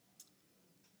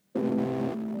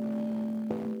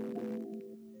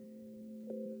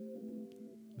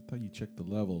checked the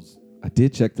levels. I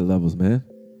did check the levels, man.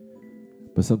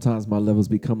 But sometimes my levels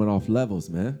be coming off levels,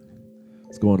 man.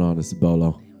 What's going on? This is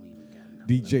Bolo.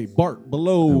 DJ Bart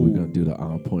below. And we're going to do the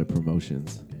On Point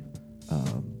Promotions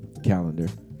calendar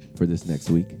for this next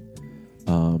week.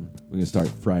 We're going to start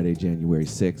Friday, January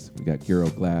 6th. We got Giro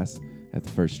Glass at the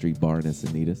First Street Bar in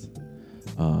Encinitas.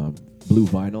 Blue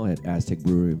Vinyl at Aztec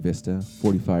Brewery in Vista.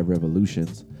 45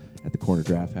 Revolutions at the Corner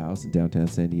Draft House in downtown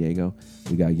San Diego.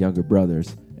 We got Younger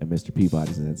Brothers at Mr.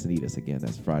 Peabody's in Encinitas. Again,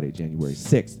 that's Friday, January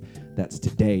 6th. That's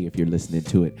today if you're listening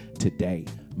to it today,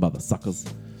 mother suckers.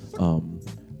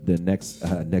 The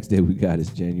next day we got is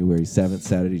January 7th,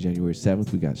 Saturday, January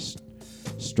 7th. We got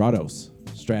Stratos.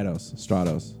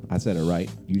 I said it right.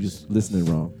 You just listening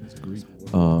wrong.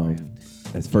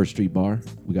 That's First Street Bar.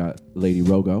 We got Lady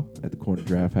Rogo at the Corner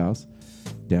Draft House,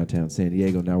 downtown San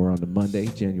Diego. Now we're on to Monday,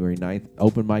 January 9th.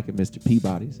 Open mic at Mr.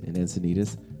 Peabody's in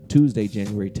Encinitas. Tuesday,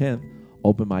 January 10th.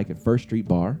 Open mic at First Street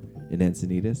Bar in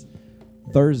Encinitas.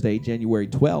 Thursday, January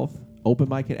 12th. Open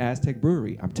mic at Aztec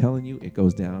Brewery. I'm telling you, it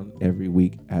goes down every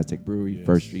week. Aztec Brewery, yes.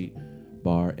 First Street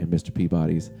Bar, and Mr.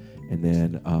 Peabody's. And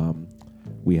then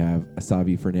we have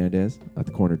Savi Fernandez at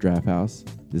the Corner Draft House.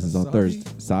 This is on Thursday.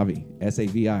 Savi.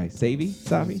 S-A-V-I. Savi?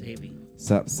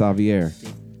 Savier.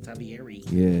 Savieri.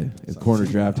 Yeah. It's Corner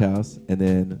Draft House. And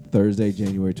then Thursday,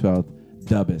 January 12th,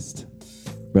 Dubbist.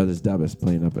 Brothers Dubbist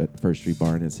playing up at First Street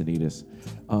Bar in Encinitas.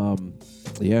 And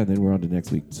then we're on to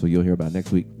next week. So you'll hear about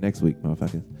next week,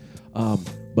 motherfuckers.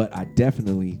 But I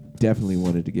definitely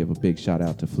wanted to give a big shout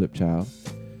out to Flip Child,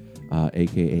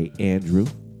 a.k.a. Andrew,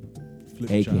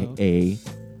 a.k.a.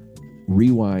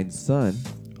 Rewind's son.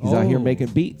 He's out here making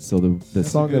beats. So the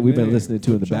song that we've been listening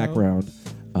to in the background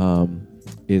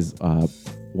is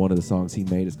one of the songs he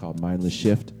made. It's called Mindless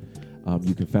Shift.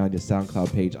 You can find his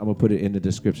SoundCloud page. I'm going to put it in the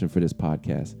description for this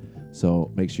podcast.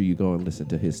 So make sure you go and listen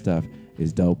to his stuff.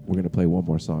 It's dope. We're going to play one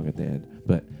more song at the end.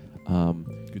 But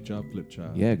good job, Flip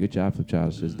Child. Yeah, good job, Flip Child.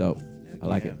 It's just dope. I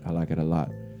like it. I like it a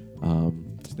lot.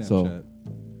 Snapchat. So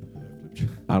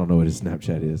I don't know what his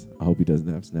Snapchat is. I hope he doesn't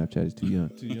have Snapchat. He's too young.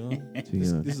 Too young? Too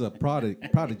young. This is a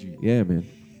prodigy. Yeah, man.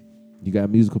 You got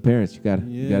musical parents. You gotta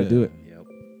do it. Yep.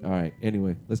 All right.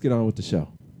 Anyway, let's get on with the show.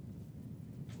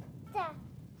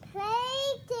 Play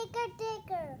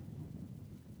ticker.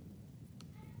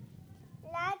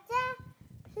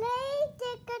 Play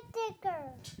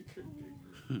ticker.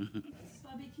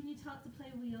 Bobby, can you talk to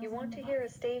play wheels? You want to hear a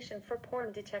station for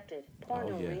porn detected?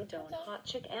 Porno ringtone, hot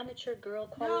chick, amateur girl,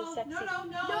 quality, sexy.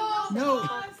 No.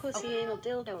 Hot pussy, anal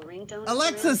dildo, ringtone.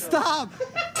 Alexa, stop!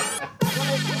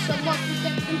 Wanna see some walking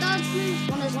checks and dance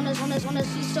moves? Wanna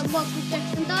see some walking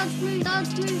checks and dance moves?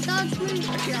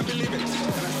 I can't believe it. And I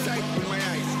sight with my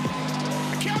eyes.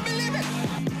 I can't believe it.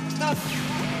 Stop.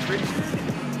 Richard.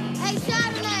 Hey,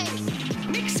 Chardonnay!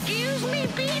 Excuse me,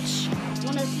 bitch.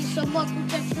 Wanna see some walking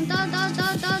checks and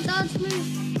dance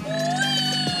moves?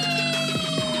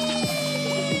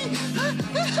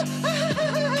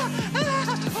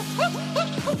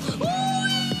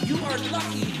 You are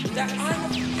lucky that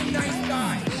I'm a nice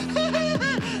guy.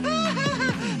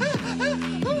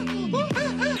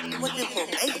 What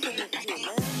information is you,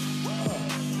 man?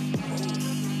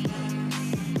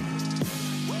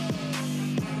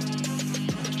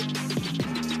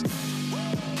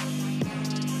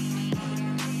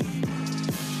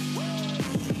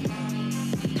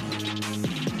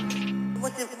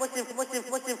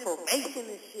 What's information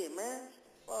and shit, man?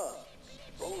 Fuck.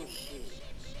 Bullshit.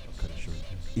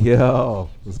 Yo,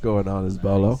 what's going on? It's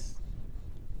Bolo.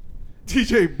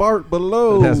 DJ Bart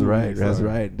below. That's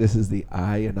right. This is the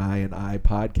I and I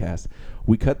podcast.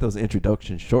 We cut those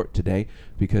introductions short today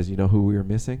because you know who we were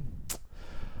missing?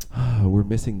 We're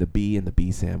missing the B and the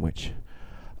B sandwich.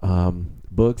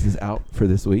 Boogs is out for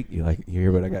this week. You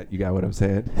hear what I got? You got what I'm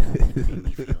saying?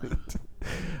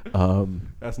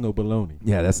 That's no baloney.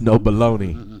 Yeah, that's no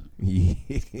baloney.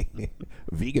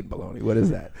 Vegan baloney. What is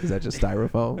that? Is that just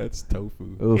styrofoam? That's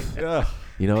tofu. Oof.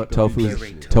 You know what?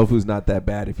 Tofu's not that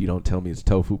bad if you don't tell me it's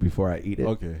tofu before I eat it.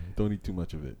 Okay, don't eat too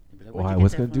much of it. Why?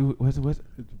 What's gonna do? What?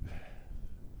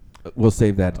 We'll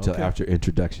save that until after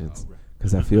introductions.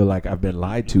 Because I feel like I've been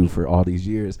lied to for all these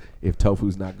years. If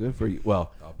tofu's not good for you,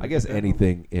 well, I guess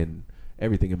everything in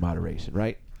moderation,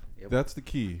 right? Yep. That's the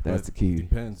key. That's the key.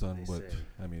 Depends on what.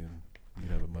 I mean, you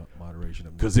can have a moderation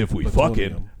of. Because if we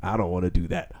fucking, I don't want to do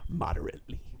that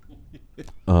moderately.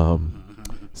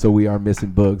 So we are missing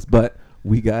Bugs, but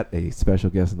we got a special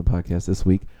guest on the podcast this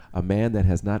week. A man that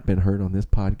has not been heard on this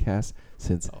podcast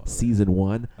since season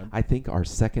 1. I think our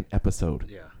second episode.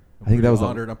 Yeah. I think that was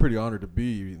honored. I'm pretty honored to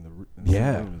be in the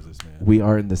same room as this man. We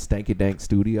are in the Stanky Dank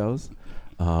Studios,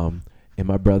 and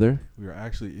my brother. We are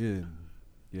actually in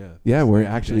Yeah. Yeah, we're Stanky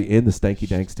actually Dank. in the Stanky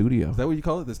Dank studio. Is that what you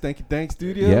call it? The Stanky Dank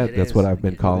Studio? Yeah, It that's is. what I've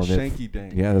been It- calling the it. Shanky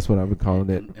Dank. Yeah, that's what I've been calling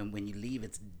it. And when you leave,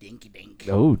 it's dinky dink.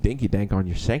 Oh, dinky dank on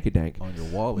your shanky dank. On your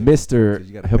wallet. Mr. So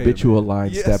you gotta pay the Habitual man.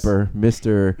 Line Yes. Stepper,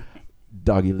 Mr.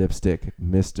 Doggy Lipstick,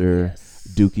 Mr. Yes.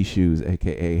 Dookie Shoes,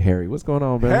 aka Harry. What's going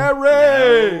on, brother?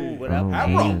 Harry! Yo, what up, Oh,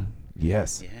 Harry? man.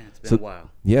 Yes. Yeah, it's been So- a while.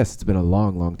 Yes, it's been a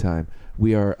long, long time.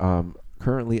 We are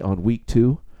currently on week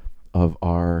 2 of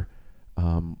our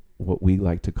what we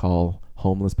like to call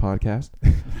homeless podcast.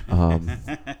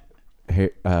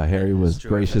 Harry was It's true,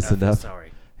 gracious I feel enough.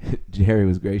 Sorry. Harry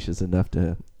was gracious enough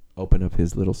to open up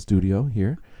his little studio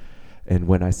here. And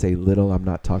when I say little, I'm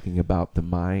not talking about the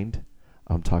mind.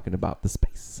 I'm talking about the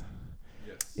space.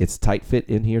 It's tight fit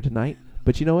in here tonight.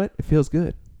 But you know what? It feels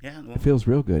good. Yeah, well, It feels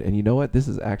real good. And you know what? This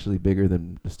is actually bigger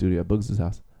than the studio at Bugs'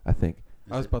 house, I think.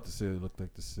 I was about to say it looked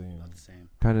like the same. about the same.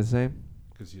 Kind of the same?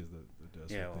 Because he has the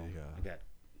desk Yeah, with well, the I got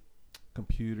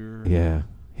computer. Yeah.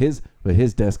 But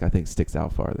his desk, I think, sticks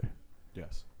out farther.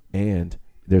 Yes. And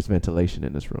there's ventilation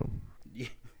in this room. Yeah.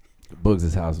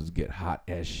 Bugs' house would get hot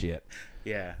as shit.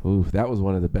 Yeah. Ooh, that was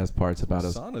one of the best parts about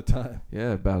us. Sauna time.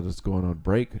 Yeah, about us going on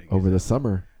break over the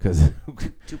summer because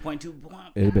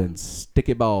 2.2. it had been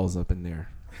sticky balls up in there.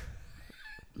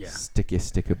 Yeah. Sticky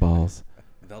balls.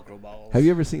 Velcro balls. Have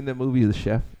you ever seen that movie, The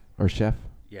Chef or Chef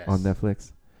Yes. on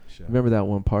Netflix? Chef. Remember that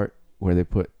one part where they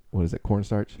put, what is it,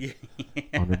 cornstarch Yeah.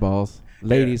 on their balls?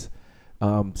 Ladies,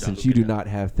 since look you it do up. not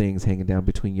have things hanging down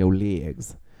between your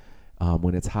legs,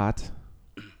 when it's hot,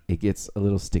 it gets a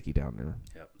little sticky down there,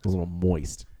 Yep. a little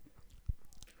moist.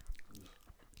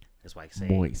 That's why I say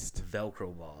Moist.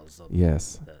 Velcro balls. So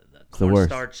Yes. The the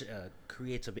worst. cornstarch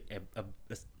creates a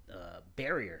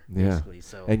barrier, Yeah. basically.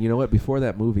 So, And you know what? Before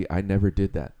that movie, I never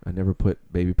did that. I never put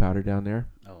baby powder down there.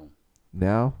 oh,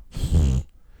 Now,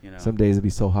 you know, some days it'd be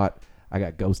so hot, I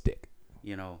got ghost dick.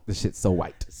 you know, This shit's so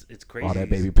white. it's crazy. All that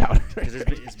baby powder. Because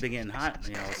it's been getting hot,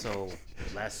 you know. So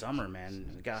last summer, man,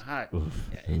 it got hot.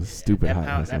 it was stupid that hot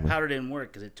last that summer. powder didn't work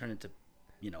because it turned into,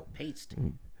 you know, paste.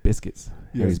 Biscuits.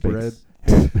 Yes, Harry's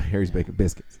Harry's baking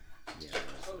biscuits. Yeah.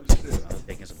 I was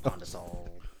making some condensol.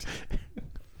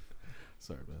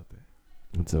 Sorry about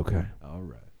that. It's okay. All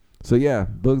right. So yeah,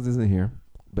 Bugs isn't here,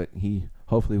 but he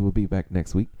hopefully will be back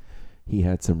next week. He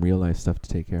had some real life stuff to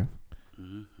take care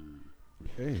of,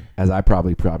 Hey. as I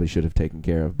probably should have taken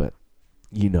care of, but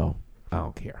you know, I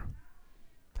don't care.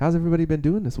 How's everybody been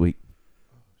doing this week?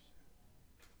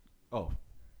 Oh.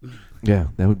 Yeah,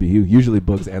 that would be you. Usually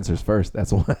Bugs answers first.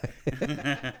 That's why.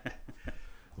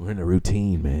 We're in a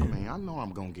routine, I man. mean, I know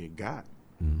I'm gonna get got,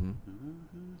 hmm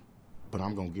but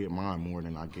I'm gonna get mine more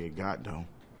than I get got though.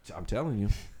 I'm telling you,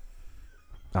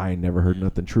 I ain't never heard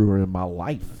nothing truer in my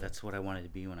life. That's what I wanted to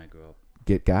be when I grew up.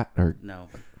 Get got, or No,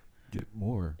 Get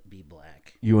more. be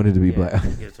black. you wanted to be Yeah, black?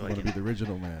 yeah, so I I want to be can. the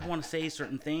original I man. want to say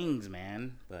certain things,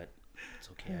 man, but it's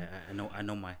okay. I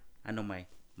know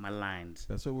my lines.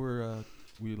 That's what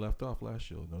we left off last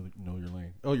show. Know your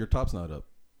lane. Oh, your top's not up.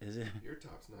 Is it? Your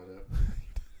top's not up.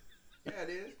 Yeah, it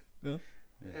is. Yeah.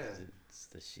 It's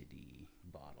the shitty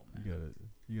bottle, You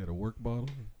man. got a work bottle.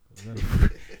 Is that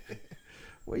a-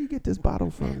 Where you get this bottle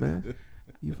from, man?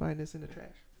 You find this in the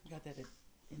trash? You got that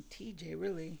in TJ,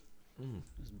 really?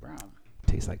 It's brown.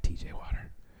 Tastes like TJ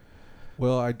water.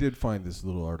 Well, I did find this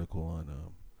little article on.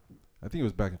 I think it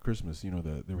was back in Christmas. You know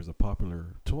that there was a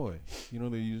popular toy. You know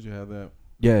they usually have that.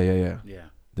 Yeah. Yeah.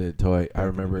 The toy. I back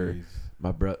in the remember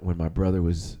days. when my brother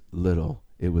was little.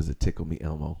 It was a Tickle Me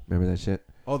Elmo. Remember that shit?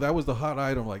 Oh, that was the hot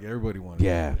item. Like everybody wanted.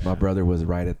 Yeah, that my shit. brother was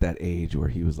right at that age where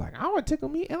he was like, "I want Tickle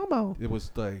Me Elmo." It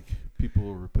was like people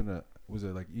were putting up. Was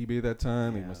it like eBay that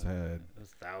time? They Yeah. must have had. It was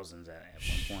thousands at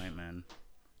one point, man.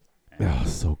 Oh,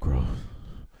 so gross.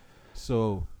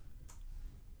 So,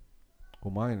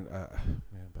 well, mine,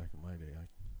 man, back in my day,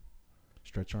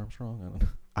 Stretch Armstrong. I don't know.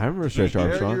 I remember Stretch Yeah, you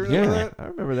Armstrong. remember Yeah, that? I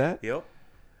remember that. Yep.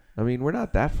 I mean, we're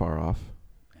not that far off.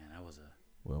 Man, I was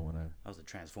Well, a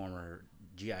Transformer,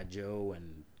 G.I. Joe,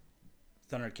 and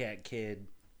Thundercat kid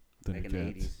Thundercats. back in the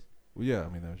 80s. Well, yeah, I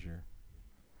mean that was your.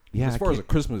 Yeah, as I far as a can't-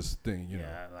 Christmas thing, you know.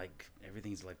 Yeah, like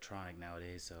everything's electronic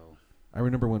nowadays, so I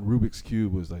remember when Rubik's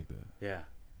Cube was like the yeah.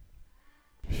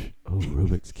 oh,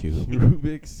 Rubik's Cube.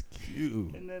 Rubik's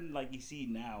Cube. And then like you see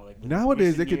now, like with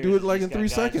Nowadays, they recent could do years, it, like, these in 3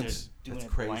 guys seconds. just doing That's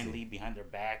it crazy. blindly behind their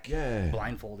back, Yeah.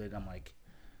 blindfolded. I'm like,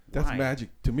 That's why? magic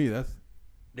to me. That's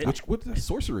what's that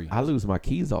sorcery? I lose my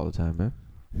keys all the time, man.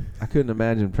 I couldn't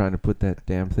imagine trying to put that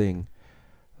damn thing.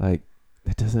 Like,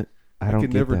 it doesn't. I don't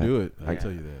can get never that. do it. I Yeah.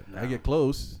 tell you that. I No. get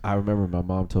close. I remember my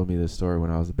mom told me this story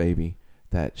when I was a baby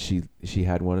that she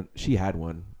had one. She had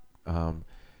one,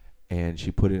 and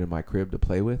she put it in my crib to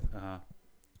play with.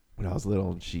 when I was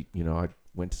little, and she, I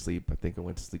went to sleep. I think I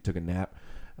went to sleep, took a nap.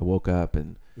 I woke up,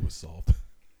 and It was salt.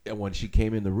 and when she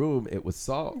came in the room, it was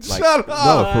salt. Shut No,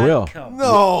 up. for real.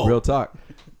 No. Real talk.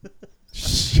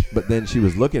 But then she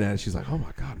was looking at it. She's like, "Oh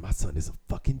my God, my son is a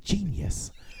fucking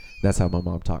genius." That's how my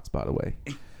mom talks, by the way.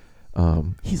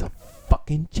 He's a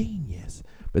fucking genius.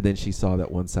 But then she saw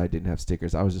that one side didn't have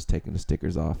stickers. I was just taking the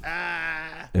stickers off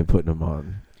and putting them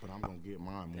on. But I'm gonna get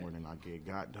mine more than I get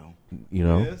got though.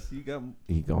 Yes, you got.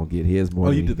 He gonna get his more Oh,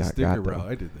 than you he did the got sticker though. route.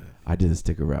 I did that. I did the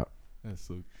sticker route. That's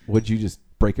so. Would you just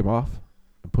break him off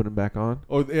and put him back on?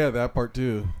 Oh yeah, that part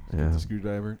too. Yeah. The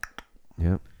screwdriver.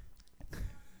 Yep.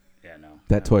 Yeah, no.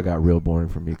 That toy got real boring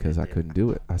for me because I couldn't do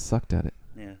it. I sucked at it.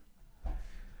 Yeah.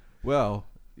 Well,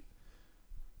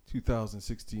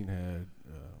 2016 had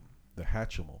the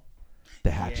Hatchimal. The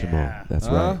Hatchimal. Yeah. That's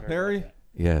right. Harry?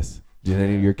 Yes. Did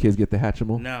any of your kids get the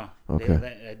Hatchimal? No. Okay.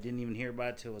 I didn't even hear about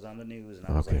it till it was on the news, and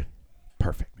I was Okay. like,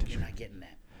 Perfect. "You're not getting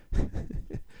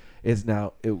that." It's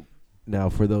now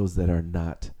for those that are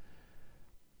not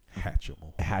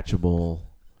Hatchimal.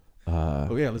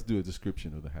 Oh yeah, let's do a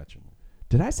description of the Hatchimal.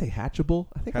 Did I say hatchable?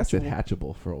 I think I said Hatchable?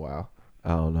 hatchable for a while.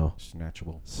 I don't know.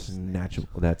 Snatchable.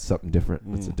 Snatchable. That's something different.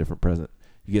 It's a different present.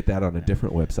 You get that on a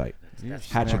different website. That's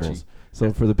Hatchimals.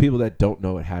 So for the people that don't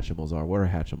know what Hatchimals are, what are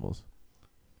Hatchimals?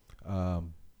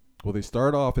 Well, they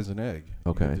start off as an egg.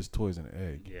 Okay. This toy's an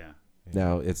egg. Yeah.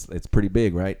 Now it's pretty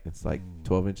big, right? It's like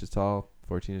 12 inches tall,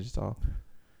 14 inches tall.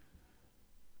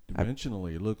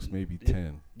 Dimensionally, it looks maybe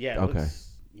 10. Yeah. It Okay. looks,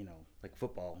 like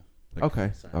football.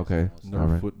 Okay. size, Okay. almost. Nerf All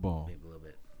right. football. Maybe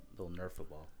a little Nerf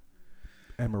football.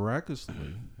 And miraculously,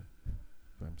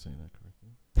 if I'm saying that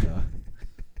correctly,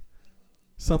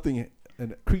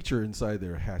 a creature inside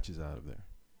there hatches out of there.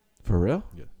 For real?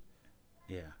 Yeah.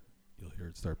 Yeah. You'll hear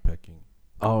it start pecking.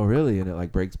 Oh, really? And it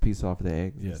like breaks piece off the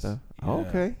eggs and Yes. stuff? Yeah. Oh,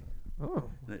 okay. Oh,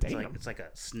 It's damn. it's like a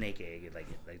snake egg.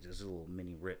 Like just little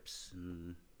mini rips.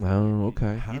 And Oh,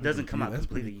 okay. How it did doesn't they come do out that? That's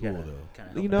completely. pretty You cool, gotta though.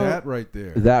 kind of You know, That right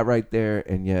there. That right there,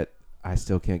 and yet I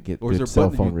still can't get Or is good there a cell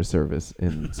button phone service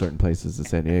in certain places in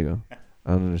San Diego.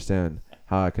 I don't understand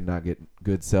how I could not get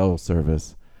good cell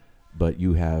service, but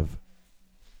you have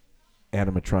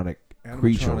animatronic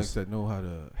creatures that know how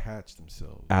to hatch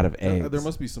themselves out of eggs. There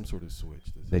must be some sort of switch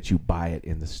that you buy it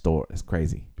in the store. That's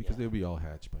crazy. because they'll be all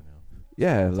hatched by now.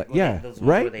 Yeah, those ones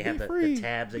right. Where they have the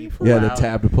tabs that you pull Yeah, out. the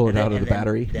tab to pull it and out then- of the and then-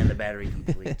 battery. Then the battery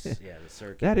completes. Yeah, the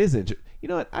circuit. That is interesting. You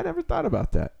know what? I never thought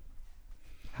about that.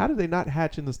 How do they not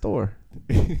hatch in the store?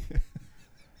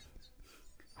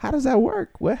 How does that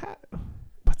work?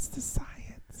 What's the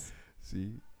science?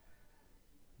 See,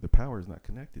 the power is not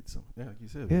connected. So yeah, like you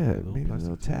said. Yeah, little maybe a plastic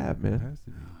little tube. tab, It man. has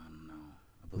to be. No.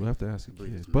 We'll have to ask the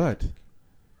believe kids. it's But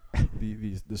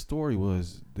the story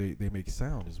was they make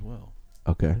sound as well.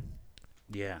 Okay.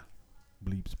 Yeah.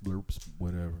 Bleeps, blurps,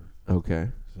 whatever. Okay.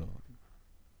 So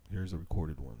here's a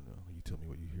recorded one. You tell me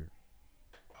what you hear.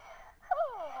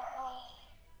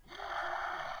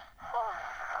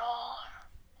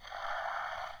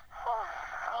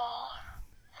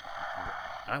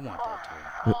 I want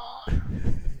that toy.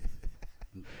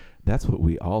 That's what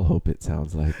we all hope it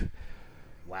sounds like.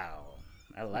 Wow.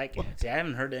 I like it. See, I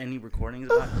haven't heard any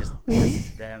recordings about just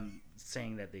them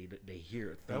saying that they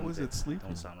hear things That was it sleeping.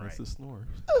 don't sound That's right. the snore.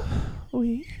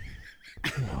 Wait.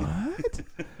 What?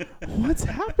 What's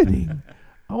happening?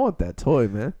 I want that toy,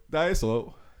 man.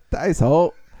 Daiso.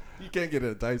 Daiso. You can't get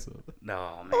it at Daiso.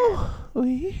 No, man.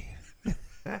 Wait.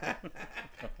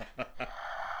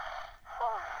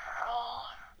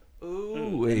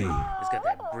 Ooh, wait. It's got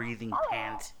that breathing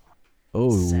pant.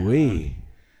 Oh, sound. wait.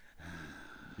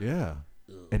 Yeah.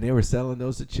 And they were selling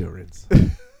those to children's.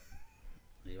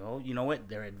 You know what?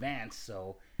 They're advanced,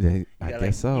 so I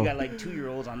guess so. You got like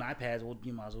 2-year-olds on iPads. Well,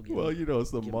 you might as well get. Well,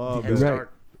 it's the mom head that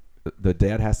start. The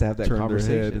dad has to have that turned their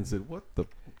conversation head and said, "What the?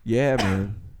 Yeah,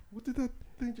 man. What did that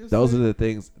thing just Those say?" are the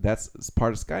things. That's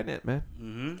part of Skynet, man.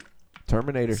 Mm-hmm.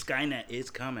 Terminator. Skynet is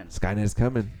coming. Skynet is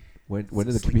coming. When do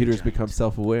the Sleepy computers giant. become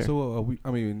self-aware? So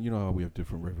you know how we have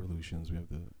different revolutions. We have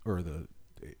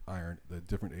the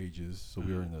different ages. So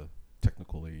we are in the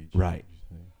technical age. Right.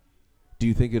 Do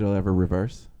you think it'll ever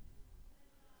reverse?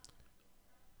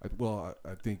 I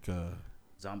think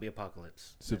Zombie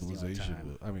apocalypse. That's the only civilization.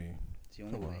 time. It's the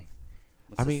only come on. way.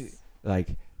 I mean,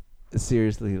 like,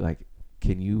 seriously, like,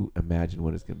 can you imagine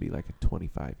what it's going to be like in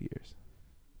 25 years?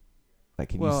 Like,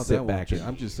 can you sit back and...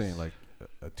 I'm just saying, like,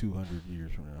 a 200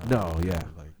 years from now. No, yeah.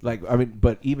 Like, I mean,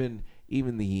 but even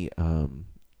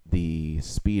the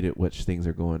speed at which things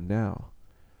are going now,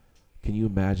 can you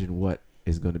imagine what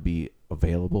is going to be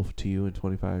available to you in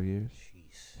 25 years?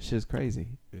 Jeez. It's just crazy.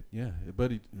 It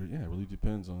really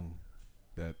depends on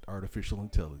that artificial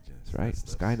intelligence. That's right. That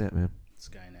stuff. Skynet, man.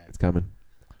 Skynet. It's coming.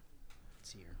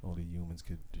 It's here. Only humans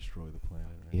could destroy the planet.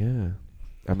 Right? Yeah.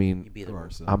 I mean, You be the For ro-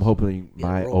 ourselves. I'm hoping be the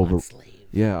my robot slave.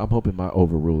 Yeah, I'm hoping my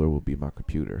overruler will be my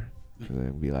computer. And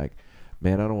then be like,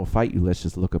 man, I don't want to fight you. Let's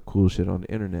just look up cool shit on the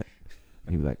internet.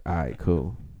 And he'd be like, all right,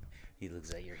 cool. He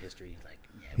looks at your history like,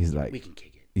 yeah, He's we can, like- we can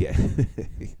kick it. Yeah.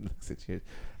 He looks at you.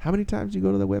 How many times you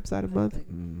go to the website a month?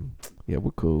 Yeah,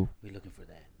 we're cool. We looking for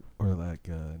that. Or like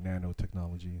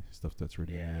nanotechnology stuff that's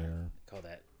already Yeah. in there. Call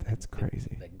that. That's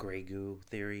crazy. That gray goo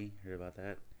theory. Heard about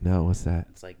that? No, what's that?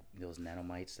 It's like those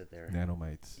nanomites that they're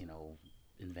Nanomites.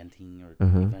 inventing or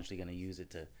Uh-huh. eventually going to use it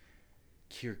to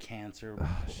cure cancer.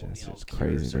 Oh, shit, that's just cure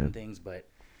crazy, certain man. things, but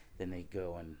then they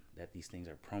go and that these things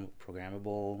are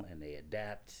programmable and they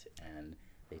adapt and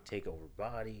they take over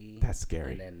body. That's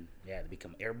scary. And then they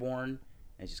become airborne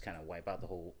and just kind of wipe out the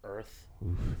whole Earth.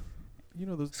 Oof. You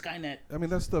know, those Skynet. I mean,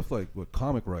 that's stuff like what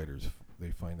comic writers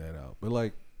they find that out, but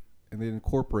like, and they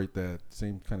incorporate that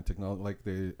same kind of technology. Like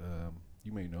they,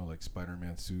 you may know, like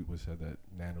Spider-Man suit had that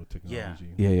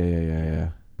nanotechnology. Yeah.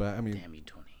 But I mean, Damn you,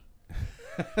 Tony.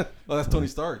 well, that's Tony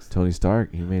Stark's. Tony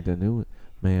Stark, he made that new one.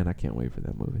 Man, I can't wait for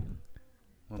that movie.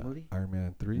 What movie? Iron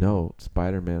Man 3. No,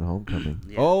 Spider-Man Homecoming.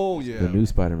 Yeah. Oh yeah, The new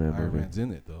Spider-Man Iron movie. Man's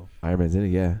in it though. Iron Man's in it,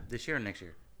 yeah. This year or next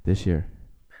year? This year.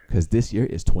 Because this year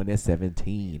is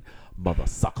 2017, mother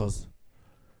suckers.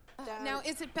 Now,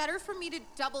 is it better for me to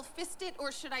double fist it,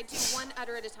 or should I do one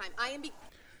udder at a time? I am.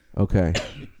 Okay.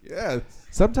 Yes.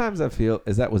 Sometimes I feel,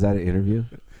 was that an interview?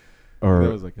 That Or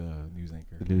was like a news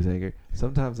anchor. the news anchor?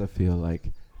 Sometimes I feel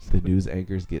like the news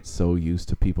anchors get so used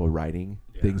to people writing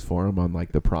things for them on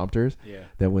like the prompters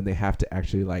that when they have to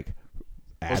actually like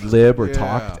ad lib or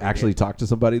talk to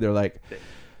somebody, they're like,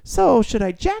 so should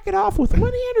I jack it off with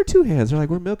one hand or two hands? They're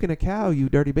like, we're milking a cow, you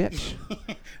dirty bitch.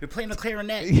 We're playing the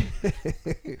clarinet.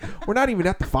 We're not even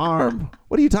at the farm.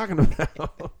 What are you talking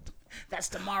about? That's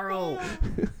tomorrow.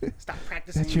 Stop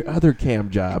practicing. That's your other cam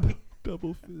job.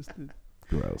 Double fisted.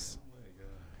 Gross.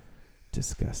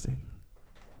 Disgusting.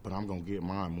 But I'm gonna get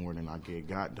mine more than I get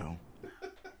got though.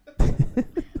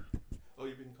 Oh,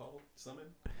 you've been called? Summoned?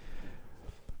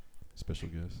 Special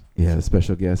guest. Yeah, the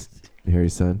special guest,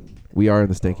 Harry's son. We are in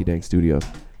the Stanky Dank Studios.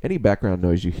 Any background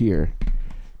noise you hear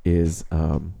is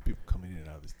People coming in and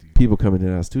out of the studio. people coming in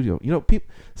and out of the studio. You know,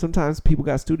 sometimes people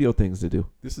got studio things to do.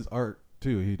 This is art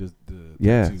too. He does the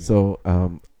Yeah, tattoo.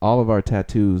 so all of our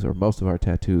tattoos, or most of our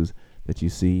tattoos that you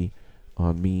see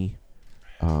on me,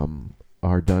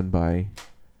 are done by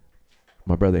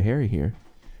my brother Harry here.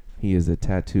 He is a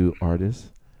tattoo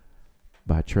artist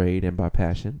by trade and by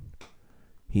passion.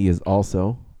 He is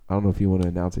also, I don't know if you want to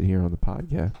announce it here on the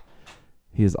podcast,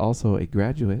 he is also a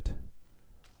graduate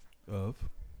of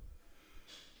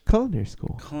culinary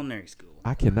school. Culinary school.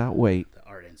 I cannot wait. The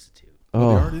Art Institute. the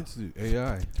Oh, Art Institute,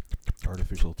 AI,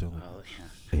 artificial intelligence.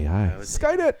 Oh, yeah. AI. I would-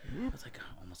 Skynet. It's like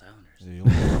almost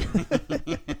Islanders.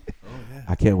 Yeah.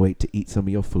 I can't wait to eat some of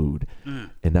your food. Mm.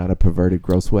 And not a perverted,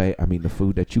 gross way. I mean the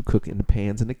food that you cook in the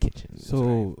pans in the kitchen.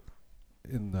 So,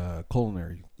 in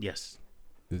culinary, Yes.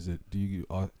 do you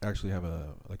actually have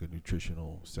a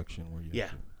nutritional section where you?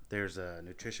 Yeah. There's a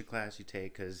nutrition class you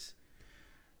take because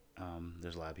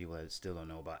there's a lot of people that still don't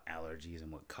know about allergies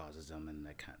and what causes them, and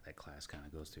that class kind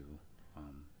of goes through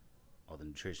all the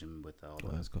nutrition with all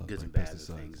Well, that's the called, goods like, and bads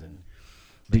of pesticides things. And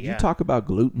Did you talk about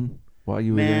gluten while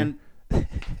you were man, there?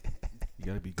 You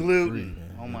gotta be gluten? gluten-free,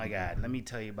 man. Oh my God! Let me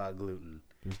tell you about gluten.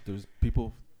 There's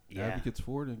people Yeah. advocates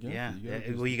for it and against Yeah. it. You gotta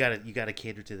Well, just- you gotta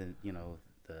cater to the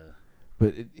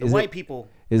But the white people.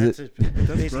 Is That's it? That's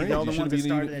basically grains. all You the ones that shouldn't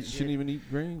started even, that you shouldn't shit. even eat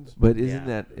grains. But Yeah.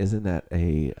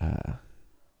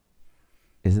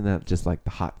 isn't that just like the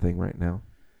hot thing right now?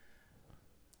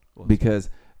 Well, Because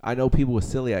I know people with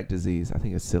celiac disease. I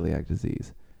think it's celiac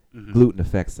disease. Mhm. Gluten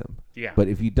affects them. Yeah. But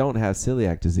if you don't have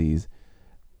celiac disease,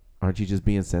 aren't you just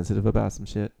being sensitive about some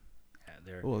shit? Yeah,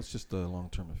 they're- well, it's just a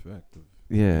long-term effect of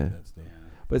Yeah. that stuff. yeah.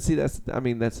 But see, that's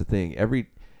the thing.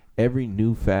 Every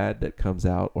new fad that comes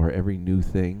out, or every new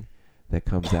thing that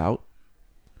comes out,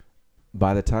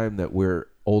 by the time that we're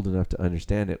old enough to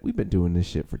understand it, we've been doing this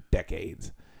shit for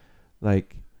decades.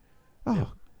 Like,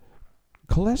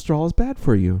 cholesterol is bad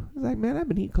for you. It's like, man, I've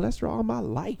been eating cholesterol all my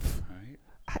life. Right.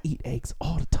 I eat eggs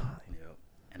all the time. Yep.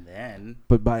 And then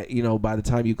But by the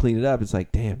time you clean it up, it's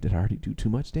like, damn, did I already do too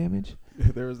much damage?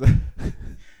 There was that.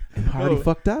 Am I already No.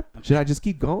 fucked up? Should I just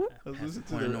keep going? I was has listening a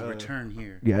to point of the, no return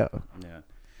here. Yeah. Yeah.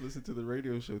 listen to the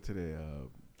radio show today,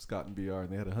 Scott and BR, and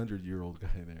they had a 100-year-old guy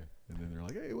there, and then they're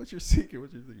like, "Hey, what's your secret?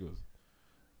 What's your thing?" He goes,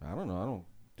 "I don't know.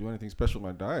 do anything special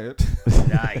with my diet.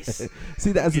 Nice.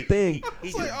 See, that's the thing.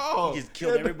 He just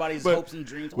killed everybody's hopes and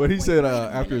dreams. But Oh, he wait, said wait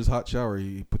a after his minute. hot shower,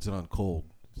 he puts it on cold.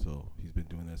 So he's been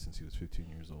doing that since he was 15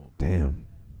 years old. Damn.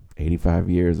 85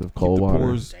 years of Keep cold the water.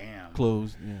 pores Damn.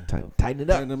 closed. Yeah. Tighten it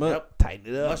up. Tighten them up. Yep.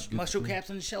 Tighten it up. Mushroom caps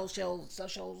and shells.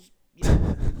 You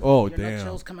Oh, your damn.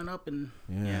 nutshells coming up and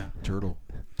Yeah. Turtle.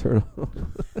 Turtle.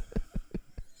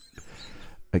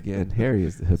 Again, Harry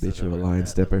is the habitual line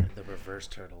stepper. The reverse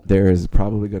turtle. There is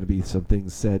probably going to be some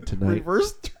things said tonight.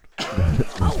 Reverse.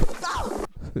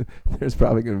 There's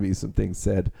probably going to be some things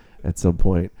said at some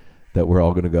point that we're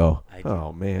all going to go,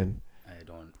 oh man.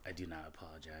 I do not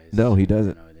apologize. No, he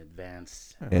doesn't. In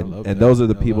advance. And those are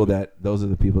the people that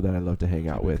I love to hang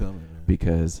out with coming,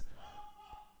 because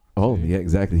yeah,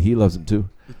 exactly. He loves them too.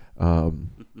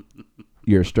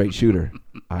 You're a straight shooter.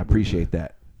 I appreciate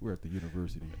that. We're at the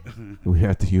university. We're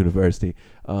at the university.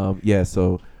 Yeah,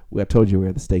 so I told you we're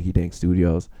at the Steaky Dank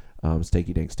Studios.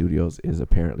 Steaky Dank Studios is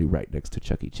apparently right next to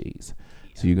Chuck E. Cheese.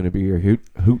 So you're going to be here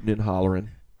hooting and hollering.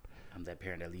 I'm that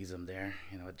parent that leaves them there,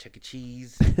 at Chuck E.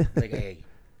 Cheese. Like, hey,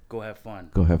 go have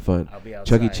fun. Go have fun. I'll be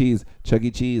outside. Chuck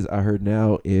E. Cheese, I heard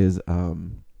now is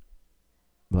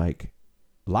like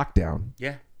lockdown.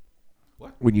 Yeah.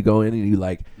 What? When you go in and you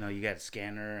like... No, you got a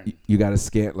scanner. And you got to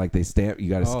scan, like they stamp, you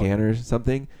got a scanner or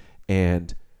something.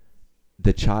 And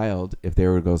the child, if they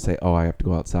were to go say, oh, I have to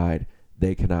go outside,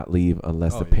 they cannot leave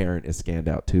unless the parent is scanned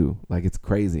out too. Like, it's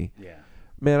crazy. Yeah.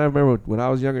 Man, I remember when I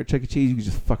was younger at Chuck E. Cheese, you could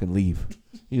just fucking leave.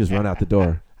 You just run out the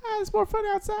door. It's more fun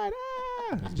outside.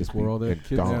 It's just where all that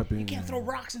kidnapping. You can't throw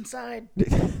rocks inside.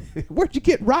 Where'd you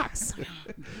get rocks?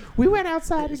 We went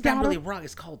outside. It's not really rock.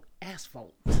 It's called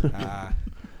asphalt.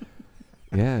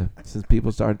 Yeah, since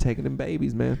people started taking them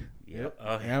babies, man. Yep.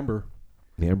 Amber.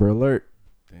 Amber Alert.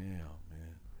 Damn,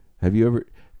 man. Have you ever?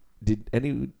 Do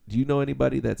you know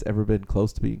anybody that's ever been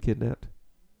close to being kidnapped?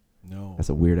 No. That's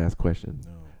a weird ass question.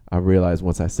 No. I realized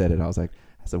once I said it, I was like,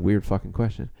 that's a weird fucking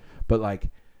question. But like,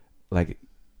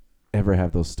 ever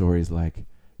have those stories like,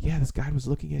 yeah, this guy was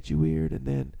looking at you weird, and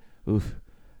then, oof,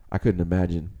 I couldn't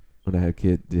imagine when I had a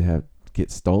kid to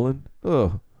get stolen.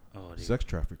 Ugh. Oh, dude. Sex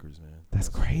traffickers, man. That's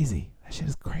crazy. That shit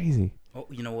is crazy. Oh,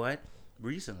 you know what?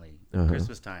 Recently, Uh-huh.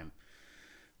 Christmas time,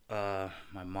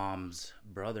 my mom's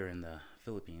brother in the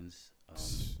Philippines.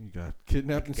 You got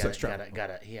kidnapped and sex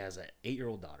trafficked. He has an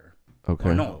 8-year-old daughter. Okay.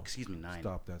 Or no, excuse me, 9.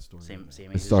 Stop that story. Same age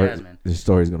The as story, Jasmine. this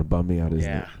story's gonna bum me out, isn't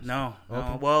Yeah. it? No.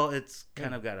 Okay. Well, it's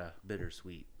kind of got a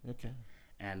bittersweet. Okay.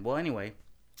 And well, anyway,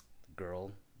 the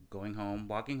girl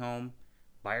walking home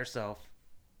by herself.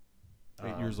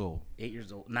 8 years old. 8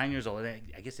 years old. 9 years old. And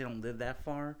I guess they don't live that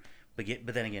far. But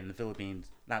then again, in the Philippines,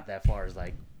 not that far is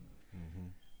like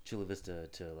Chula Vista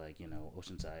to like,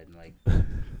 Oceanside and like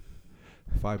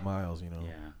 5 miles,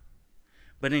 Yeah.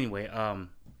 But anyway,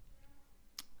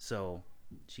 so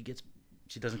she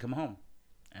doesn't come home,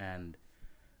 and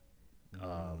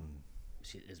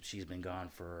she's been gone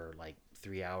for like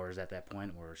 3 hours at that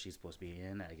point where she's supposed to be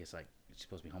in. I guess like she's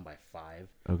supposed to be home by 5.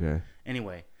 Okay.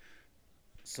 Anyway,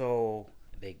 so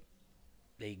they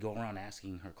go around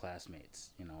asking her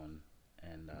classmates, and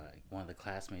one of the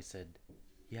classmates said,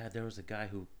 yeah, there was a guy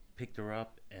who picked her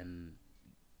up and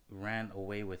ran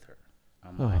away with her.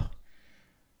 I'm like,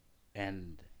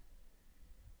 and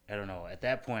I don't know. At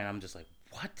that point, I'm just like,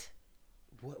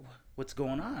 what's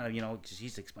going on?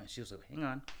 She's explaining. She was like, hang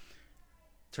on.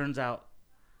 Turns out,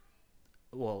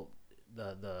 well,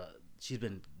 she's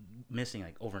been missing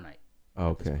like overnight.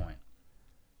 Okay. At this point.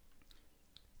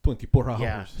 24 hours.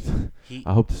 Yeah.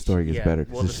 I hope the story gets better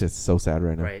because this shit's so sad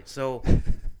right now. Right. So,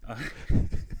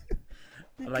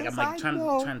 like I'm like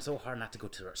trying so hard not to go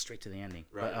straight to the ending.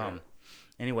 Right, but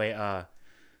anyway,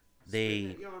 they Spin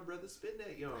that yarn, brother. Spin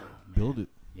that yarn. Build it.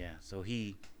 Yeah. So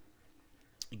he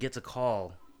gets a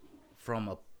call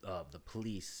from the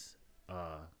police,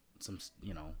 some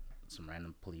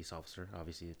random police officer.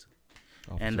 Obviously, it's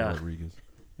Officer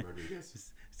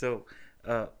Rodriguez. So,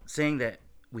 saying that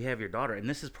we have your daughter, and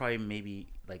this is probably maybe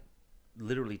like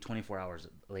literally 24 hours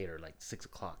later, like 6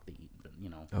 o'clock.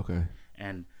 Okay.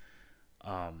 And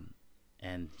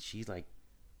she's like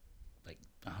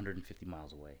 150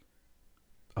 miles away.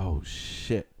 Oh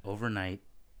shit! Overnight,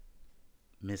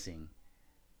 missing.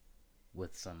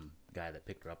 With some guy that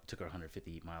picked her up, took her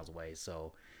 150 miles away.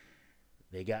 So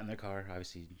they got in their car,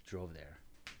 obviously drove there,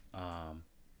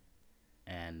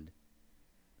 and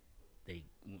they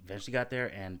eventually got there.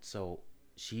 And so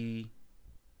she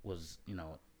was,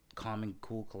 calm and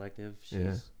cool, collective.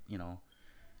 She's,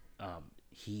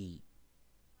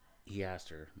 he asked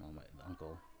her, the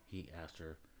uncle, he asked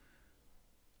her,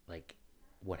 like,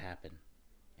 what happened?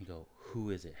 He go,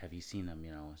 who is it? Have you seen them?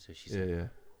 So she said,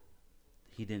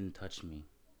 he didn't touch me.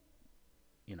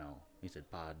 You know, he said,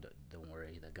 "Pa, don't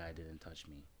worry, that guy didn't touch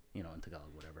me." You know, in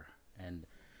Tagalog, whatever. And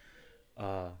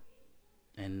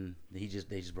they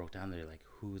just broke down. They're like,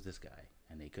 "Who's this guy?"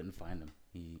 And they couldn't find him.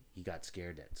 He got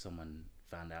scared that someone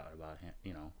found out about him.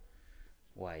 You know,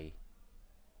 why?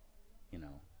 You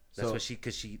know, that's what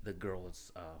the girl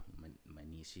was my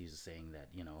niece. She was saying that,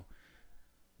 you know,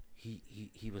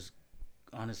 he was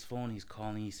on his phone. He's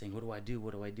calling. He's saying, "What do I do?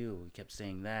 What do I do?" He kept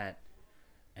saying that,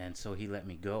 and so he let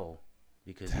me go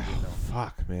because he didn't know.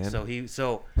 Fuck, man.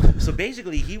 So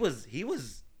basically he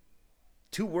was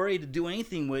too worried to do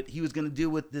anything he was gonna do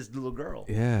with this little girl.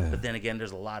 Yeah. But then again,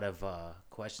 there's a lot of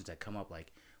questions that come up,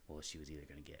 like, well, she was either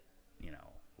gonna get, you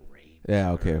know, raped.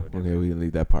 Yeah. Okay. Okay. We can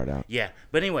leave that part out. Yeah.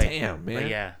 But anyway. Damn, man. But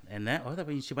yeah, and that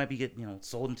she might be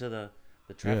sold into the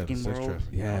trafficking world.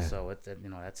 Trafficking. You know, Yeah. so it's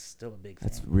that's still a big thing.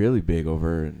 That's really big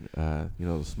over in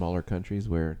the smaller countries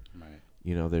where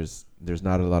there's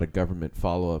not a lot of government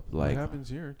follow up. Like it happens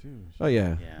here too. Oh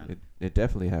yeah. Yeah. It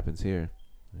definitely happens here.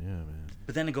 Yeah, man.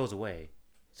 But then it goes away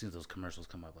as soon as those commercials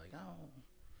come up. Like, oh.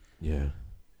 Yeah.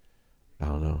 I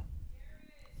don't know.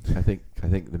 I think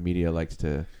the media likes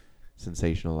to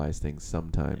sensationalize things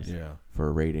sometimes. Yeah.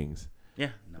 For ratings. Yeah.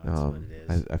 No, that's what it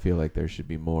is. I feel like there should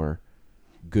be more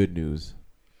good news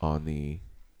on the.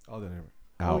 Oh,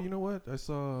 you know what? I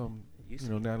saw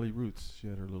Natalie Roots. She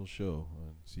had her little show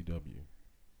on CW.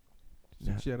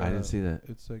 I didn't see that.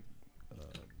 It's like,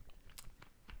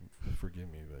 forgive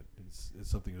me, but it's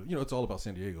something. It's all about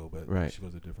San Diego, but right. She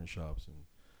goes to different shops and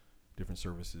different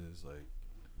services. Like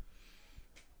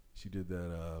she did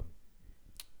that.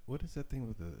 What is that thing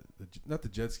with the not the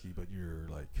jet ski, but you're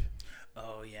like.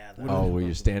 Oh yeah. Where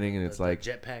you're standing and it's like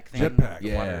jetpack thing. Jetpack.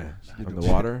 Yeah. On the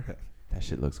water. That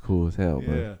shit looks cool as hell.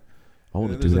 Yeah. I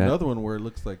want to do There's that. another one where it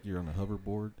looks like you're on a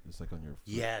hoverboard. It's like on your.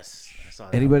 Yes. I saw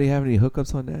that. Anybody have any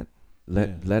hookups on that?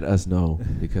 Let us know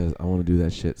because I want to do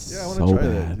that shit so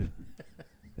bad.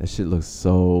 That shit looks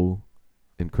so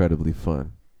incredibly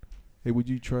fun. Hey, would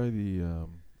you try the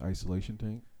isolation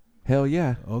tank? Hell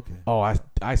yeah. Okay. Oh,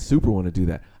 I super want to do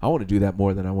that. I want to do that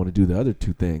more than I want to do the other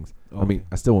two things. Okay. I mean,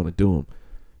 I still want to do them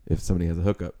if somebody has a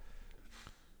hookup.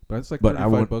 But it's like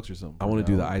 $35 or something. I want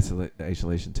to do the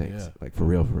isolation tanks, like for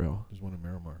real. There's one in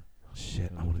Miramar.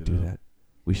 Shit, I want to do that.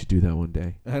 We should do that one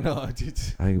day. I know. I think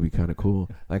it'd be kind of cool.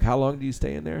 Like, how long do you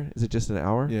stay in there? Is it just an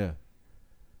hour? Yeah.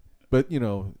 But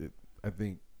I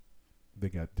think they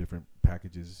got different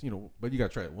packages. But you got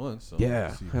to try it once. So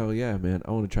yeah. Hell yeah, man.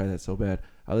 I want to try that so bad.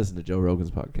 I listen to Joe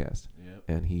Rogan's podcast,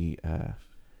 and he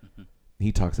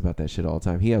talks about that shit all the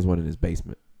time. He has one in his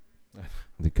basement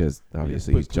because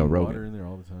obviously he's Joe Rogan. Water in there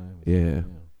all the time. Yeah.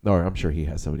 Or I'm sure he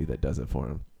has somebody that does it for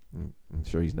him. I'm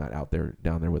sure he's not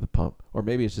down there with a pump, or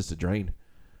maybe it's just a drain.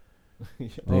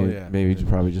 Maybe it's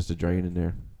probably just a drain in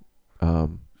there.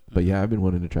 But yeah, I've been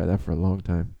wanting to try that for a long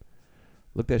time.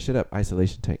 Look that shit up.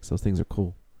 Isolation tanks. Those things are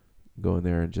cool. Go in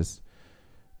there and just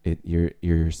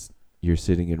you're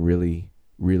sitting in really,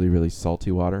 really, really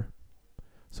salty water,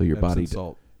 so your body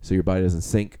doesn't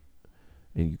sink,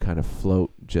 and you kind of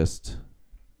float just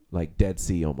like Dead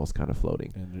Sea, almost kind of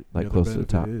floating, and like close to the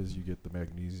top. Is you get the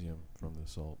magnesium from the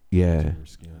salt. Yeah, into your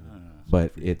skin.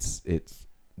 But it's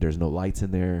there's no lights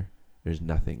in there. There's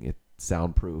nothing. It's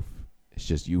soundproof. It's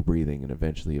just you breathing, and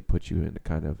eventually it puts you in a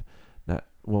kind of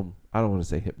I don't want to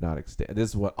say hypnotic state.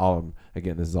 This is what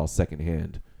this is all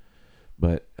secondhand,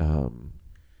 but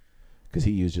because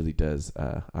he usually does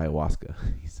ayahuasca.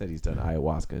 He said he's done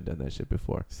ayahuasca and done that shit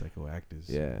before. Psychoactives.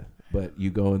 Yeah, but you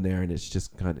go in there and it's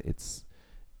just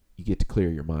you get to clear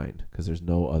your mind because there's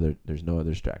no other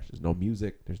distractions, no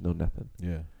music, there's no nothing.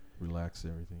 Yeah, relax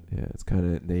everything. Yeah, it's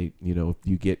kind of if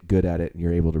you get good at it and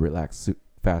you're able to relax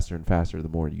faster and faster the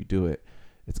more you do it,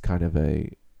 it's kind of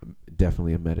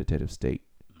definitely a meditative state.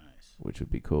 Nice. Which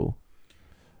would be cool.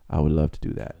 I would love to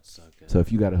do that. So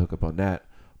if you got to hook up on that,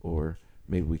 or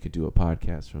maybe we could do a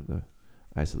podcast from the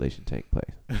isolation tank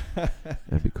place.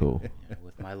 That'd be cool. Yeah,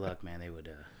 with my luck, man, they would.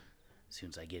 As soon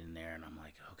as I get in there and I'm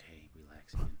like, okay,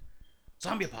 relaxing.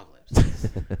 Zombie apocalypse.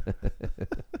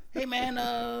 Hey, man,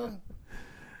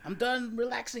 I'm done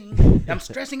relaxing. I'm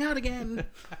stressing out again.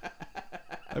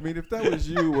 I mean, if that was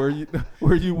you,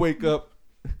 where you wake up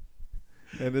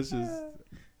and it's just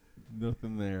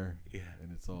nothing there,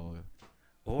 and it's all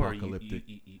apocalyptic.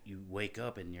 Or you wake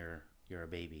up and you're a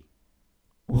baby.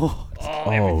 What?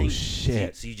 Oh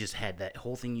shit! So you just had that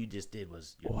whole thing you just did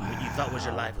was what you thought was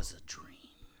your life was a dream.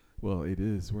 Well, it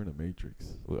is. We're in a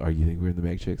matrix. Are you think we're in the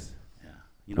Matrix?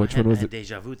 Yeah. Which one was I had it?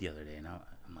 deja vu the other day, and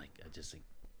I'm like, I just like.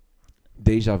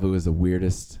 Deja vu is the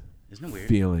weirdest Isn't it weird?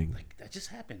 feeling. Like that just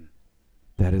happened.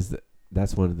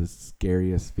 That's one of the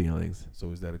scariest feelings.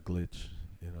 So is that a glitch?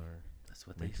 in our. That's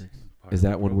what they say. Is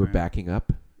that when we're backing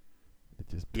up? It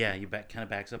just Yeah, you kind of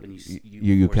backs up and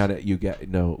you kind of you get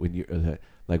when you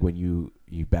like when you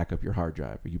back up your hard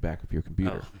drive or you back up your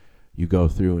computer, you go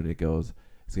through and it's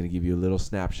going to give you a little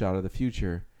snapshot of the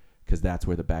future because that's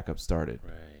where the backup started.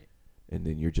 Right. And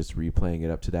then you're just replaying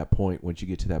it up to that point. Once you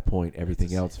get to that point,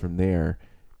 everything else from there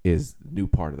is the new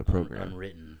part of the program.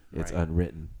 Unwritten. It's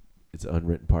unwritten. It's an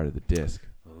unwritten part of the disc.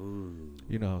 Ooh.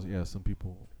 You know, yeah, some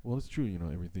people. Well, it's true. You know,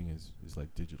 everything is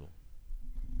like digital.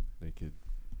 They could,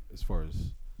 as far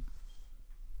as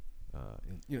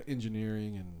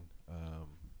engineering and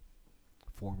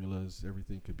formulas,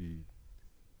 everything could be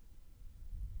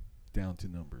down to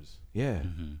numbers. Yeah.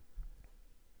 Mm-hmm.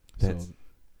 So,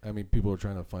 I mean, people are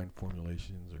trying to find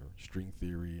formulations or string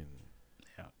theory and.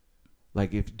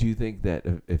 Like, do you think that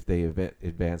if they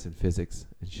advance in physics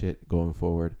and shit going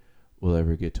forward, we'll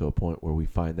ever get to a point where we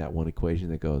find that one equation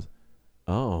that goes,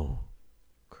 oh,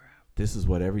 crap, this is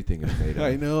what everything is made of.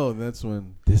 I know, and that's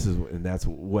when that's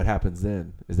what happens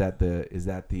then. Is that the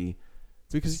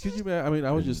because could you? I mean,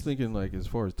 I was just thinking like as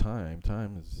far as time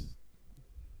is.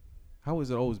 How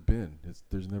has it always been?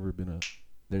 There's never been a.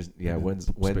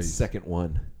 When's second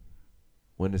one?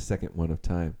 When is second one of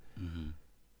time? Mm-hmm.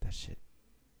 That shit.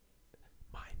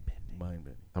 Mind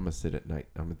bending. I'm gonna sit at night.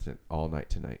 I'm gonna sit all night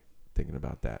tonight thinking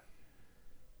about that.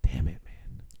 Damn it,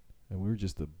 man. And we're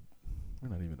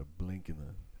not even a blink in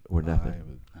the. We're nothing.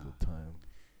 Eye of the time.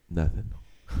 Nothing.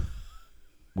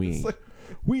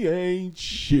 We ain't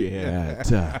shit.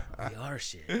 We are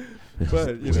shit.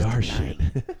 But we are shit.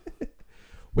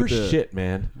 We're shit,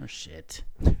 man. We're shit.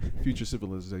 Future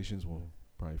civilizations will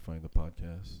probably find the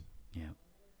podcast. Yeah.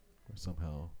 Or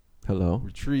somehow. Hello.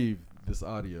 Retrieve this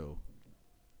audio.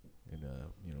 And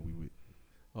we would.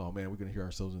 Oh man, we're gonna hear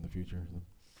ourselves in the future.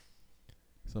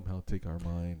 Somehow take our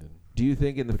mind and. Do you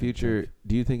think in the future?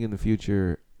 Do you think in the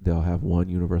future they'll have one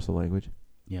universal language?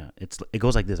 Yeah, it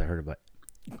goes like this. I heard about.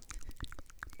 You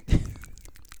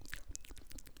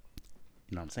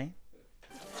know what I'm saying?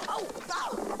 Oh,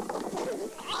 stop!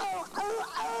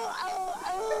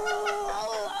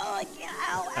 I can't.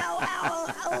 Ow,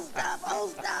 stop!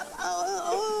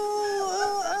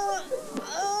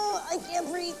 I can't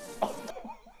breathe.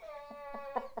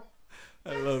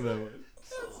 I love that one.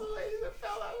 That's the lady that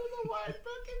fell out of the wine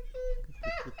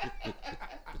bucket.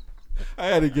 I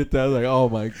had to get that. I was like, oh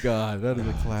my god, that is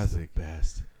a classic.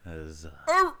 Best. That is.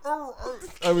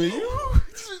 I mean,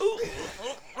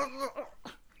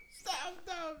 Stop!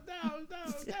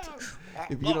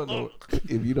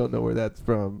 If you don't know where that's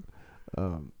from,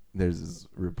 there's this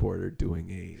reporter doing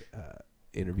a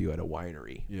interview at a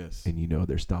winery. Yes. And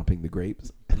they're stomping the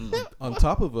grapes. On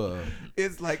top of a.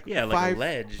 It's like like a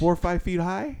ledge. 4 or 5 feet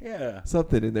high. Yeah.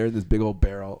 Something in there in this big old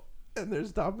barrel, and they're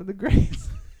stomping the grapes.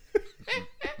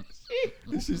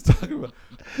 She's talking about,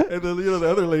 and then the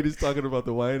other lady's talking about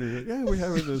the winery. Like, yeah, we're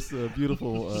having this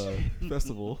beautiful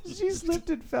festival. She slipped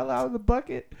and fell out of the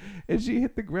bucket, and she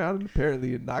hit the ground, and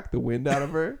apparently it knocked the wind out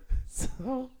of her.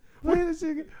 So wait a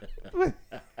second. But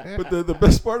the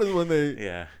best part is when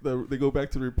they go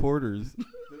back to the reporters.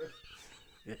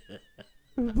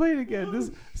 Play it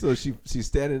again. So she's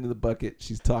standing in the bucket.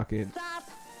 She's talking. Stop!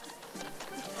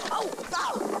 Oh,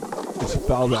 stop! And she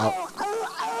falls out.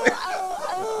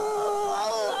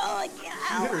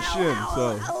 She hit her shin, so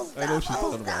I know what she's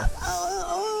talking about.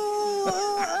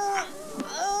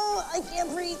 I can't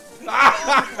breathe.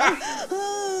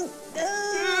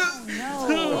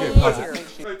 Okay, pause it.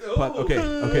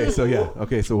 Okay, so yeah.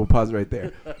 Okay, so we'll pause it right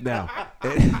there. Now,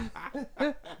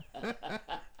 the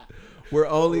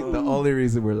only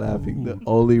reason we're laughing. What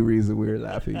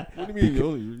do you mean the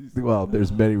only reason? Well,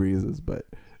 there's many reasons, but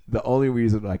the only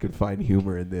reason I could find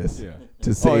humor in this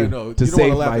to save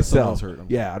myself.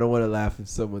 Yeah, I don't want to laugh if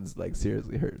someone's like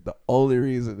seriously hurt. The only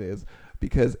reason is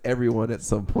because everyone at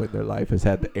some point in their life has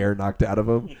had the air knocked out of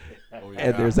them.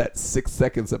 And there's that 6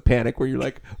 seconds of panic where you're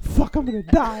like, fuck, I'm going to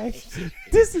die.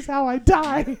 This is how I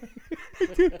die. I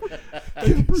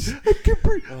can't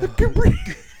breathe.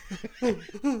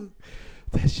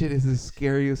 That shit is the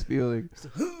scariest feeling.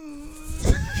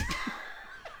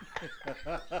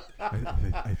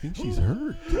 I think she's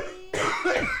hurt.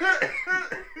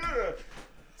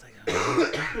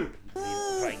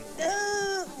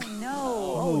 No.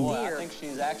 Oh, I think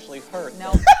she's actually hurt.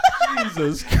 No.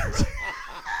 Jesus Christ.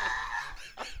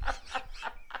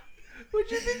 Would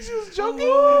you think she was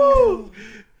joking?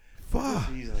 Fuck.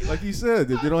 Like you said,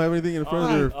 they don't have anything in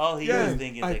front of her. All he was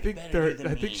thinking, I think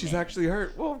she's actually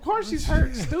hurt. Well, of course she's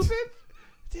hurt, stupid.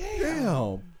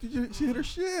 Damn. She hit her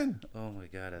shin. Oh my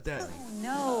God, that's funny.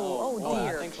 No. Oh, I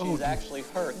dear. think she's actually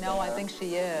hurt. No, I there. think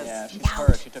she is. Yeah, she's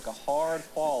hurt. She took a hard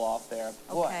fall off there.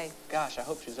 Boy, Okay. gosh, I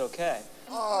hope she's okay.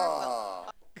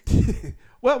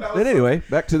 Well, then anyway,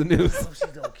 back to the news.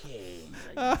 She's okay.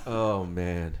 Oh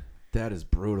man, that is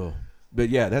brutal. But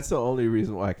yeah, that's the only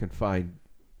reason why I can find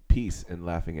peace in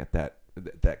laughing at that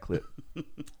clip.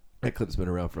 That clip's been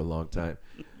around for a long time.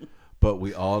 But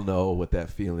we all know what that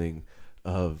feeling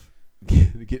of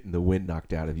getting the wind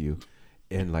knocked out of you.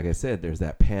 And like I said, there's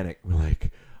that panic. We're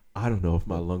like, I don't know if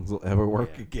my lungs will ever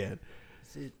work again.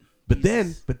 But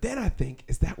then I think,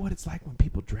 is that what it's like when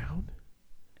people drown?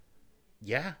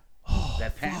 Yeah. Oh,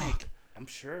 that panic. fuck. I'm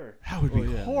sure. That would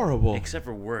be horrible. Except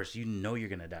for worse, you know you're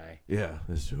gonna die. Yeah,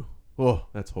 that's true. Oh,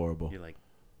 that's horrible. You're like,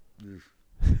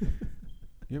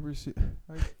 You ever see?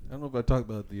 I don't know if I talked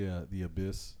about the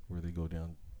abyss where they go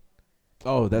down.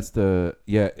 Oh, that's and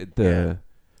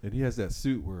he has that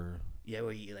suit where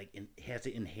where he he has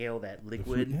to inhale that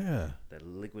liquid, that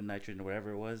liquid nitrogen or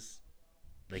whatever it was.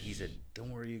 Like he said,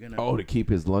 don't worry, you're gonna. Oh, to keep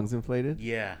his lungs inflated?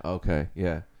 Yeah. Okay,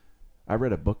 yeah. I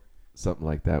read a book, something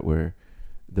like that, where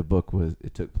the book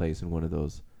it took place in one of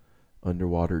those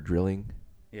underwater drilling.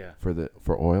 Yeah. For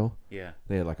oil. Yeah.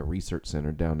 They had like a research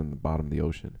center down in the bottom of the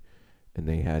ocean, and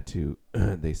they had to.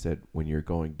 They said when you're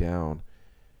going down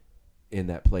in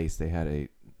that place, they had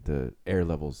the air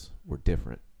levels were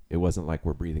different. It wasn't like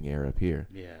we're breathing air up here.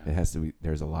 Yeah. It has to be.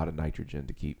 There's a lot of nitrogen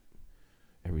to keep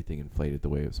everything inflated the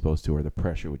way it was supposed to, or the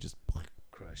pressure would just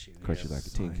crush you like a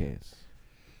tin can.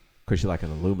 Crush you like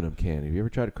an aluminum can. Have you ever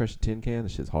tried to crush a tin can?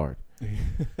 This shit's hard.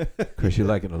 Crush you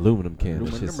like an aluminum can.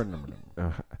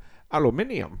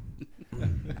 Aluminium.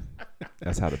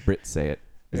 That's how the Brits say it.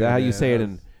 Is that how you say it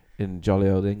in jolly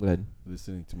old England?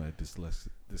 Listening to my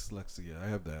dyslexia, I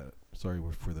have that. Sorry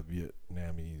for the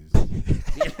Vietnamese.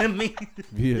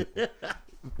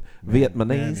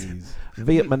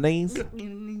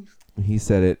 Vietnamese. He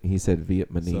said it. He said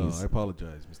Vietnamese. So I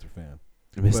apologize, Mr. Fan.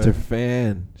 Mr.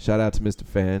 Fan. Shout out to Mr.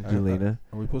 Fan, Jelena.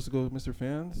 Are we supposed to go with Mr.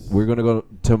 Fans? We're going to go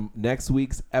to next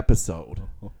week's episode.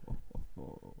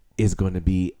 Is going to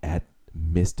be at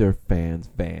Mr. Fan's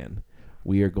van.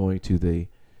 We are going to the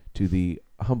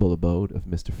humble abode of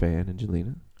Mr. Fan and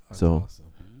Jelena. So awesome.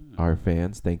 Our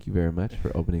fans, thank you very much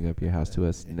for opening up your house to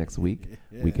us next week.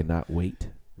 Yeah. We cannot wait.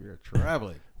 We are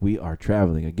traveling. We are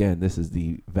traveling. Again, this is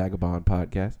the Vagabond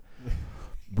Podcast.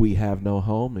 We have no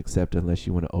home except unless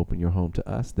you want to open your home to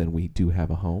us, then we do have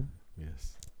a home.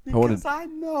 Yes. Because I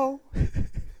know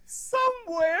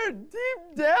somewhere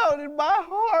deep down in my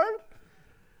heart,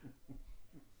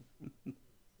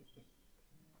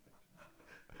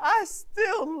 I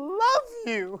still love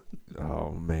you.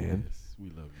 Oh, man. Yes, we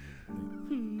love you.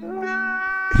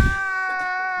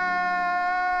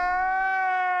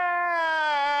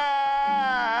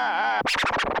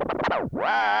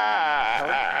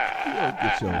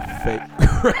 Get your fake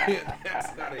crying.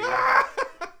 That's not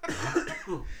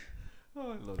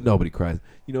Nobody cries.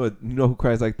 You know who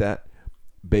cries like that?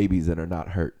 Babies that are not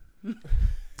hurt.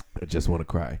 I just want to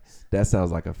cry. That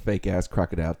sounds like a fake ass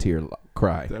crocodile tear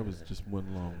cry. That was just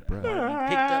one long breath. Picked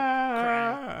up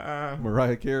cry.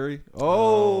 Mariah Carey.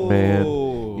 Oh man,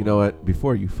 you know what?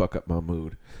 Before you fuck up my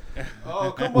mood,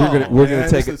 oh come on, we're gonna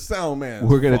take a sound man.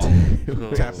 We're gonna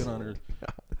tapping on her.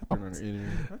 We're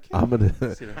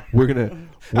gonna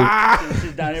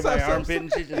she's down here by her armpit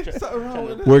and she's just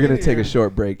we're gonna take a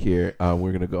short break here.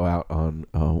 We're gonna go out on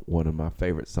one of my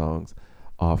favorite songs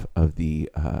off of the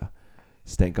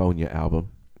Stankonia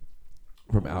album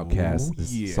from Outkast.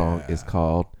 This song is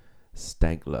called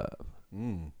Stank Love.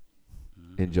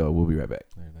 Enjoy. We'll be right back.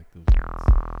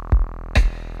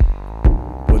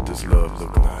 What does love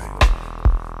look like?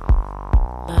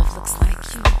 Love looks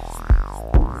like you.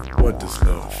 What does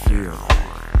love feel like?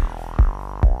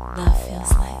 Love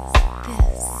feels like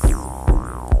this.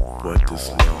 What does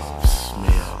love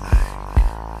smell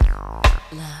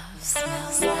like? Love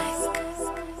smells like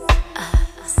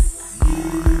us.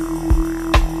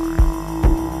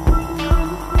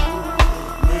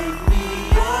 Make me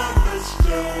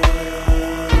understand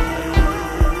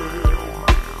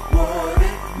what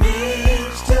it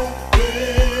means to be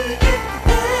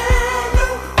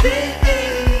elevated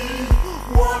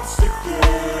once again.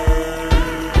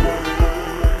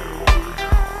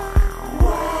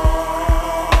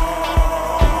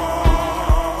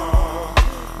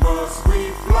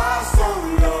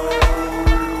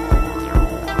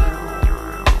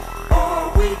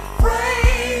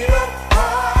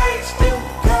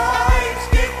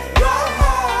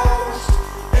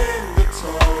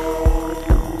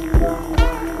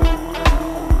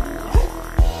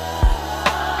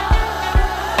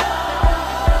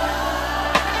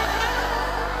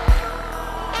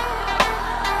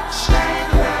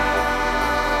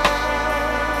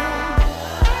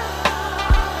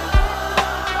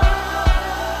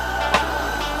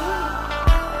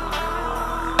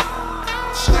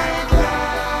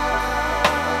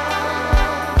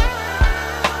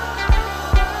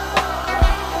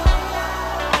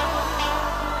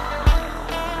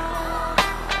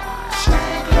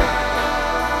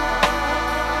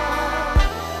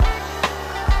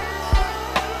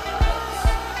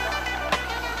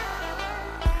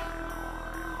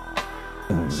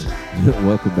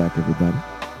 Welcome back, everybody.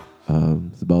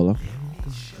 It's Bolo.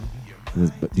 This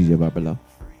is DJ Barbelo.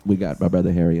 We got my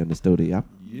brother Harry in the studio.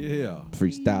 Yeah.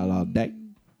 Freestyle all day.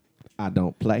 I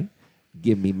don't play.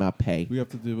 Give me my pay. We have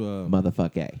to do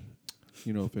motherfucker.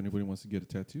 You know, if anybody wants to get a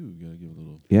tattoo, you gotta give a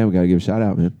little. Yeah, we gotta give a shout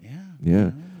out, man.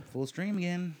 Yeah. Full stream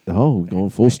again. Oh, we're going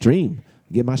full stream.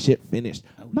 Get my shit finished.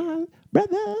 My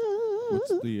brother.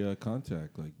 What's the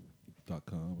contact like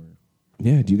 .com or?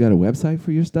 Yeah, do you got a website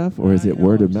for your stuff, or is it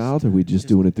word of mouth, or are we just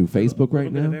doing it through Facebook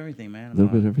right now? A little bit of everything, man. A little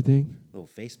bit of everything. Little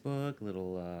Facebook,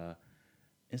 little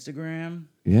Instagram.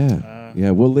 Yeah, yeah.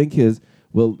 We'll link his.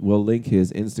 We'll link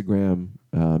his Instagram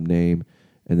name,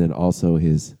 and then also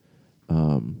his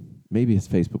maybe his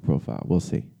Facebook profile. We'll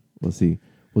see. We'll see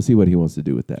what he wants to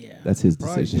do with that. Yeah. That's his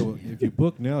decision. So if you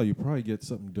book now, you probably get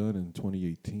something done in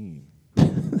 2018.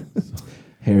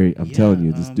 Harry, I'm telling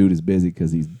you, this dude is busy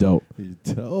because he's dope. He's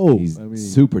dope. He's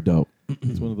super dope.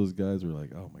 He's one of those guys where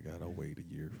like, oh my God, I'll wait a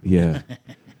year. Yeah.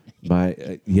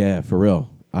 Yeah, for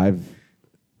real.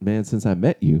 Since I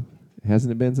met you,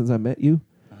 hasn't it been since I met you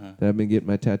that I've been getting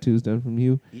my tattoos done from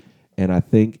you? And I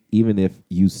think even if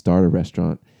you start a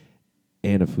restaurant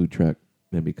and a food truck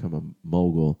and become a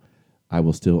mogul, I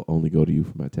will still only go to you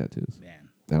for my tattoos. Man.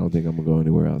 I don't think I'm going to go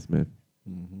anywhere else, man.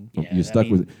 Mm-hmm. Yeah, you're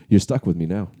stuck with me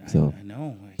now. So I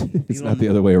know. It's not the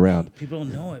other way around. People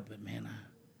don't know it, but man,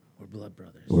 we're blood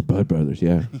brothers. We're blood brothers,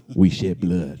 yeah. We shed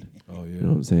blood. Oh, yeah. You know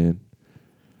what I'm saying?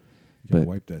 You got to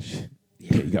wipe that shit.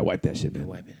 Yeah, you got to wipe that shit, man.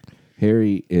 Wipe it.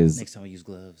 Harry is next time I use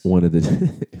gloves. One of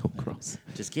the gross.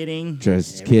 Just kidding.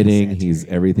 Just kidding.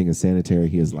 Everything is sanitary.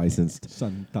 He is licensed.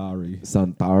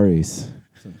 Santarinans.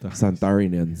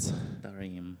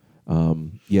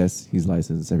 Yes, he's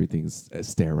licensed. Everything's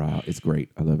sterile. It's great.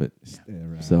 I love it.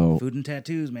 Sterile. So food and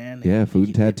tattoos, man. Yeah, food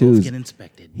and tattoos. Both get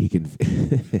inspected. He can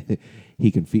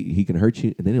he can hurt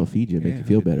you, and then he'll feed you and make you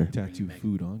feel better. Tattoo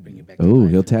food on you. Oh,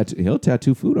 he'll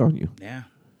tattoo food on you. Yeah.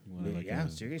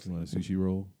 Seriously. You want a sushi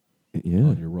roll? Yeah.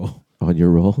 On your roll. On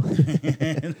your roll.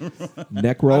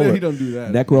 Neck roll. He don't do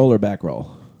that. Neck roll or back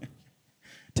roll.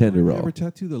 Tender roll. You ever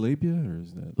tattoo the labia, or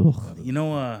is that? Ugh. You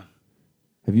know,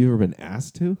 have you ever been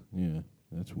asked to? Yeah,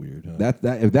 that's weird. Huh?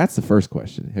 If that's the first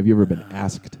question. Have you ever been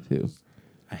asked to?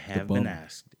 I have been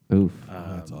asked. Oof.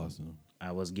 That's awesome.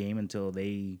 I was game until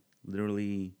they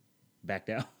literally backed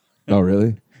out. Oh,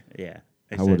 really? Yeah.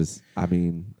 I would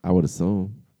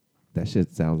assume that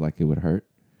shit sounds like it would hurt.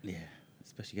 Yeah,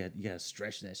 especially you got to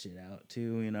stretch that shit out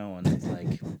too, you know, and it's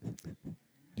like.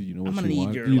 Do you know what she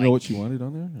wanted? Do you know what she wanted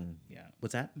on there? Or? Yeah.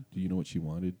 What's that? Do you know what she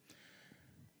wanted?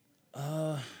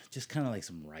 Just kind of like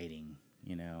some writing,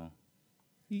 you know.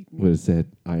 What it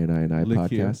said, I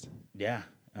podcast. Yeah.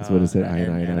 That's what it said, I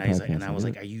podcast. And I was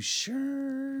like, are you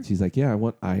sure? She's like, yeah, I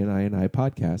want I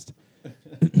podcast.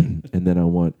 And then I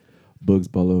want Bugs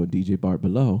Bolo and DJ Bart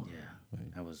below. Yeah.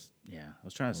 I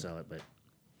was trying to sell it, but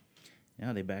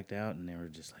they backed out and they were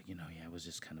just like, it was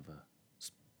just kind of a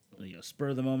spur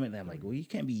of the moment. And I'm like, well, you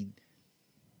can't be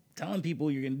telling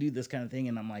people you're going to do this kind of thing.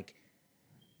 And I'm like,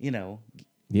 I'm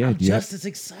just as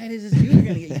excited as you're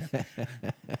going to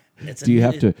get. Do you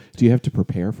have to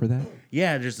prepare for that?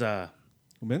 Yeah, there's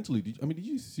mentally. Did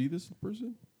you see this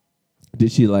person?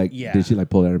 Did she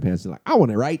pull out her pants and like, I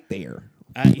want it right there?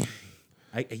 I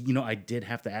did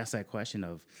have to ask that question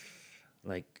of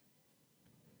are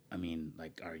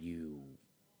you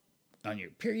on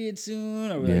your period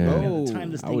soon? Or we're going to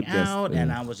time this thing out?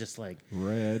 And I was just like,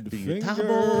 red finger.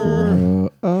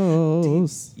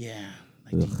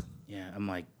 I'm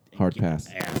like, hard pass.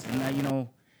 And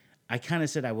I kind of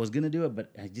said I was going to do it,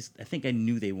 but I think I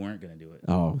knew they weren't going to do it.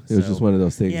 Oh, it was just one of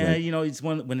those things. Yeah, it's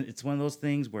one of those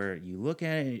things where you look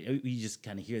at it, you just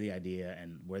kind of hear the idea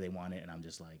and where they want it, and I'm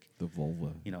just like the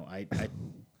vulva. The vulva.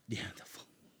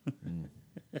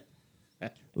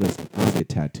 Listen, I'll get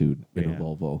tattooed in a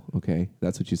Volvo. Okay,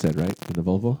 that's what you said, right? In the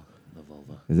Volvo. The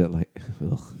vulva. Is that like?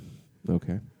 Ugh.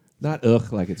 Okay, not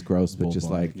like it's gross, but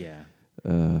just like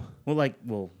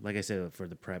Well, like I said, for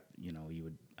the prep,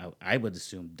 I would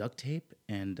assume duct tape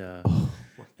and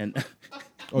and.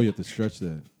 Oh, you have to stretch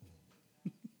that.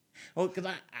 Oh, because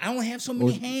I only have so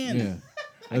many hands. Yeah.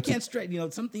 I can't stretch.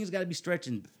 Some things got to be stretched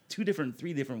in 3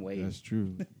 different ways. That's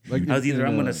true. Like I'm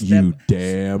going to step. You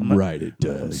damn right it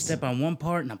does. Step on one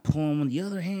part and I pull on the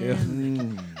other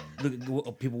hand.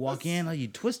 Look, people walk in. Are you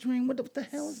twisting? What the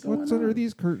hell is going on? What's under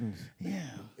these curtains? Yeah.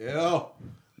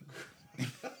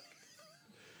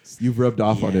 You've rubbed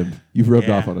off on him. You've rubbed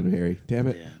off on him, Harry. Damn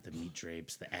it. Yeah, the meat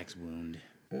drapes, the axe wound.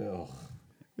 Oh.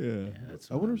 Yeah.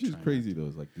 I wonder if she's crazy though.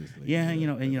 It's like this. Lady. Yeah,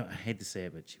 I hate to say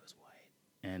it, but she was white,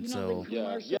 and so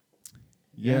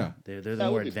yeah, they're the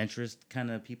more adventurous kind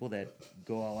of people that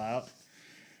go all out.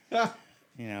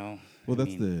 You know. Well, I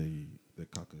that's mean, the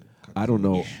cock. I don't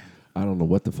know. I don't know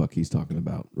what the fuck he's talking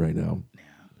about right now.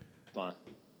 Fine.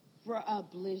 For a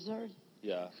blizzard?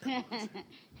 Yeah.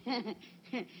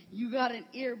 You got an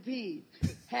earpiece.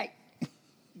 Heck,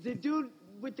 the dude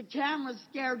with the camera's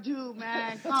scared too,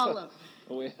 man. Call him.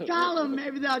 Call them.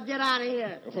 Maybe they'll get out of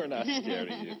here. We're not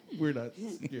scared of you. We're not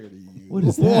scared of you. What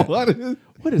is that?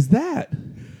 What is that?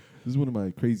 This is one of my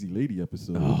Crazy Lady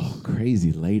episodes. Oh,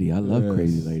 Crazy Lady. I love Yes.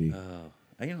 Crazy Lady.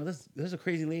 You know, there's a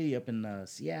crazy lady up in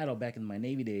Seattle back in my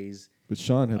Navy days. But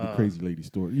Sean had the Crazy Lady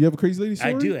story. You have a Crazy Lady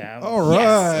story? I do have. All right.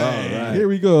 Yes. All right. Here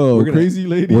we go. We're gonna- Crazy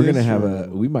Lady. We're gonna have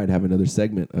intro. we might have another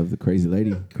segment of the Crazy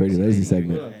Lady Lady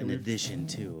segment. in addition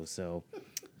to. So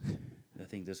I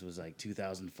think this was like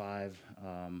 2005.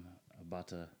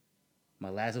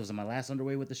 It was my last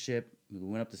underway with the ship. We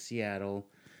went up to Seattle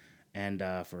and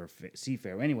for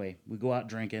seafair. Anyway, we go out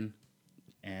drinking,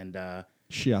 and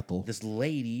Seattle. this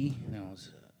lady,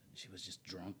 she was just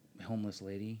drunk, homeless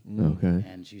lady. Okay.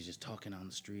 And she was just talking on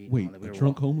the street. Wait, We a were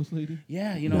drunk homeless lady?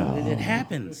 Yeah, it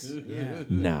happens. Yeah.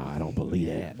 No, I don't believe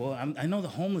that. Well, I know the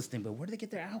homeless thing, but where do they get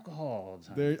their alcohol all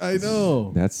the time? I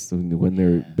know. That's when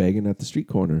they're begging at the street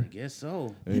corner. I guess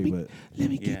so. Hey, but Let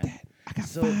me get that. I got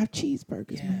 5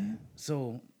 cheeseburgers, man.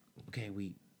 So, okay,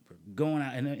 we were going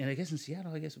out, and I guess in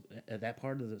Seattle, at that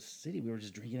part of the city, we were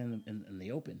just drinking in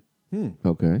the open.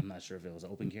 Okay. I'm not sure if it was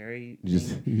open carry. You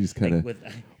just kind of, with-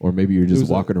 or maybe you're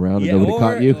just walking around and nobody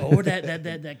caught you. Or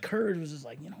that Kurd was just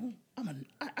like,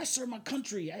 I serve my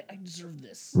country. I deserve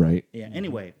this. Right. Yeah.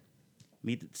 Anyway,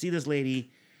 see this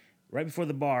lady right before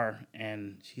the bar,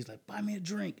 and she's like, "Buy me a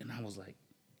drink," and I was like,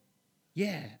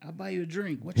 "Yeah, I'll buy you a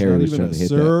drink." What's Harry your was trying to hit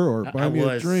that. or buy me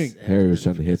a drink. Harry was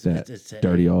trying to hit that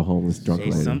dirty old homeless drunk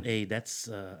lady. Hey, that's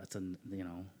a it's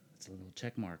a little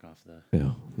check mark off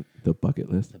the The bucket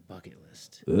list. the bucket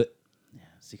list. Ugh. Yeah,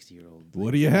 60-year-old.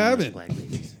 What are you having? Black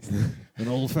ladies. An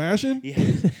old fashioned?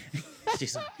 Yeah.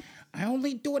 She's like, I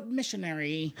only do it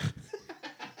missionary.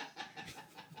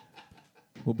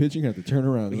 Well, bitch, you have to turn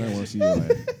around because I want to see your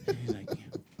ass. He's like,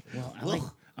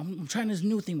 well, I'm trying this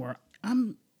new thing where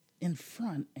I'm in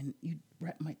front and you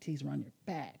wrap my titties around your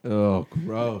back. Oh,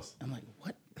 gross. I'm like,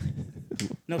 what?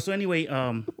 No, so anyway,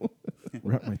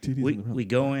 Wrap my titties in the we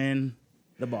go in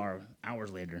the bar.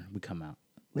 Hours later, we come out.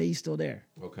 Lady's still there.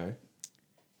 Okay.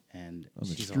 And On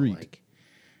the she's street.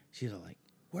 all like,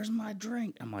 where's my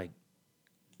drink? I'm like,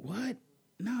 what?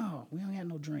 No, we don't got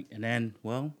no drink. And then,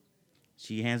 well,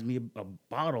 she hands me a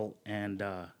bottle, and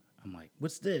I'm like,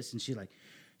 what's this? And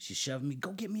she shoved me,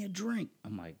 go get me a drink.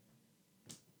 I'm like,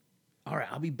 all right,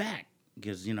 I'll be back.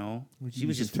 Because, she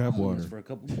was just tap following water us for a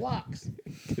couple blocks.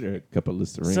 Get her a couple of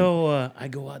Listerine. So I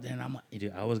go out there, and I'm like,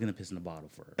 dude, I was going to piss in the bottle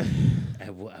for her. I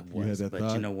was, that but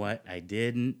thought? you know what? I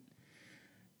didn't.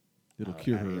 It'll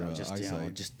cure her just,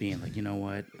 eyesight. just being like, you know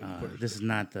what? This is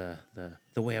not the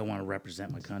way I want to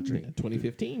represent my country.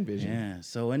 2015 vision. Yeah.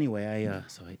 So anyway, I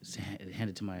handed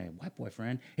it to my white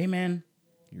boyfriend. Hey man,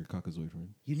 Your caucasoid friend.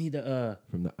 you need to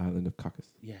From the island of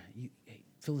Caucasus. hey,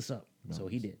 fill this up. So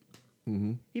he did.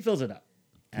 Mm-hmm. He fills it up.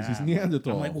 'Cause And he's I'm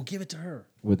Neanderthal. like, well, give it to her.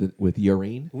 With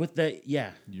urine? With the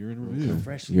Urine review.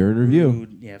 freshly Urine review.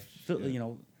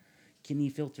 brewed, kidney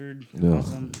filtered, Ugh.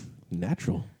 awesome.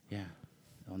 Natural. Yeah,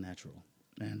 all natural.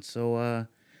 And so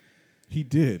He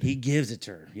did. he gives it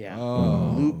to her. Yeah.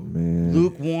 Oh, man.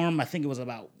 Lukewarm. I think it was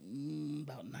about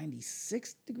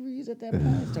 96 degrees at that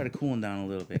point. It started cooling down a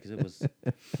little bit because it was.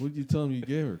 What did you tell him you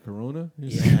gave her? Corona?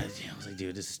 Yeah, I was like,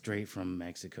 dude, this is straight from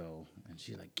Mexico. And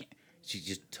she's like, she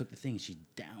just took the thing, she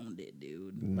downed it,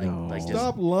 dude. No.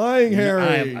 Stop lying,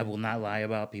 Harry. I will not lie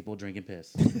about people drinking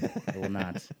piss. I will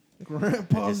not.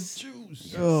 Grandpa's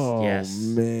juice. Oh, Yes.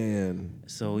 man.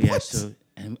 So yeah,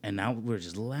 and now we're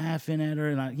just laughing at her,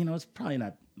 and it's probably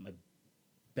not my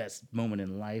best moment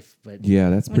in life, but Yeah,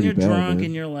 that's when pretty you're bad, drunk man.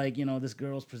 and you're like, this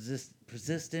girl's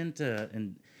persistent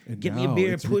and get me a now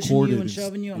beer, it's pushing recorded you and and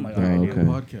shoving you. I'm like, Oh, all right, dude. okay.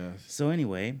 Podcast. So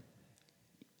anyway,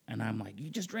 and I'm like, you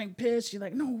just drank piss? She's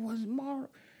like, no, it wasn't more,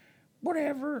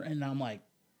 whatever. And I'm like,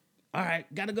 all right,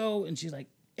 gotta go. And she's like,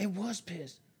 it was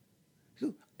piss.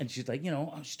 And she's like,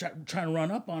 she's trying to run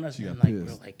up on us. She And got like, we're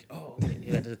pissed. like, oh,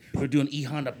 we're doing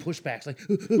E-Honda pushbacks. Like,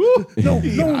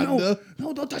 no,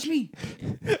 don't touch me.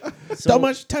 Don't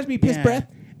much touch me, piss breath.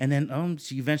 And then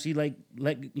she eventually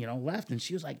left, and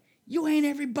she was like, you ain't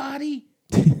everybody.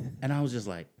 And I was just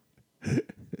like,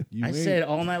 I said it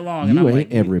all night long. You and I'm ain't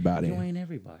like, everybody. You ain't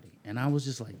everybody. And I was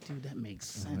just like, dude, that makes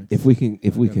sense. If we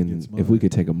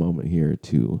could take a moment here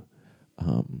to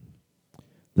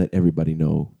let everybody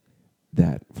know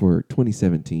that for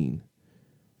 2017,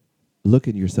 look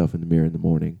at yourself in the mirror in the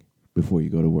morning before you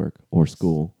go to work or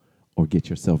school or get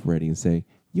yourself ready and say,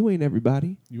 You ain't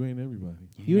everybody. You ain't everybody.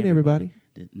 You ain't everybody.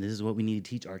 This is what we need to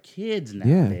teach our kids Yeah,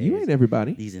 nowadays. you ain't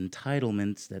everybody. These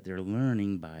entitlements that they're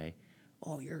learning by,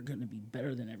 oh, you're going to be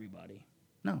better than everybody.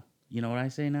 No. You know what I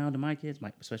say now to my kids,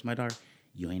 especially my daughter?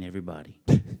 You ain't everybody.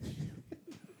 It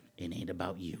ain't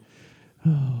about you.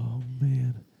 Oh,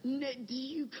 man. Do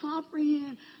you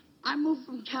comprehend? I moved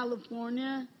from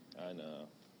California. I know.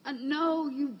 No,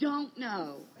 you don't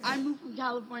know. I moved from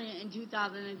California in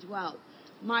 2012.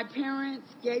 My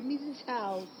parents gave me this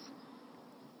house,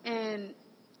 and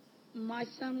my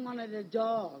son wanted a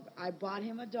dog. I bought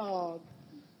him a dog,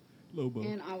 Lobo.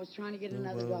 and I was trying to get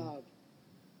another dog.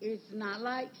 It's not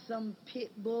like some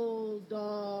pit bull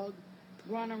dog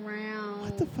run around.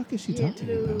 What the fuck is she get talking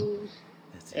about? loose.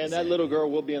 And that little girl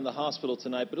will be in the hospital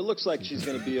tonight, but it looks like she's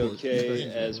going to be okay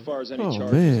as far as any Oh,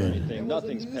 charges man. or anything.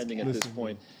 Nothing's pending at this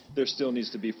point. There still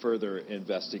needs to be further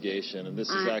investigation, and this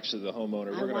is actually the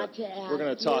homeowner. We're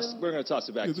going to toss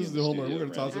it back to you. This is the homeowner. We're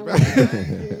going to toss it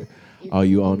Randy. back. Oh,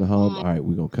 you own the home? All right,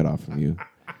 we're going to cut off from you.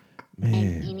 And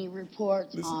Man. any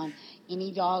reports on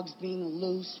any dogs being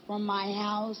loose from my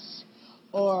house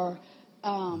or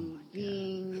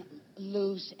being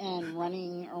loose and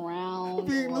running around.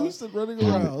 Being loose and running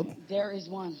around. There is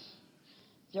one.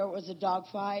 There was a dog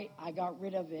fight. I got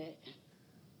rid of it.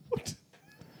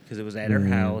 Because it was at her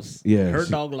house. Yeah, Her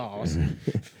dog lost.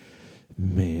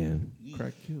 Man.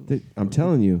 Crack kills. I'm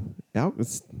telling you,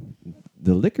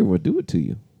 the liquor will do it to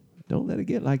you. Don't let it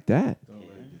get like that.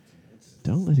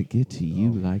 Don't let it get to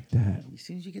you like that. As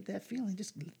soon as you get that feeling,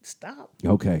 just stop.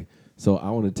 Okay, so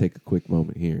I want to take a quick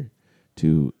moment here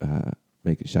to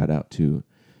make a shout out to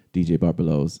DJ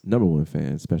Barbelow's #1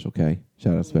 fan, Special K.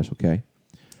 Shout out Special K.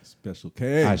 Special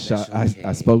K. I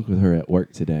spoke with her at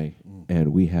work today,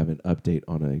 and we have an update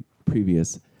on a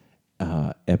previous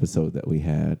episode that we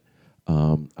had.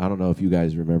 I don't know if you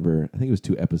guys remember. I think it was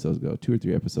 2 or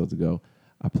 3 episodes ago.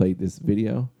 I played this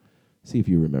video. See if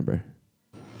you remember.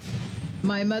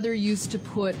 My mother used to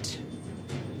put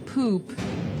poop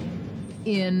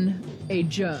in a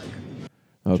jug.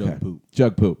 Okay. Jug poop.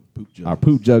 Jug poop. Poop jugs. Our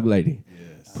poop jug lady.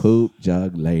 Yes. Poop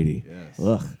jug lady. Yes.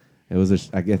 Ugh. It was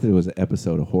I guess it was an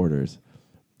episode of Hoarders,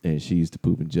 and she used to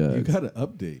poop in jugs. You got an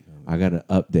update. I got an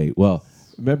update. Well,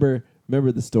 remember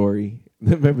the story?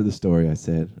 Remember the story I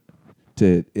said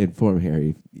to inform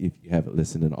Harry, if you haven't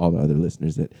listened, and all the other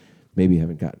listeners that maybe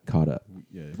haven't got caught up.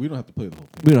 Yeah, we don't have to play the whole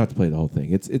thing. We don't have to play the whole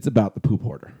thing. It's about the poop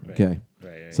hoarder. Right. Okay.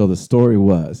 Right. So the story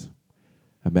was,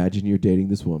 imagine you're dating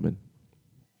this woman,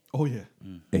 Oh, yeah.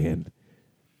 and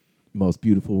most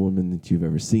beautiful woman that you've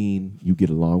ever seen. You get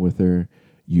along with her.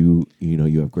 You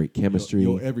have great chemistry.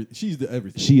 She's the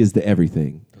everything. She is the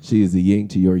everything. She is the yin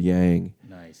to your yang.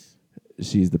 Nice.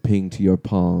 She's the ping to your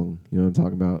pong. You know what I'm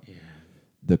talking about? Yeah.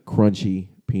 The crunchy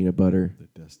peanut butter.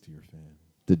 The dust to your fan.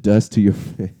 The dust to your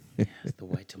fan. It's the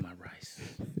white to my rice.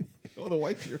 Oh, the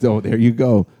white to your So there you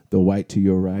go. The white to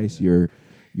your rice. Your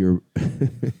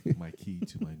my key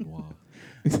to my noir.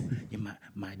 You're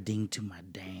my ding to my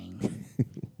dang.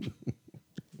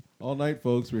 All night,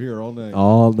 folks. We're here all night.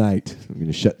 all night. I'm going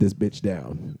to shut this bitch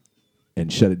down.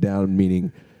 And shut it down,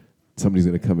 meaning somebody's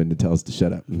going to come in to tell us to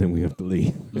shut up, and then we have to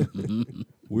leave.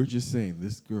 We're just saying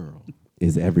this girl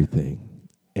Is everything.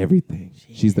 Everything.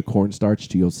 She's the cornstarch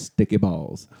to your sticky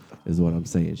balls, is what I'm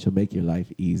saying. She'll make your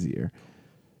life easier.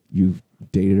 You've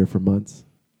dated her for months.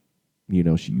 You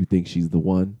know, you think she's the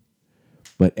one.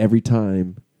 But every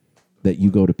time that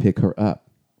you go to pick her up,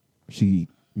 she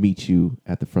meets you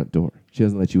at the front door. She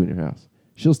doesn't let you in your house.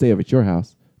 She'll stay over at your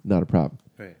house, not a problem.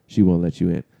 Right. She won't let you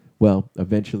in. Well,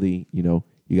 eventually, you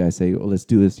guys say, well, let's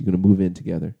do this. You're going to move in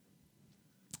together.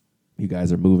 You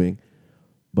guys are moving.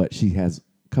 But she has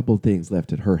a couple of things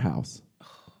left at her house.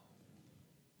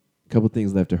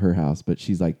 But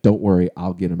she's like, don't worry,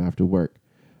 I'll get them after work.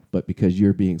 But because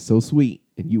you're being so sweet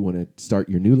and you want to start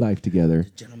your new life together. The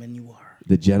gentleman you are.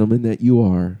 The gentleman that you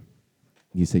are.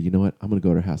 You say, you know what? I'm going to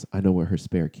go to her house. I know where her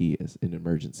spare key is in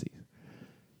emergency.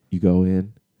 You go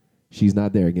in. She's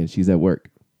not there again. She's at work.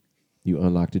 You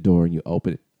unlock the door and you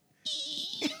open it.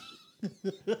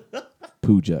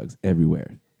 Poo jugs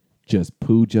everywhere. Just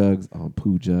poo jugs on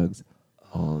poo jugs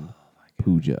on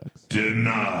poo jugs.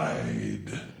 Denied.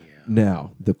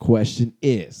 Now, the question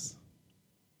is,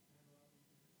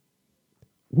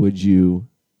 would you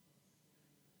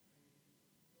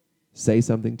say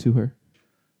something to her?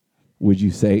 Would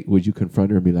you confront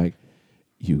her and be like,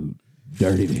 you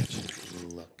dirty bitch?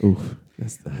 Oof,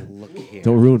 Look here.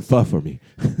 don't ruin pho for me.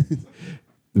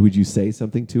 Would you say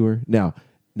something to her? Now,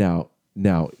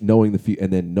 knowing the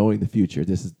future,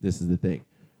 this is the thing.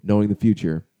 Knowing the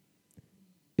future,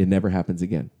 it never happens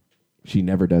again. She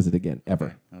never does it again,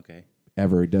 ever. Okay.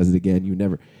 ever does it again, you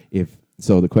never. If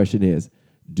so, the question is,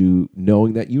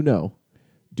 knowing that you know,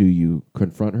 do you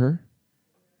confront her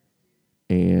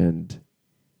and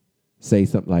say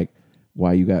something like,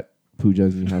 "Why you got poo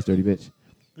jugs in your house, dirty bitch?"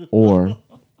 Or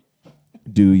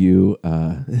do you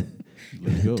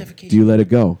do you let it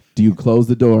go? Do you close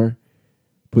the door,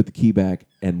 put the key back,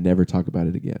 and never talk about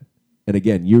it again? And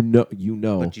again, you know,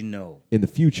 But you know. in the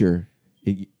future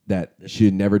that she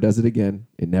never does it again.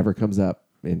 It never comes up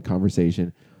in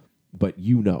conversation. But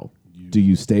you know, do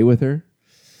you stay with her,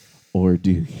 or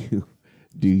do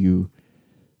you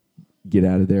get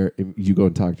out of there? And you go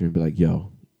and talk to her and be like,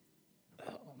 "Yo,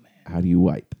 how do you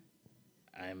wipe?"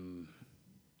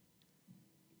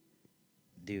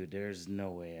 Dude, there's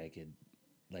no way I could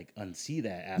like unsee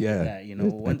that after Yeah, that. You know,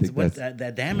 once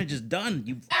that damage is done,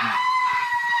 you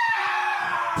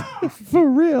for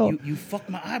real. You fucked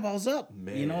my eyeballs up.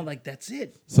 Man. You know, like that's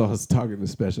it. So I was talking to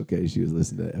Special K. She was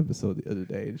listening to the episode the other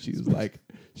day, and she was like,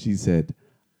 she said,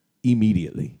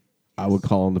 immediately, I would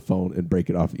call on the phone and break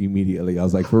it off immediately. I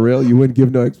was like, for real? You wouldn't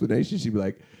give no explanation? She'd be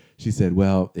like, she said,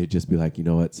 well, it'd just be like, you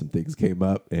know what? Some things came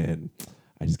up, and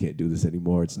I just can't do this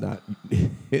anymore. It's not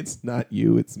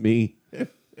you, it's me.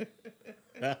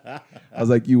 I was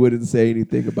like, you wouldn't say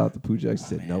anything about the poo jug? She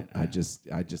said, nope, I just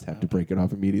have to break it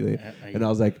off immediately. And I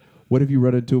was like, what if you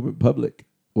run into him in public?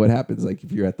 What happens like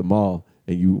if you're at the mall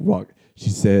and you walk? She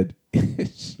said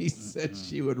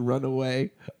she would run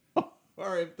away.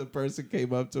 Or if the person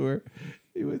came up to her,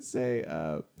 he would say,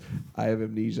 I have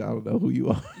amnesia. I don't know who you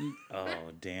are.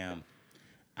 Oh, damn.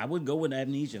 I would go with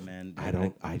amnesia, man.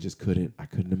 I just couldn't. I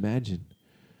couldn't imagine.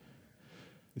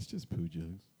 It's just poo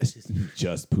jugs. It's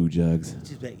just poo jugs.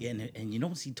 And you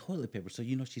don't see toilet paper, so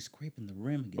you know she's scraping the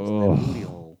rim against Oh, that booty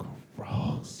hole.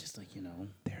 Gross. Just like, you know.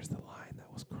 There's the line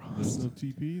that was crossed. There's no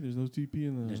TP? There's no TP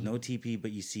in the... There's no TP,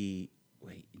 but you see...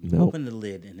 Wait, you Nope. open the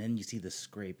lid, and then you see the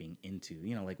scraping into...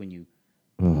 You know, like when you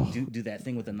Ugh. do that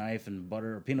thing with a knife and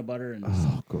butter or peanut butter, and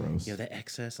gross. you have that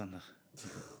excess on the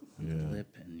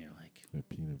lip, and you're like... That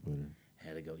peanut butter.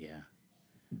 Had to go, yeah.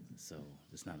 So,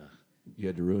 it's not a... You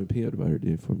had to ruin peanut butter,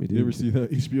 dude, for me, dude. You ever see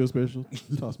that HBO special?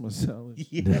 Toss my salad.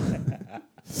 Yeah.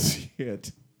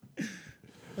 Shit.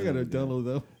 I gotta download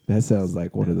that. That sounds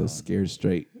like one of those scared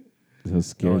straight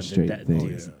things.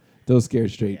 dude. Those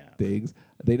scared straight things.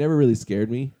 They never really scared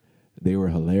me. They were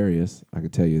hilarious. I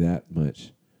could tell you that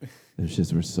much. They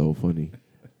just were so funny.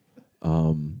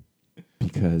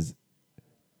 Because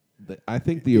I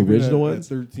think the Even original at ones.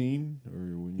 13 or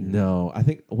when you No, I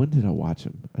think when did I watch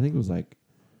them? I think it was like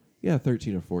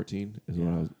 13 or 14 is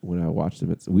when I watched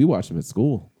them. We watched them at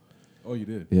school. Oh, you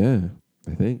did? Yeah,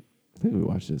 I think we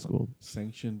watched it at school.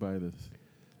 Sanctioned by the.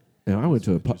 And I went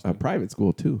to a private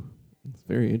school too. It's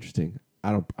very interesting.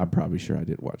 I'm probably sure I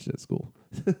didn't watch it at school.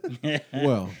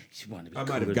 Well, I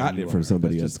might have gotten it from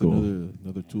somebody at school.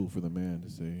 Another tool for the man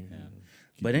to say.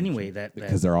 But anyway,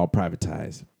 because they're all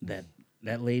privatized.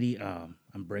 That lady, I'm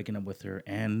breaking up with her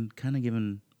and kind of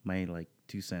giving my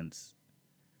 2 cents.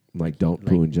 Like don't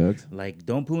poo in jugs? Like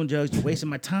don't poo in jugs. You're wasting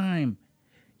my time.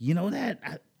 You know that?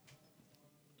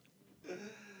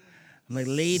 I'm like,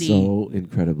 lady. So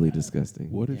incredibly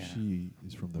disgusting. What if she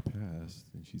is from the past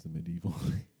and she's a medieval?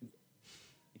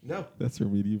 No. That's her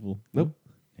medieval. Nope.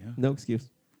 Yeah. No excuse.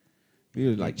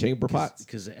 You're like chamber pots.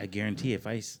 Because I guarantee if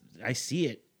I see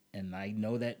it and I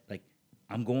know that,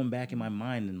 I'm going back in my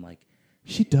mind and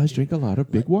she does drink a lot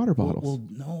of big water bottles. Well,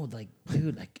 no,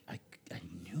 dude, I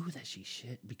knew that she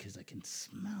shit because I can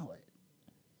smell it.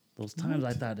 Those times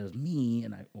I thought it was me,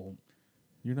 and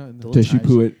you're not in the. Does she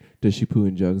poo it? Does she poo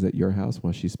in jugs at your house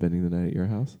while she's spending the night at your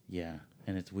house? Yeah,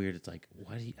 and it's weird. It's like,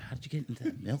 how did you get into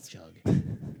that milk jug? How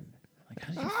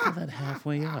did you fill that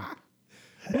halfway up?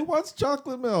 Who wants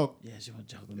chocolate milk? Yeah, she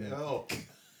wants chocolate milk. No.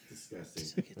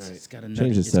 Disgusting. It's got a nutty,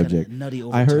 Change the subject. Got a nutty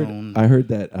overtone. I heard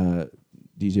that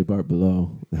DJ Bart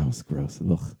Below. That was gross.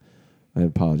 Ugh. I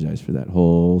apologize for that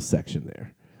whole section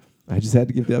there. I just had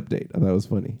to give the update. I thought it was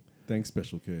funny. Thanks,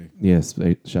 Special K. Yes,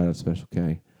 shout out Special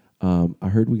K. I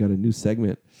heard we got a new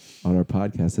segment on our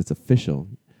podcast that's official.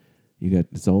 You got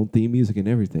its own theme music and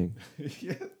everything.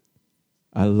 Yeah.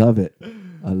 I love it.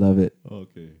 I love it.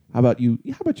 Okay. How about you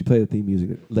play the theme music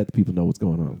and let the people know what's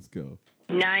going on? Let's go.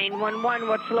 911,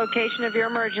 what's the location of your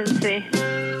emergency?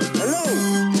 Hello.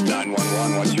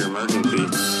 911, what's your emergency?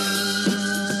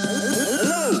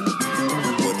 Hello.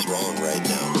 What's wrong right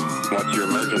now? What's your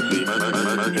emergency?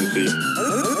 Emergency.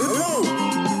 Hello.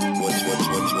 What's wrong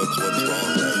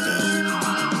right now?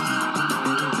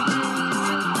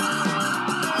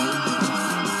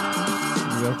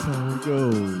 That's how it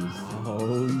goes.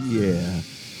 Oh yeah.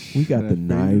 We got the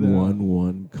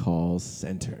 911 call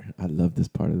center. I love this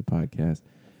part of the podcast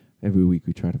Every week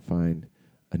we try to find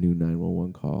a new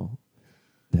 911 call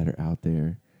that are out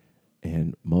there,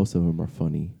 and most of them are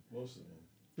funny. Most of them.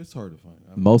 It's hard to find.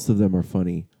 Most of them are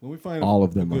funny. When we find all a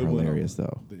of them are good one, hilarious,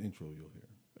 though. The intro you'll hear.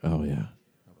 Oh, yeah.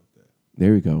 How about that?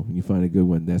 There we go. When you find a good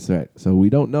one, that's right. So we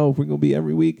don't know if we're going to be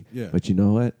every week, Yeah. but you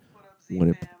know what?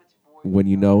 When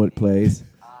you know it plays,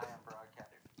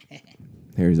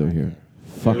 Harry's over here.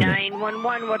 Fuck it.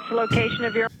 911, what's the location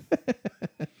of your...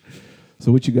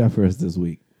 So what you got for us this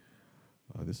week?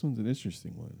 This one's an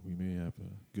interesting one. We may have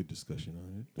a good discussion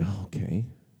on it. Okay.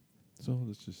 So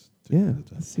let's just take Yeah, it at a time.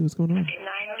 let's see what's going on.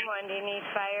 911, do you need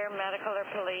fire, medical, or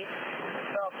police?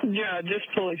 Yeah, just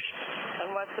police.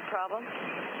 And what's the problem?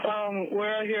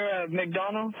 We're here at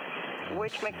McDonald's,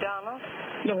 Which McDonald's?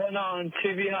 the one on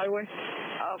TV Highway.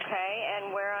 Okay,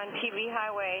 and where on TV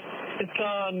Highway? It's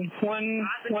on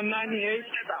 198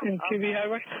 in TV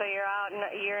Highway. So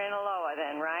you're in Aloha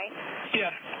then, right? Yeah.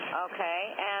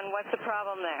 Okay, and what's the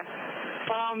problem there?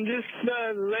 Just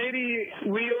the lady,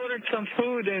 we ordered some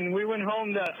food and we went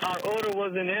home that our order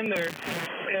wasn't in there,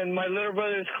 and my little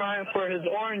brother's crying for his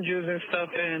orange juice and stuff,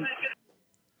 and...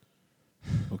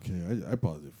 Okay, I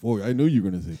paused it for you. I knew you were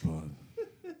going to say pause.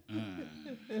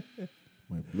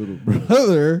 My little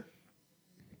brother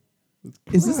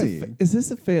was crying. Is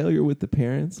this a failure with the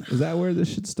parents? Is that where this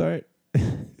should start?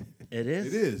 It is.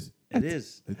 It is. It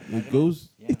is. It goes...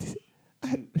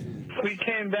 We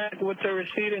came back with the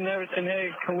receipt and everything.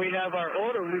 Hey, can we have our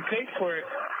order? We paid for it.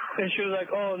 And she was like,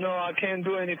 oh, no, I can't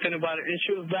do anything about it. And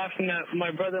she was laughing at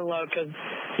my brother-in-law because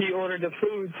he ordered the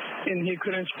food and he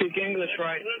couldn't speak English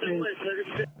right.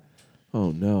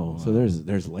 Oh no! So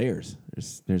there's layers.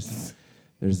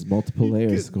 There's multiple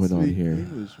layers going on here.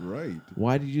 English right.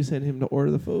 Why did you send him to order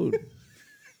the food?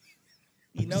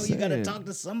 You know, you got to talk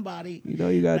to somebody. You know,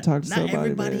 you got to talk to somebody. Not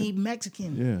everybody man. ain't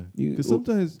Mexican. Yeah, because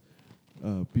sometimes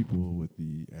people with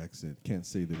the accent can't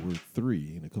say the word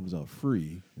three, and it comes out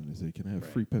free, and they say, "Can I have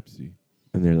free Pepsi?"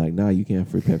 And they're like, "Nah, you can't have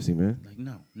free Pepsi, man. Like,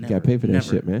 no, you never, gotta pay for that never,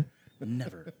 shit, man."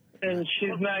 Never. And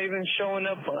she's not even showing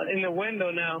up in the window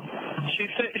now.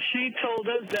 She told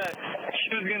us that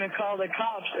she was gonna call the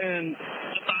cops, and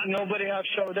nobody have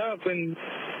showed up, and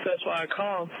that's why I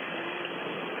called.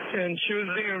 And she was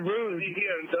being rude.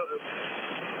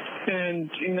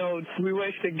 And you know, we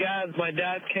wasted gas. My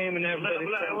dad came and everybody.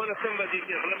 I want somebody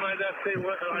here. Let my dad say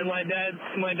what.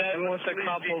 My dad wants a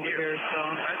cop over here. So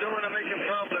I don't want to make a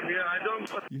problem here. I don't.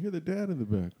 You hear the dad in the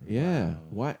back. Yeah.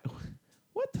 Why?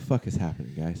 What the fuck is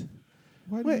happening, guys?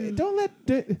 Why Wait, don't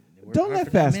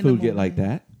let fast food get like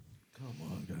that. Come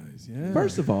on, guys. Yeah.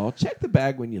 First of all, check the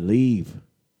bag when you leave.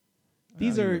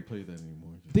 These I don't are even play that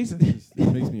anymore. these.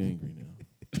 It makes me angry now.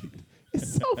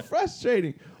 It's so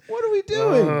frustrating. What are we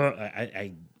doing?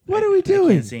 What are we I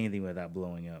doing? can't say anything without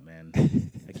blowing up, man.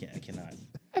 I cannot.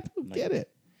 I don't get it.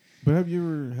 But have you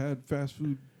ever had fast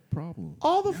food problems?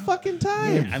 All the fucking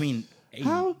time. Yeah, I mean,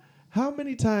 how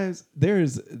many times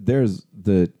there's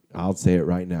the I'll say it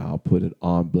right now. I'll put it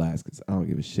on blast because I don't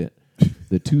give a shit.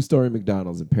 The 2-story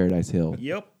McDonald's in Paradise Hill.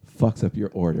 Yep. Fucks up your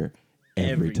order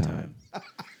every time.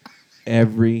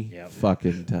 Every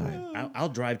fucking time. I'll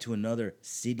drive to another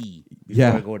city before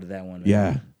I go to that one. Man.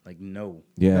 Yeah. Like, no.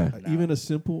 Yeah. Even a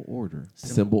simple order.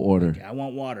 Simple order. Like, I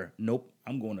want water. Nope.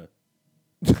 I'm going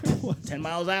to 10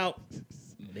 miles out.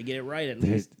 They get it right at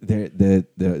least. The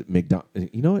McDonald's.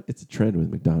 You know what? It's a trend with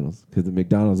McDonald's because the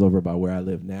McDonald's over by where I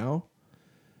live now,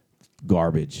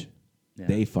 garbage. Yeah.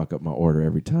 They fuck up my order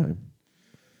every time.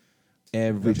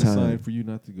 Every That's time. a sign for you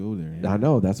not to go there. Yeah. I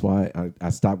know. That's why I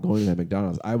stopped going to that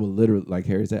McDonald's. I will literally, like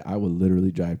Harry said, I will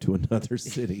literally drive to another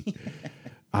city.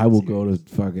 I will go to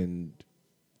fucking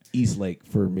East Lake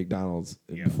for McDonald's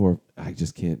before. I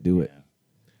just can't do it.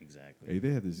 Exactly. Hey,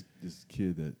 they had this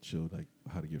kid that showed like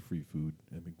how to get free food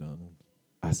at McDonald's.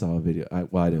 I saw a video. I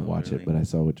didn't watch it, but I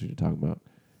saw what you're talking about.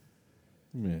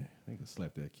 Man, I can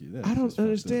slap that kid. I don't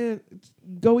understand.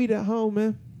 Go eat at home,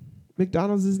 man.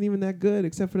 McDonald's isn't even that good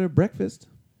except for their breakfast.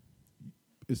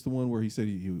 It's the one where he said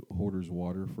he orders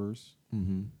water first.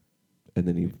 Mm-hmm. And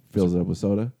then he fills it up with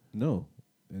soda? No.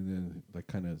 And then like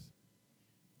kind of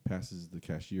passes the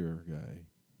cashier guy.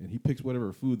 And he picks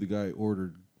whatever food the guy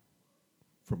ordered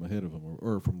from ahead of him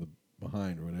or from the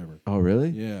behind or whatever. Oh, really?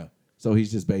 Yeah. So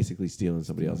he's just basically stealing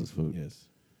somebody else's food. Yes.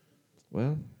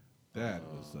 Well, that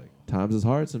was like... Times is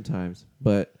hard sometimes,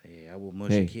 but... Hey, I will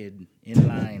mush a kid in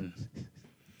line.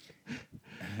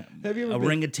 Have you ever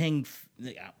orangutan?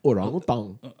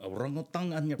 Orangutan.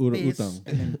 Orangutan on your face,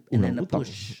 and then a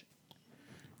push.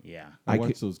 Yeah. I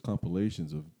watch those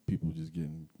compilations of people just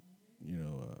getting,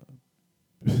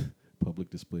 public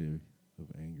display of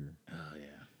anger. Oh,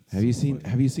 yeah. Have you seen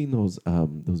those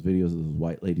videos of those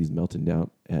white ladies melting down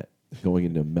going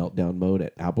into meltdown mode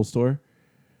at Apple Store?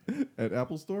 At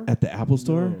Apple Store? At the Apple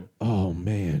Store? No. Oh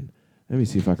man. Let me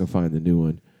see if I can find the new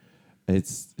one.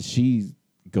 She's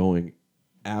going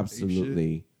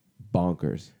absolutely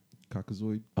bonkers.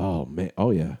 Caucasoid? Oh man.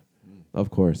 Oh yeah. Of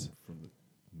course.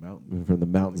 From the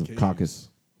mountains of Caucasus.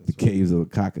 The caves of the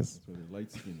Caucasus. That's where they're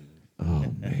light skinned.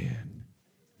 Oh man.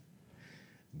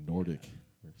 Nordic.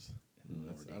 That's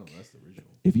the original.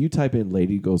 If you type in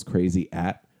 "lady goes crazy"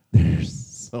 there's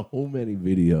so many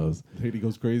videos. Lady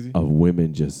goes crazy of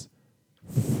women just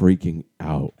freaking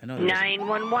out.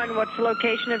 911. What's the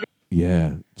location of?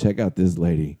 Yeah, check out this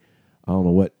lady. I don't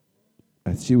know what.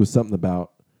 She was something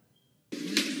about.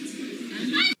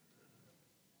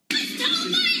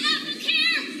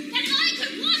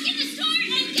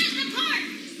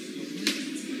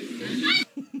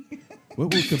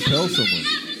 What will compel someone?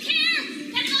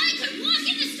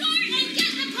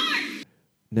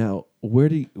 Now, what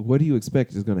do you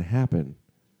expect is going to happen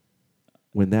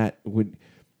when that's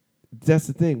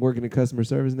the thing, working in customer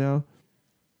service now?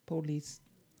 Police.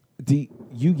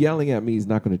 You yelling at me is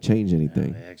not going to change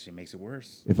anything. It actually makes it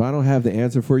worse. If I don't have the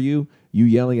answer for you, you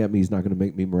yelling at me is not going to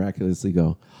make me miraculously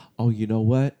go, oh, you know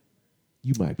what?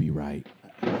 You might be right.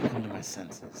 I come to my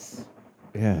senses.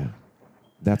 Yeah.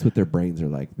 That's what their brains are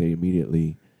like. They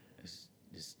immediately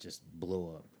just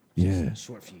blow up. Yeah.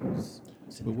 Short fuse.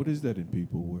 But what is that in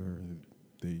people where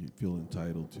they feel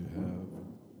entitled to have?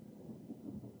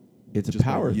 It's a just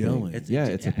by power yelling. thing.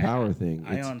 It's a power thing.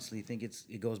 I honestly think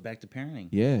it goes back to parenting.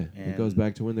 Yeah, it goes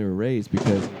back to when they were raised,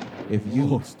 because if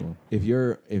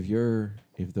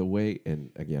the way,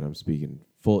 and again I'm speaking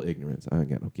full ignorance, I ain't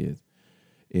got no kids.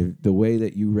 If the way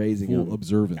that you raising Full them,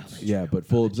 observance. Yeah, but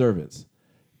full observance.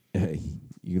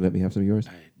 You let me have some of yours?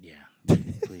 Yeah,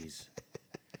 please.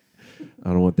 I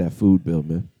don't want that food bill,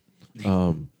 man.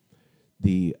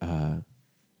 The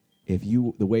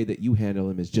way that you handle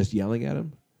him is just yelling at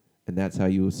him, and that's how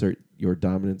you assert your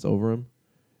dominance over him,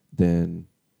 then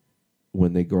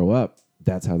when they grow up,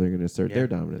 that's how they're going to assert their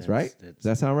dominance, right? Does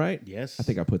that sound right? Yes. I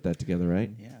think I put that together, right?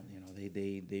 Yeah,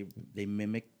 they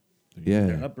mimic Yeah.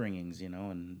 their upbringings,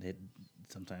 and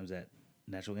sometimes that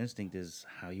natural instinct is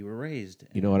how you were raised.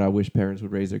 You know what I wish parents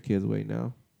would raise their kids the way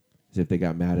now? Is if they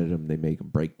got mad at them, they make them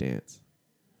break dance.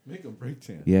 Make them break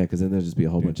dance. Yeah, because then there'll just be a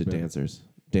whole Dance bunch of battle. dancers.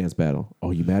 Dance battle.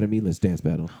 Oh, you mad at me? Let's dance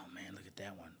battle. Oh man, look at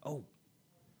that one. Oh,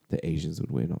 The Asians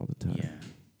would win all the time. yeah.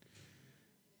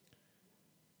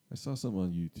 I saw something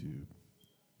on YouTube.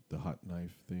 The hot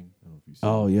knife thing. I don't know if you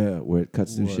Oh yeah, where it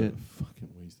cuts through What shit. Fucking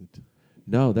wasted.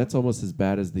 No, that's almost as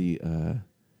bad as the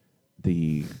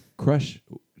Crush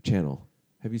channel.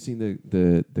 Have you seen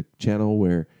the channel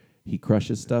where he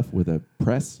crushes stuff with a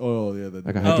press? Oh yeah,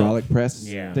 like a hydraulic press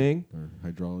Yeah. thing. Or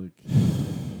hydraulic.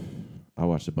 I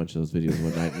watched a bunch of those videos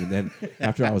one night, and then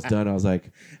after I was done, I was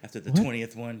like, After the What?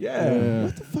 20th one. Yeah,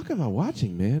 what the fuck am I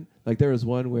watching, man? Like there was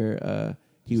one where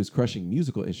he was crushing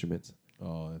musical instruments.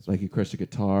 Oh, that's Like he crushed a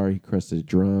guitar, he crushed a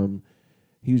drum.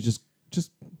 He was just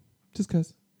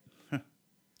cuz.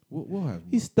 We'll have.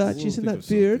 He's touchy, he's think not of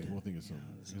something. feared. We'll think of something.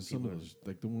 Because some of those,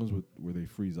 like the ones where they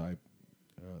freeze or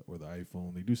the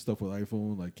iPhone. They do stuff with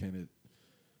iPhone, like can it?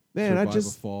 Man, survive a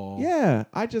fall?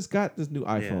 I just got this new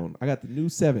iPhone. I got the new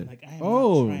 7. Like, I am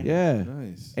Oh, not trying yeah.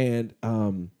 Nice. And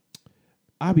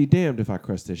I'll be damned if I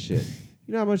crush this shit.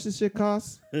 You know how much this shit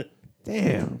costs?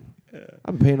 Damn.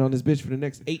 I'm paying on this bitch for the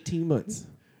next 18 months.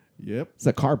 Yep. It's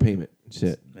a car payment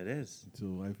shit. It is. Until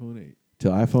iPhone 8.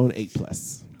 Till iPhone 8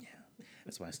 Plus.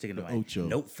 That's why I'm sticking to The my Ocho.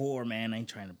 Note 4, man. I ain't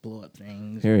trying to blow up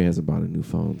things. Harry hasn't bought a new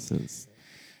phone since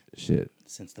shit.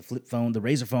 Since the flip phone, the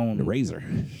Razor phone. The Razor.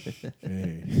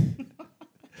 Hey.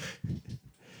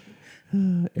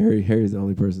 Harry's the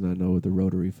only person I know with a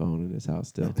rotary phone in his house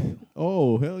still.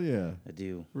 Oh hell yeah. I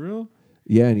do. For real?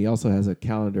 Yeah, and he also has a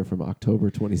calendar from October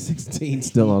 2016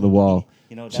 still on the wall,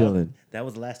 You know, chilling. that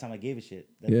was the last time I gave a shit.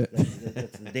 Yeah.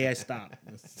 That's the day I stopped.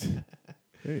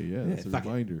 Hey, yeah, that's a fuck it.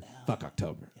 reminder. Fuck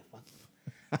October.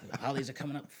 The holidays are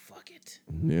coming up. Fuck it.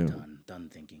 Yeah. Done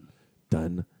thinking.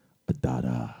 Done. A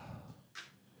dada.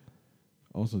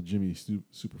 Also, Jimmy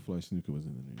Superfly Snuka was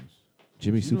in the news.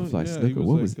 Jimmy You know, Superfly yeah, he Snuka.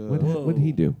 was What like, what did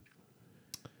he do?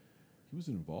 He was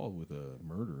involved with a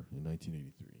murder in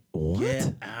 1983. What?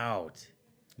 Get out.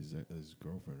 His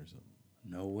girlfriend or something.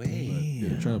 No But way.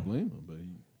 they're trying to blame him, but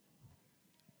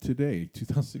today,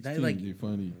 2016, That, like, he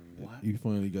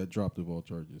finally got dropped of all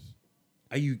charges.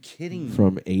 Are you kidding me?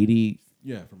 From 80.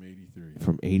 Yeah, from 83.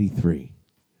 From 83.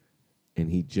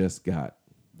 And he just got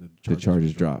the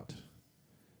charges dropped.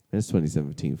 That's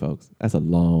 2017, folks. That's a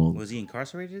long Was he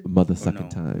incarcerated? motherfucking Or no?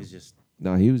 time. He was just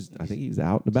No, he was. I think he was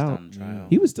out and about. on trial.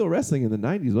 He was still wrestling in the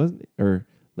 90s, wasn't he? Or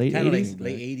late Kind of 80s?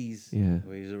 late 80s. Yeah.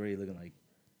 Where he's already looking like.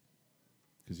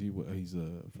 Because he's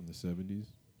from the 70s.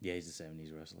 Yeah, he's a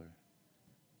 70s wrestler.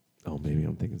 Oh, maybe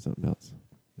I'm thinking something else.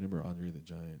 Remember Andre the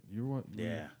Giant? You were what?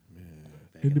 Yeah. Man.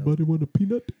 Anybody want a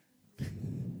peanut?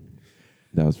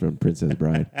 That was from Princess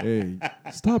Bride. Hey,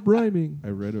 stop rhyming. I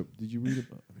read it. Did you read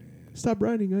about? Stop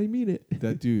rhyming. I mean it.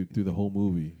 That dude through the whole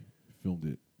movie filmed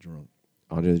it drunk.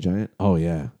 Andre the Giant? Oh,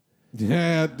 yeah.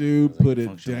 Yeah, dude, put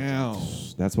it down.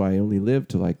 That's why I only lived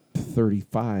to like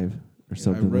 35 or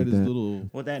something I read like his that. little.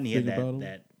 Well, that and he had thing about him.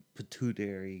 that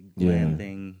pituitary Yeah. gland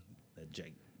thing. That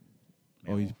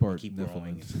Oh, he's part keep Nephilim.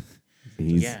 growing.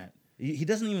 He's- Yeah, he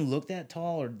doesn't even look that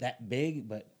tall or that big,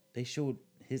 but they showed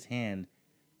his hand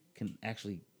can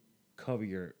actually cover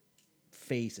your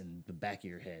face and the back of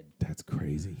your head. That's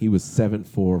crazy. He was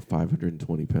 7'4",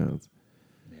 520 pounds.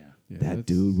 Yeah, That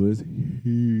dude was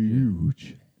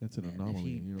huge. That's an If anomaly. he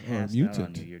You know, or a passed out on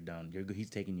mutant. you, you're done.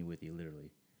 He's taking you with you, literally.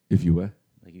 If you what?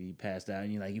 Like if you passed out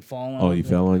and you fall on. Oh, he him,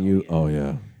 fell on you? yeah. Oh,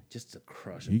 yeah. Just to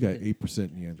crush He him. got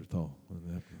 8% Neanderthal. On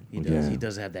that. He does. Yeah. He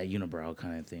does have that unibrow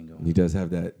kind of thing going. He does have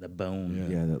that. The bone.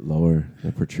 Yeah, that lower,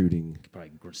 that protruding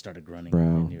Probably started grunting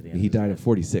brow. near the end. He of his died life. at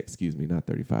 46, excuse me, not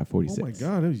 35, 46. Oh my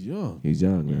God, he was young. He's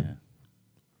young, man.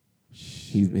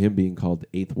 He's him being called the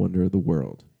eighth wonder of the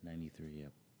world. 93.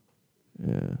 Yep.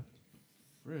 Yeah.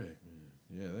 Frick, man.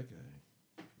 Yeah, that guy.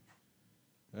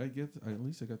 At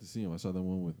least I got to see him. I saw that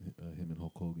one with him and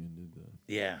Hulk Hogan did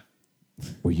the. Yeah.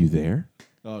 Were you there?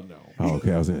 Oh no. Oh,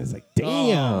 okay. I was like,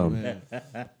 Oh, damn, man.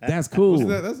 that's cool. Wasn't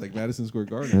that? That's like Madison Square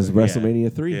Garden. That's right?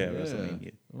 WrestleMania 3. Yeah,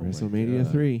 WrestleMania. Oh my WrestleMania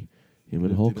God. 3. Him and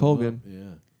Did Hulk him Hogan. up,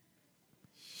 Yeah.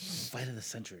 Fight of the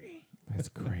century. That's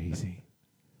crazy.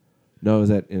 No, it was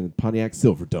in Pontiac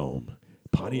Silverdome,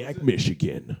 Pontiac,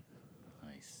 Michigan.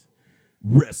 Nice.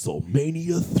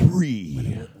 WrestleMania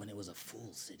 3. When it was a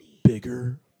full city.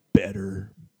 Bigger,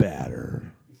 better,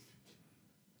 badder.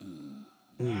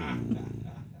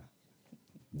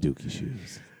 Dookie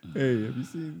shoes. Hey, have you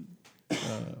seen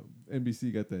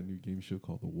NBC got that new game show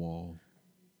called The Wall?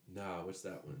 Nah, what's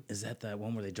that one? Is that the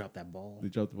one where they drop that ball? They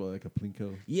dropped the ball like a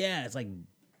plinko. Yeah, it's like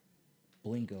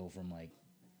Blinko from like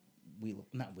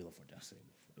not Wheel of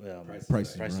Fortune.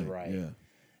 Price is Right. Yeah,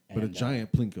 but a And,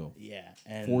 giant plinko. Yeah,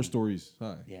 and 4 stories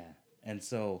high. Yeah, and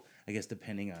so I guess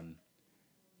depending on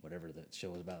whatever the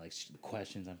show is about, like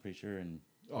questions, I'm pretty sure, and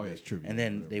Oh, yeah, it's trivia, And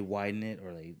then whatever. they widen it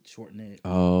or they shorten it.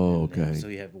 Oh, and then- okay. So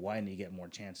you have widen, you get more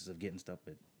chances of getting stuff.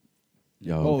 But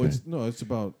Oh, okay. it's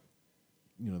about,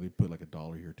 they put like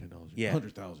 $1 here, $10 here, Yeah.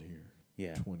 100,000 here,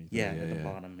 Yeah. 20,000 Yeah, at the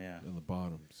bottom, yeah. on the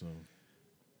bottom. So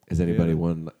Has anybody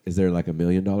won? Is there like $1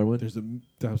 million one? That's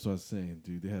what I was saying,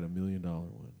 dude. They had $1 million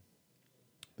one.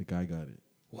 The guy got it.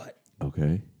 What?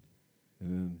 Okay. And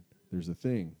then there's a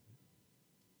thing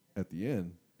at the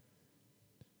end.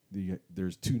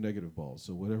 There's 2 negative balls.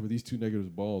 So whatever these 2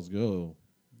 negative balls go,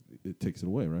 it takes it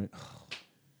away, right?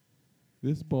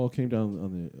 This ball came down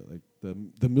on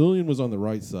the million was on the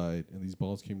right side, and these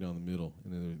balls came down the middle,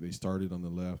 and then they started on the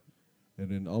left, and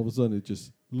then all of a sudden it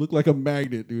just looked like a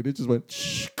magnet, dude. It just went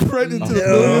right into the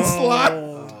million slot.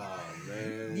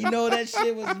 You know that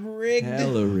shit was rigged.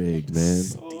 Hella rigged, man.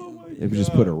 They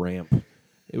just put a ramp.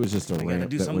 It was just a We ramp. gotta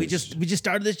do that something. was- We just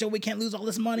started this show. We can't lose all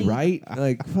this money. Right?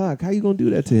 Like, fuck, how you gonna do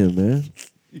that to him, man?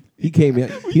 He came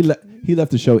in, he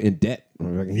left the show in debt.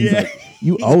 He's like,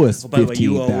 you owe us Oh, by the way,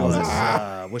 you owe $15,000.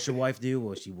 us. What's your wife do?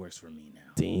 Well, she works for me now.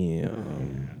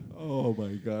 Damn. Oh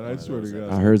my god! I swear to God.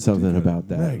 I heard something about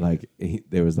that. Like,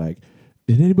 there was like,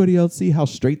 did anybody else see how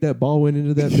straight that ball went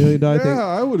into that $1 million thing? Yeah,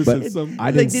 I would've But said something.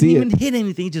 I didn't see even it. hit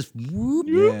anything. It just whoop.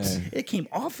 Yeah. It came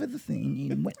off of the thing.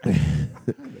 And went,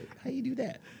 how you do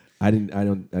that? I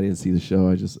didn't see the show.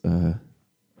 I just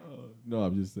No,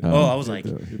 I'm just saying. Oh, I was like,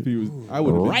 if he was, I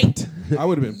would have right. I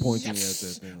would have been pointing at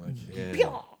that thing like,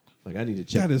 like I need to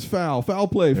check. that is foul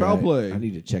play, foul Right. play. I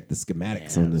need to check the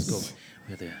schematics Yeah, on let's this go.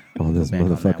 We have to on this go back on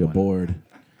that motherfucking one. board.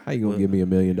 How you gonna give me $1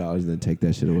 million and then take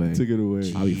that shit away? Take it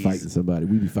away. I'll be fighting somebody.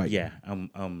 We be fighting. Yeah.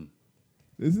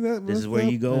 Isn't that This is messed where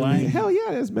up? you go. I mean, I hell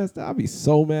yeah, that's messed up. I'll be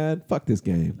so mad. Fuck this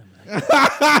game.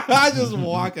 I just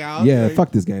walk out. Yeah, like-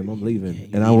 fuck this game. I'm leaving,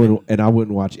 Yeah, and I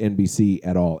wouldn't watch NBC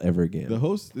at all ever again. The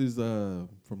host is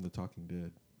from The Talking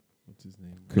Dead. What's his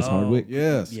name? Chris Hardwick.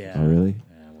 Yes. Yeah. Oh really?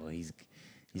 Yeah, well, he's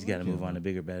got to move on to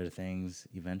bigger, better things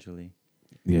eventually.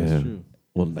 Yeah. That's true.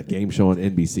 Well, the game show on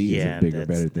NBC is Yeah, a bigger, that's,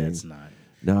 better that's thing. not.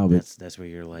 No, but That's where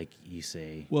you're like you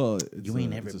say. Well, You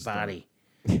ain't everybody.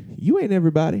 you ain't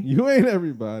everybody. You ain't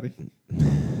everybody.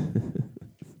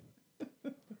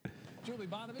 Julie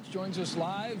Bonovich joins us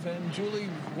live. And Julie,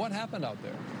 what happened out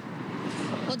there?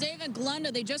 Well, Dave and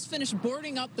Glenda, they just finished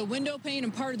boarding up the window pane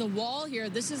and part of the wall here.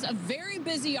 This is a very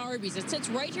busy Arby's. It sits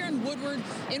right here in Woodward,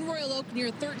 in Royal Oak,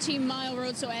 near 13 Mile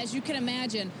Road. So as you can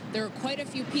imagine, there were quite a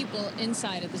few people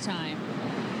inside at the time.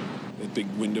 The big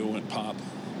window went pop,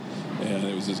 and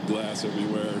there was just glass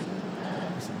everywhere.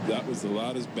 That was the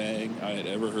loudest bang I had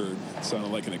ever heard. It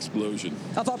sounded like an explosion.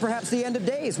 I thought perhaps the end of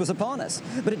days was upon us,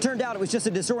 but it turned out it was just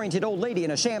a disoriented old lady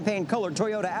in a champagne-colored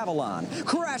Toyota Avalon,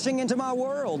 crashing into my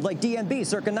world like DMB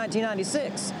circa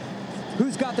 1996.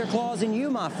 Who's got their claws in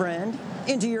you, my friend?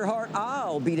 Into your heart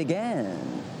I'll beat again.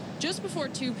 Just before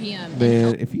 2 p.m.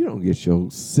 Man, if you don't get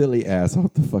your silly ass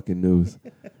off the fucking news.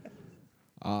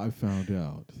 I found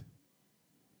out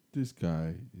this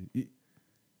guy,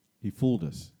 he fooled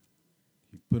us.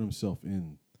 He put himself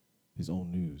in his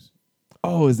own news.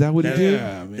 Oh, is that what he did?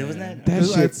 Yeah, man. That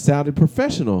shit sounded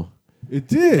professional. It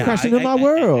did. Crashing in my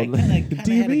world.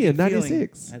 DMB in I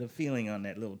 96. had a feeling on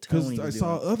that little tone. Because I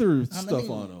saw other stuff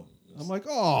on him. I'm like,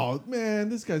 oh, man,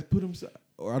 this guy's put himself...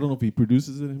 Or I don't know if he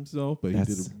produces it himself, but he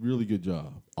did a really good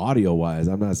job. Audio-wise,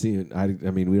 I'm not seeing... I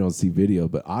mean, we don't see video,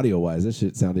 but audio-wise, that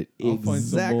shit sounded I'll exactly... find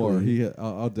some more.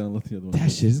 I'll download the other one.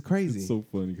 That shit is crazy. It's so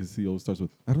funny because he always starts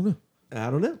with, I don't know. I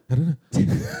don't know. I don't know.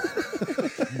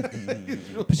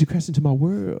 But you crashed into my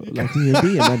world like DMB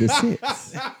in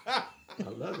 96. I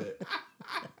love it.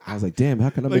 I was like, damn, how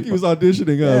can I like make he was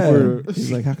auditioning for...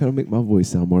 He's like, how can I make my voice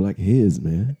sound more like his,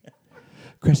 man?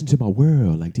 Crashed into my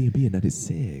world like DMB in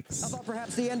 96. I thought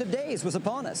perhaps the end of days was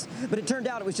upon us, but it turned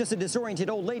out it was just a disoriented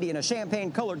old lady in a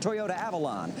champagne-colored Toyota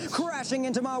Avalon, crashing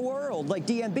into my world like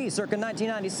DMB circa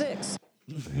 1996.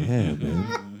 Yeah,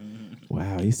 man.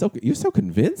 Wow, you're so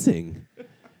convincing.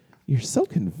 You're so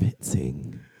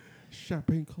convincing.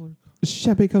 Champagne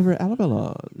color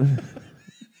Avalon.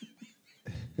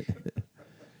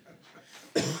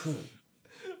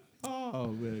 Oh,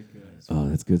 man. Guys. Oh,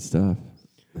 that's good stuff.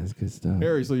 That's good stuff.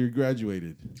 Harry, so you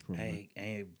graduated.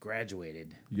 I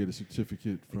graduated. You get a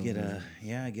certificate from... I get a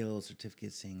little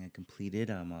certificate saying I completed.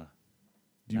 I'm a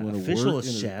do you want to official work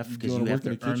chef because you have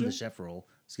to earn the chef role.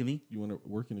 Excuse me? You want to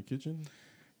work in a kitchen?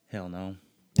 Hell no.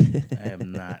 I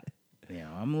am not.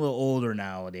 I'm a little older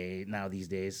these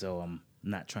days, so I'm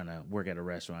not trying to work at a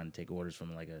restaurant and take orders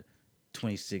from like a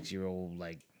 26-year-old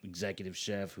like executive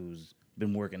chef who's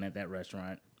been working at that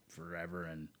restaurant forever.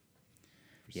 And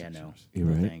no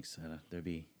right. Thanks.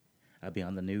 I'd be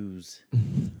on the news.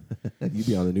 You'd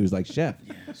be on the news like chef.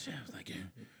 Yeah, chef. Like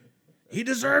he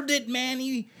deserved it, man.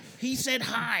 He said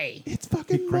hi. It's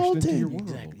fucking crashed into your molten.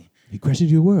 world. Exactly. He crashed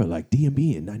into your world like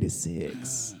DMB in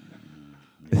 96.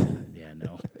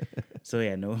 No.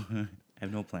 So no, I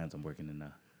have no plans on working in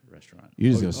a restaurant.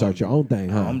 You're just gonna start your own thing,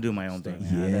 huh? I'm doing my own thing.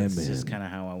 Yeah, That's man. just kind of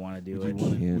how I want to do it.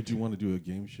 Would you want to do a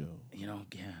game show?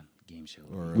 Game show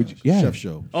or chef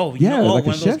show? Oh, yeah, like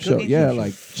one a of those chef show. cooking Yeah, shows.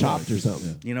 like Chopped or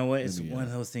something. You know what? It's one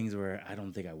of those things where I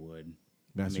don't think I would.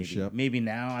 Master Chef. Maybe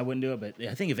now I wouldn't do it, but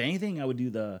I think if anything, I would do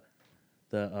the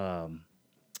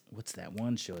what's that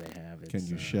one show they have? Can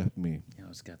you chef me?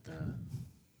 It's got the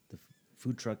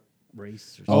food truck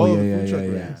race. Or Oh, something.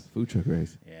 yeah. Food truck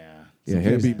race. Yeah. So you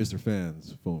can't beat Mr.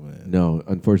 Fans, full man. No,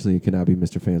 unfortunately, it cannot be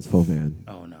Mr. Fan's full van.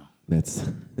 Oh no. That's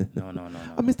No.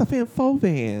 I'm Mr. Fan full I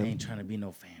van. ain't trying to be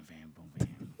no fan.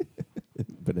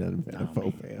 Banana fan,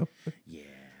 full fan. Yeah.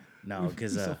 No,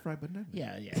 because fried banana.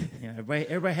 Yeah.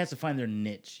 Everybody has to find their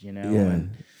niche, Yeah. And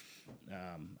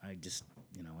I just,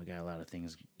 I got a lot of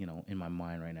things, in my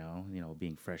mind right now.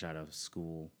 Being fresh out of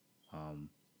school,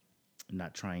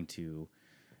 not trying to,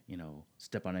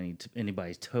 step on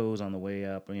anybody's toes on the way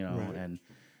up, Right. and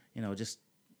just,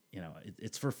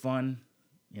 it's for fun,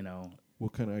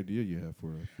 What kind of idea you have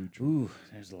for a food truck? Ooh,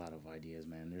 there's a lot of ideas,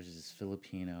 man. There's this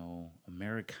Filipino,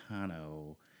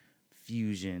 Americano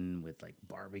fusion with like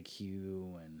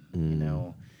barbecue and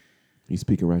You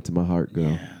speaking right to my heart,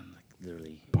 girl. Yeah, like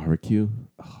literally. Barbecue.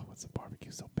 Oh, what's a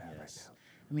barbecue so bad right now?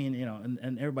 I mean,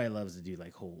 and everybody loves to do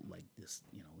like whole like this.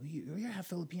 You have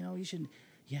Filipino. You should.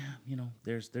 Yeah,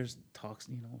 there's talks.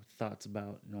 Thoughts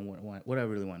about what I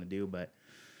really want to do, but.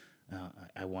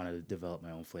 I want to develop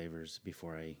my own flavors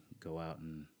before I go out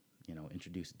and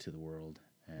introduce it to the world.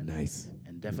 And, nice.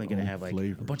 And definitely gonna have like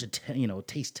a bunch of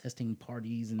taste testing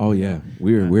parties. And, Oh yeah,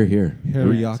 we're here.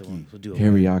 Hariyaki. So we'll do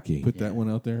Hariyaki. Put that one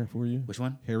out there for you. Which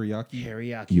one? Hariyaki.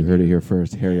 Hariyaki. You heard it here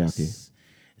first. Hariyaki. Yes.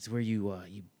 It's where you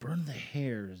burn the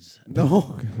hairs.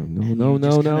 No. No. No.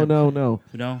 Not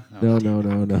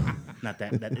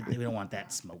that. We don't want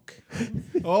that smoke.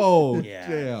 Oh, yeah.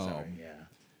 Damn. Sorry, yeah.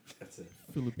 That's it.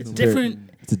 It's different.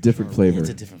 It's a different flavor. It's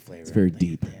a different flavor. It's very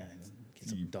deep. Yeah, get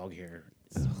some dog hair.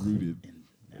 Rooted.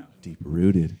 Deep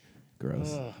rooted.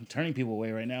 gross. I'm turning people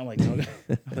away right now. Like, talking,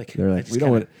 like They're like, we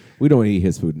don't want to eat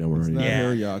his food no more. It's not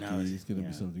anymore. teriyaki. It's going to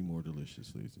be something more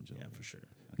delicious, ladies and gentlemen. Yeah, for sure.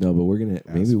 No, but we're gonna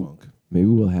maybe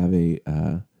we'll have a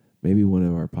maybe one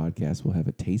of our podcasts will have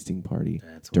a tasting party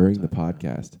during the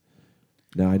podcast.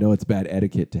 Now I know it's bad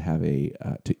etiquette to have a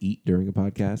to eat during a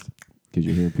podcast because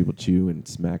you're hearing people chew and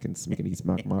smack and smickety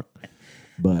smack mock,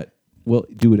 but we'll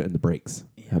do it in the breaks.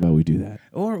 Yeah. How about we do that?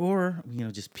 Or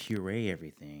just puree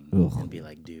everything and be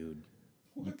like, dude,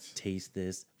 you taste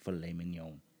this filet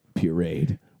mignon.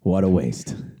 Pureed. What a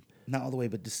waste. Not all the way,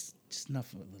 but just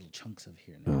enough little chunks of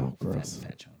here. No, gross.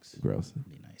 Fat chunks. Gross. Would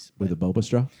be nice. With a boba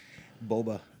straw?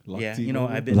 Boba. Lacti yeah,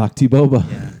 I've been Lacti boba.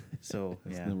 Yeah. So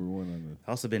That's number one on the. I've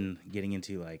also been getting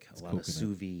into like a lot of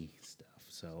sous vide stuff.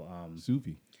 So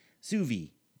sous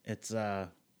vide. It's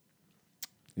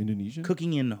Indonesian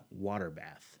cooking in water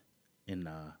bath.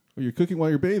 You're cooking while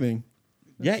you're bathing.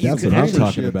 Yeah, that's what I'm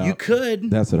talking about. You could.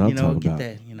 That's what I'm talking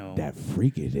get about. That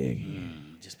freaky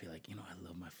thing. Just be like, I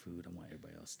love my food. I want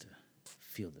everybody else to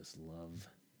feel this love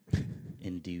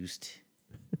induced.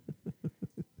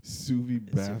 Sous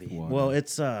vide bath water. Well,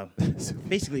 it's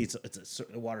basically it's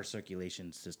a water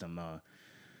circulation system.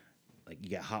 Like you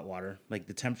get hot water. Like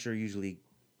the temperature usually,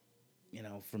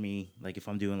 for me, like if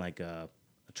I'm doing like a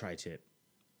tri-tip,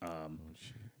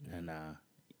 and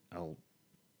I'll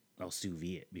sous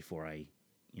vide it before I,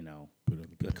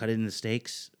 cut it into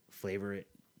steaks, flavor it,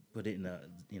 put it in the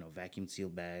vacuum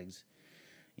sealed bags,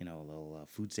 little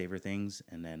food saver things,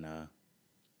 and then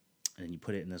you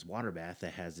put it in this water bath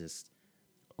that has this.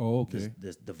 Oh, okay.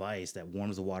 This device that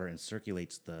warms the water and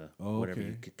circulates the whatever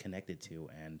you connect it to,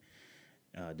 and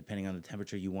depending on the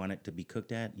temperature you want it to be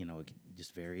cooked at, it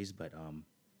just varies. But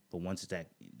once it's at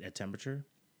temperature,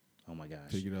 oh my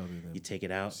gosh, take it out. You take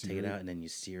it out, and then you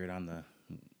sear it on the.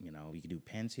 You can do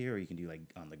pans here, or you can do like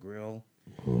on the grill.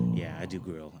 Oh. Yeah, I do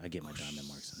grill. I get my diamond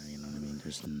marks in there. You know what I mean?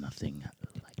 There's nothing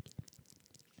like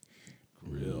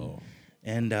grill.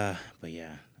 And but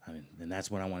yeah. I mean, and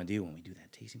that's what I want to do when we do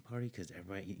that tasting party, because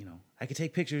everybody, I could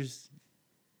take pictures.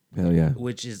 Hell yeah.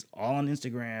 Which is all on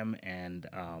Instagram and.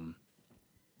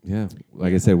 Yeah,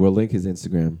 like I said, we'll link his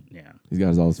Instagram. Yeah, he's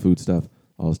got all his food stuff,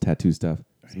 all his tattoo stuff.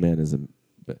 Right. This man is a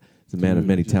man of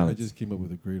many talents. I just came up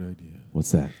with a great idea.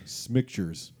 What's that?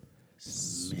 Smictures.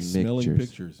 Smelling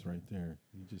pictures right there.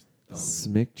 You just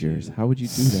Smictures. How would you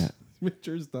do that?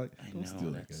 Smictures. Don't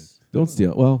steal that, guys. Don't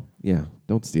steal. Well, yeah,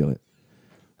 don't steal it.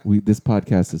 This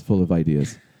podcast is full of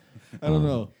ideas. I don't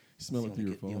know. Smell it through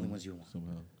your phone. The only ones you want.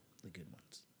 Somehow. The good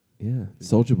ones. Yeah.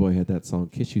 Soulja Boy had that song,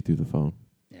 Kiss You Through the Phone.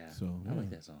 Yeah. So, I like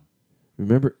that song.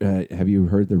 Remember, have you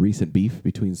heard the recent beef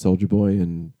between Soulja Boy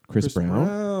and Chris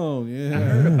Brown? Yeah. I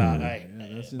heard about it.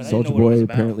 Soulja Boy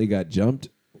apparently got jumped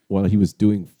while he was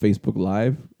doing Facebook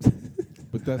Live.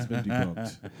 But that's been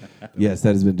debunked. Yes,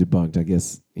 that has been debunked. I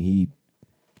guess he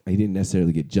didn't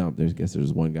necessarily get jumped. I guess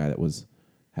there's one guy that was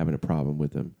having a problem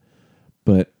with him.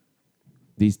 But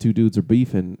these two dudes are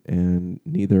beefing, and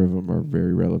neither of them are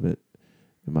very relevant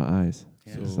in my eyes.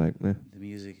 Yeah. So it's like, The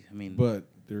music, I mean. But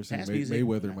there's some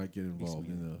Mayweather might get involved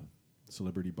in a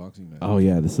celebrity boxing match. Oh,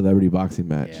 yeah, the celebrity boxing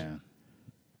match. Yeah.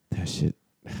 That shit,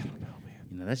 I don't know,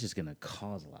 man. That's just going to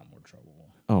cause a lot more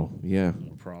trouble. Oh, yeah.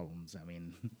 More problems. I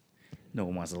mean, no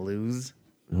one wants to lose.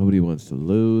 Nobody wants to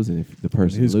lose, and if the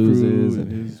person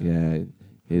loses,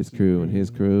 his crew and his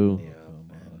crew. Yeah,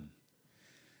 man.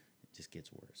 It just gets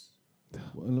worse.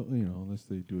 Well, unless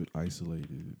they do it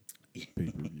isolated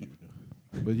pay-per-view.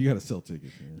 But you got to sell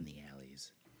tickets, man. In the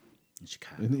alleys. In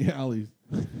Chicago. In the alleys.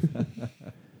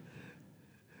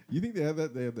 You think they have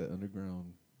that? They have that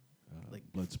underground like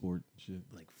blood sport shit?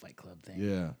 Like Fight Club thing?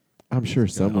 Yeah. I'm sure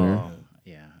somewhere. Oh,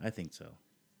 yeah, I think so.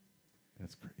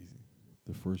 That's crazy.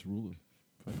 The first rule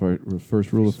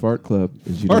of Fart Club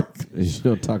is you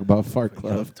don't talk about Fart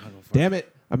Club. Damn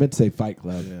it. I meant to say Fight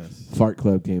Club. Yes. Fart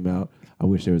Club came out. I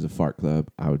wish there was a Fart Club.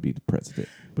 I would be the president.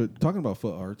 But talking about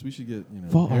foot arts, we should get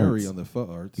foot Harry arts. on the foot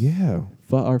arts. Yeah,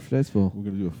 Foot Art Festival. We're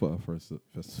gonna do a foot art festival.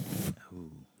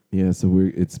 Yeah, so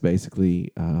it's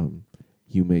basically we're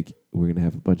gonna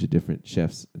have a bunch of different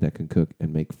chefs that can cook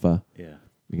and make pho. Yeah.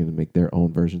 We're gonna make their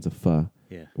own versions of pho.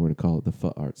 Yeah. We're gonna call it the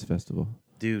Foot Arts Festival.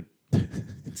 Dude,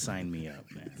 sign me up,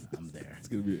 man. I'm there. It's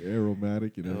gonna be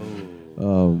aromatic,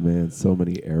 Oh man, so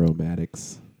many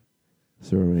aromatics,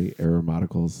 so many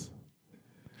aromaticals.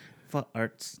 Foot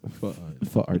Arts.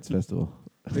 Foot Arts Festival.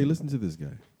 Hey, listen to this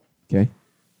guy. Okay.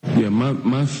 Yeah,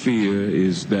 my fear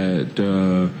is that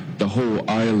the whole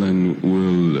island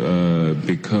will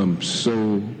become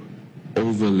so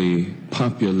overly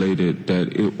populated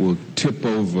that it will tip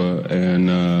over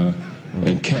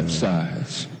and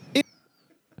capsize.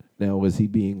 Now, was he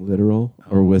being literal,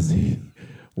 or was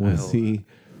Was he?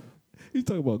 He's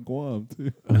talking about Guam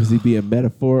too. Was he being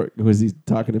metaphoric? Was he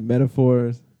talking in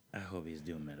metaphors? I hope he's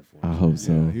doing metaphors. I hope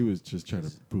so. Yeah, he was just trying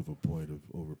to prove a point of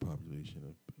overpopulation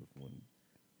of one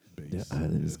base. The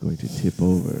island is going to tip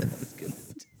over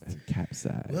and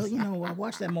capsize. Well, you know, I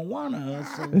watched that Moana.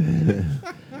 So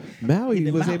Maui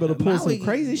was able to pull some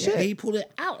crazy shit. He pulled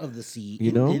it out of the sea,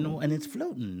 You know? and it's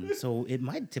floating, so it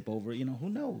might tip over. You know, who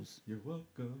knows? You're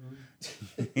welcome.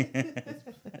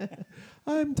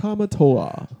 I'm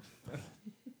Tamatoa.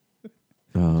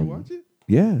 Did you watch it?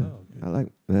 Yeah, Oh, okay. I like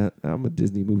that. I'm a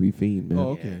Disney movie fiend, man. Oh,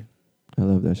 okay. I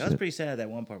love that That shit. was pretty sad. That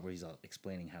one part where he's all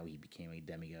explaining how he became a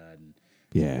demigod and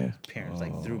Yeah. his parents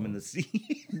like threw him in the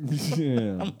sea.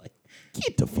 Yeah. I'm like,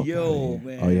 Get the fuck yo, outta here.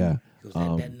 man. Oh, yeah. He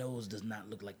goes, that nose does not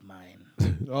look like mine.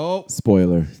 Oh,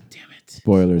 Spoiler. Damn it.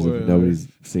 Spoilers if Spoilers. nobody's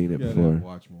seen it You gotta before.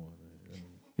 watch more.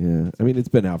 Yeah, I mean it's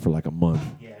been out for like a month.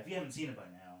 Yeah, if you haven't seen it by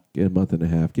now, Get a month and a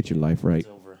half. Get your life right. it's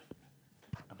over.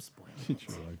 I'm spoiled. Get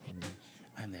your life right.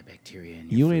 I'm that bacteria in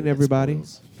your You food ain't that everybody.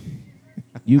 spoils.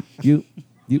 You.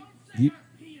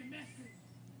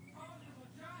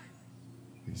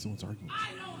 Hey, someone's arguing. I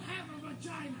don't have a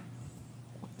vagina.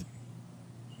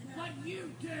 But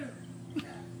you do.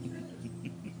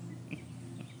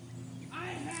 I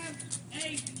have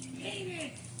a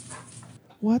penis.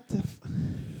 What the?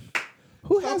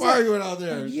 Who Stop has arguing out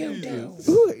there. You Jesus.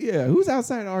 do. Who's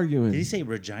outside arguing? Did he say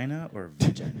Regina or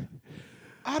vagina?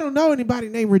 I don't know anybody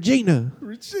named Regina.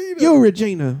 Regina. You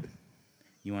Regina.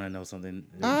 You want to know something?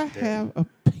 I There- have a.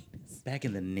 Back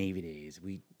in the Navy days,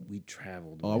 we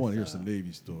traveled. Oh, I want to hear with, some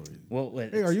Navy stories. Well,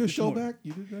 Hey, are you a it's more- showback?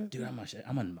 You did that? Dude, I'm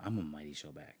a mighty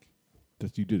showback.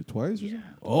 That you did it twice? Or Yeah.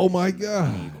 something? Oh my On the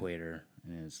God. equator,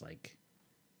 and it's like,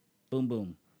 boom,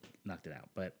 boom, knocked it out.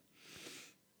 But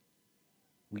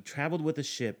we traveled with a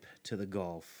ship to the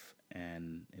Gulf,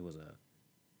 and it was a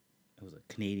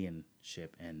Canadian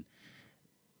ship, and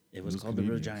it was Those called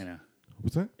Canadians. the Regina.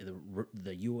 What's that?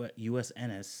 The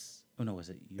USNS. Oh no, was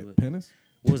it Penis?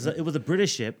 It was a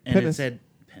British ship, and Penis. it said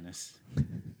penis.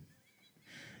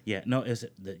 Yeah, no, it's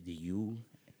the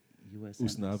USNS.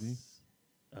 Usnavi?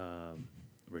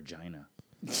 Regina.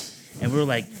 And we were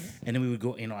like, and then we would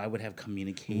go, I would have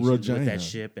communication with Regina. that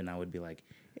ship, and I would be like,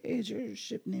 hey, is your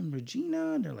ship named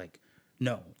Regina? And they're like,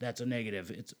 no, that's a negative.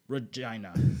 It's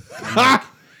Regina. I'm like,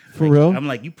 For real? I'm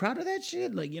like, you proud of that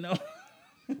shit? Like,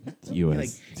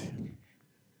 U.S.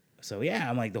 So yeah,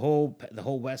 I'm like the whole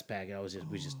Westpac.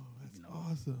 We just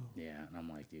Awesome. yeah, and I'm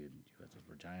like, dude, you got the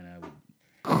Regina.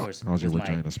 Of course, How's your with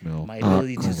vagina smell? My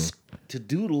ability to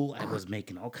doodle, I was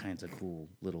making all kinds of cool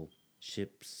little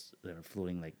ships that are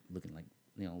floating, like looking like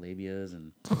labias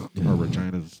and. Our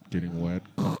vagina's getting wet.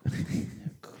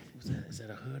 Is that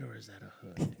a hood or is that a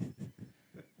hood?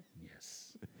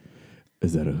 Yes.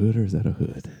 Is that a hood or is that a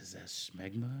hood? Is that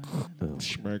smegma?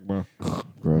 Smegma.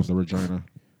 Gross. The vagina.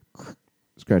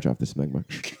 Scratch off the smegma.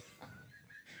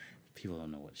 People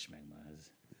don't know what smegma is.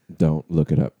 Don't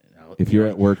look it up. If you're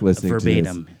at work listening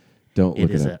verbatim, to this, don't look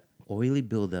it is it an up. oily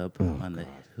buildup on the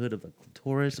hood of a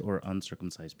clitoris or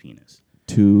uncircumcised penis.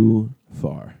 Too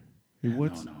far. Hey,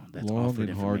 what's No, that's long offered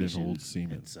and hard and information. holds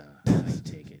semen? It's how you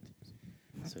take it.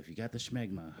 So if you got the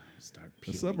schmegma, start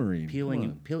peeling, submarine. peeling, Come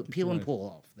and on. peel and pull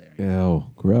off there. Ew,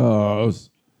 gross.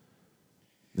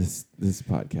 This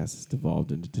podcast has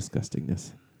devolved into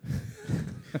disgustingness.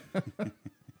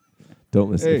 Don't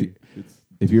listen. Hey,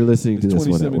 if you're listening to it's this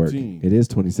one at work, 2017. it is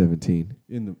 2017.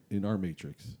 In our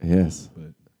matrix. Yes.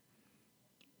 But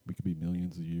we could be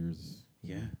millions of years.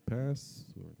 Yeah. Past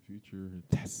or future.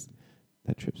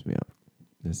 That trips me out.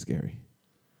 That's scary.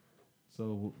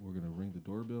 So we're gonna ring the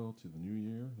doorbell to the new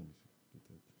year. Let me see. Get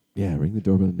that. Yeah, ring the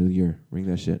doorbell New Year. Ring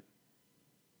that shit.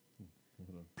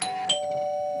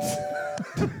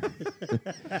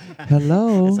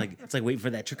 Hello. It's like waiting for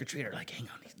that trick or treater. Like, hang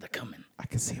on, they're coming. I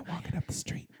can see him walking up the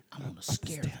street. I'm gonna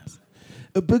scare them.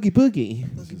 A boogie boogie.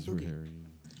 This is for Harry.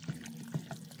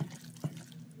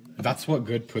 That's what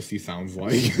good pussy sounds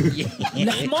like.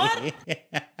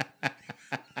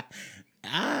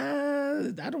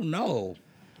 I don't know.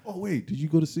 Oh wait, did you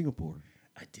go to Singapore?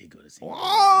 I did go to Singapore.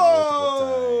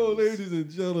 Oh, multiple times. ladies and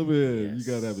gentlemen, Yes.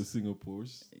 you gotta have a Singapore I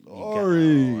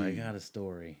story. got a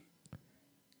story.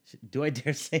 Do I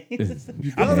dare say this?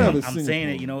 You gotta have a I'm saying Singapore.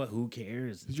 it. You know what? Who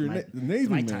cares? You're my, the Navy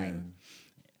my man. time.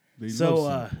 They So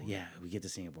love Singapore. yeah, we get to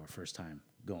Singapore first time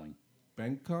going.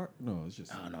 Bangkok? No, it's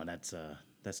just. Oh no, that's Thailand.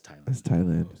 That's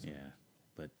Thailand. Yeah,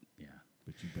 but yeah.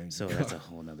 But you banged. So that's a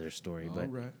whole nother story. All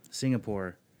But right.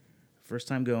 Singapore, first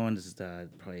time going. This is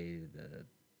probably the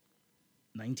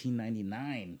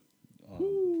 1999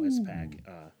 Westpac.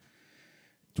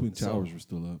 Twin so- Towers were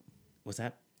still up. What's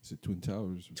that? Is it Twin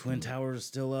Towers? Twin Towers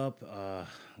still up. A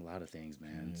lot of things,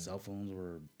 man. Yeah. Cell phones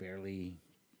were barely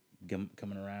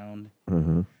coming around.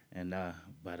 And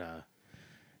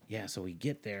yeah, so we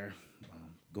get there,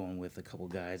 going with a couple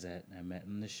guys that I met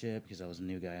in the ship because I was a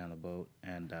new guy on the boat,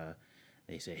 and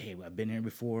they say, "Hey, I've been here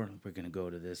before. We're gonna go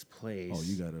to this place." Oh,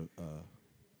 you got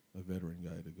a veteran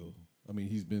guy to go. I mean,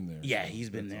 he's been there. Yeah, so he's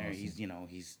been there. Awesome.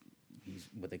 He's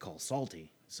what they call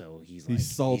salty. So he's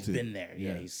salted. He's been there.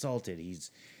 Yeah, he's salted.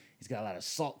 He's got a lot of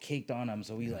salt caked on him.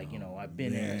 So he's like, I've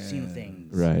been there, seen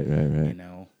things. Right.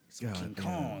 King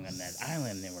Kong on that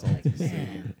island. They were like,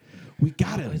 man, we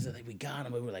got him. We got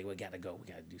him. But we were like, we gotta go. We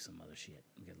gotta do some other shit.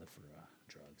 We gotta look for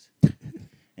drugs.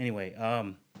 Anyway,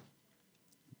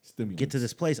 get to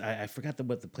this place. I forgot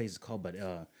what the place is called, but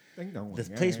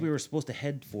the place we were supposed to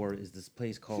head for is this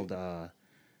place called the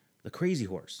Crazy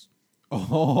Horse.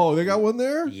 Oh, they got one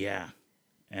there? Yeah.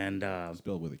 And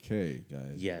spelled with a K,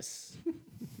 guys. Yes.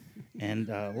 And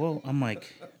well, I'm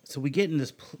like, so we get in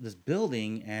this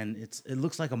building, and it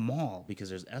looks like a mall because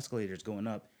there's escalators going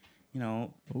up.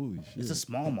 Holy shit! It's a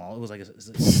small mall. It was like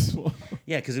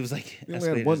yeah, because it was like they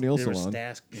only had one nail salon.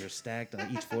 They were stacked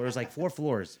on each floor. It was like 4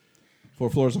 floors. 4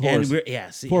 floors of horse.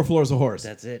 See, 4 floors of horse.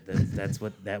 That's it. That's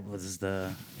what that was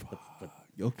the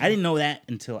okay. I didn't know that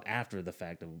until after the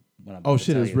fact of when I'm. Oh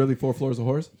shit! It was really 4 floors of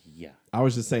horse. Yeah. I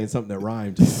was just saying something that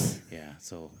rhymed. Yeah.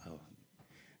 So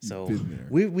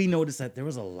we noticed that there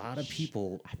was a lot of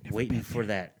people waiting for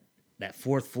that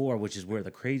 4th floor, which is where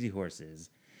the Crazy Horse is.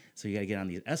 So you got to get on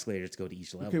these escalators to go to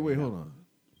each level. Okay, wait, hold on.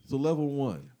 So level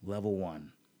 1. Level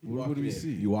 1. What do we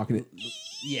see? You walking in?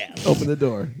 Yeah. Open the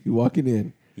door. You walking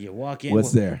in. You walk in.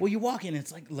 What's there? Well, you walk in.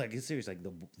 It's like it's serious. Like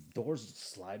the doors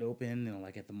slide open,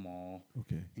 like at the mall.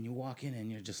 Okay. And you walk in,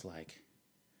 and you're just like,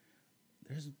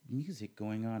 there's music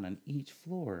going on each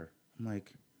floor. I'm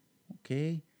like,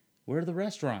 okay, where are the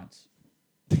restaurants?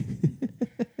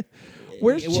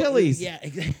 Where's Chili's? Yeah,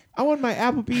 exactly. I want my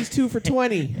Applebee's 2 for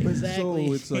 $20. Exactly.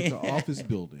 So it's like an office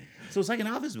building. So it's like an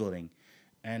office building,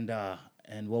 and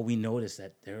well, we noticed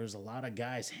that there was a lot of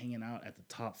guys hanging out at the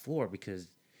top floor because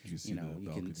you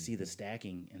can see the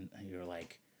stacking, and you're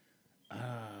like,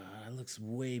 it looks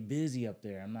way busy up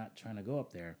there. I'm not trying to go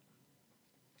up there.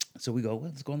 So we go,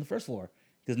 well, let's go on the 1st floor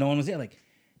because no one was there. Like,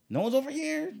 no one's over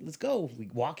here. Let's go. We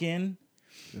walk in.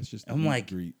 That's just. I'm like,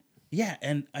 greet. Yeah,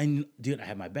 and I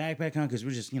had my backpack on because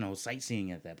we're just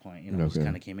sightseeing at that point. Just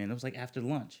kind of came in. It was like after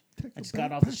lunch. I just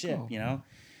got off the ship,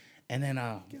 and then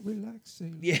get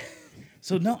relaxing. Yeah.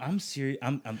 So no, I'm serious.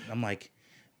 I'm like,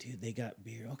 dude, they got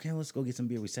beer. Okay, let's go get some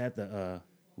beer. We sat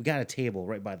we got a table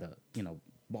right by the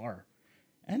bar.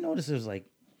 And I noticed there's like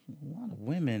a lot of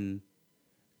women.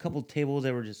 A couple tables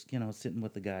that were just sitting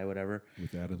with the guy, whatever.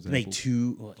 With Adam's apple. Like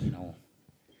 2,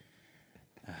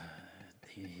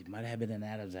 it might have been an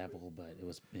Adam's apple, but it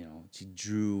was, she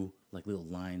drew like little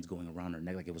lines going around her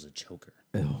neck like it was a choker.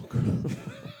 Oh, God.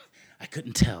 I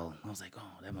couldn't tell. I was like,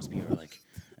 oh, that must be her, like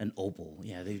an opal.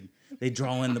 Yeah, they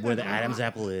draw in where the Adam's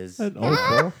apple is. An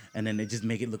opal? And then they just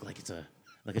make it look like it's a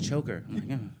choker.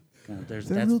 I'm like, that's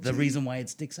the reason why it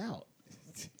sticks out.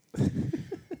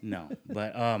 No,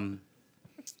 but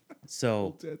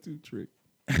so tattoo trick.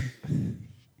 I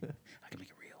can make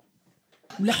it real.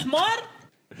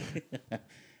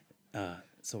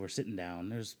 So we're sitting down.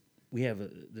 There's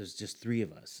just 3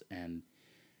 of us, and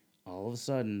all of a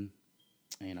sudden,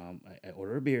 I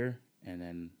order a beer, and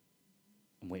then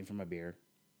I'm waiting for my beer.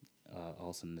 All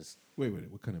of a sudden, this. Wait,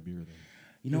 what kind of beer then?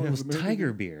 It was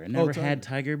Tiger beer. I never had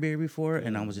Tiger beer before,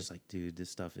 and I was just like, dude, this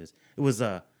stuff is. It was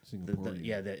Singaporean.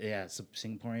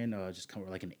 Singaporean, just kind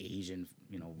of like an Asian,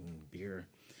 beer.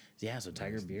 Yeah, so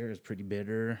Tiger beer is pretty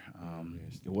bitter.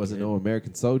 It wasn't no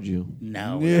American soju.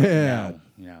 No. Yeah.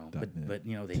 No. But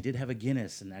they did have a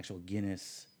Guinness, an actual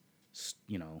Guinness,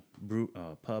 brew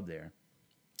pub there.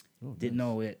 Oh, Didn't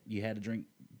know it. You had to drink.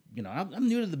 I'm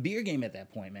new to the beer game at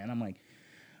that point, man. I'm like,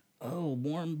 oh,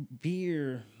 warm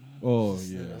beer. Oh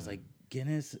yeah. I was like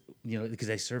Guinness, because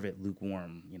they serve it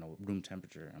lukewarm, room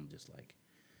temperature. I'm just like.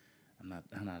 I'm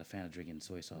not a fan of drinking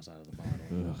soy sauce out of the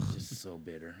bottle. It's just so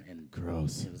bitter and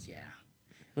gross. It was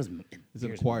it's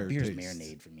an acquired beer's taste.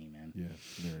 Marinade for me, man. Yeah,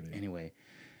 marinade. Anyway,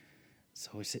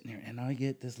 so we're sitting there, and I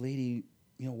get this lady,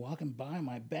 walking by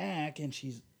my back, and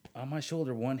she's on my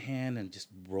shoulder, one hand, and just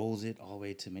rolls it all the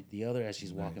way to the other as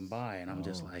she's walking by, and I'm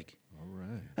just like, all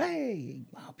right, hey,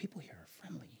 wow, people here are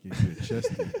friendly. Get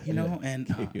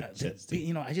chesty.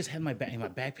 And I just had my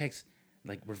backpack's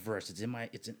like reversed. It's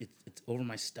over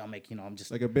my stomach. I'm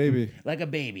just like a baby. Like a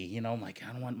baby. I'm like,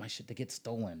 I don't want my shit to get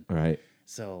stolen. Right.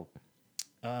 So,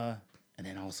 and And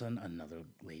then all of a sudden, another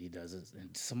lady does it, and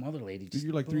some other lady Dude, just.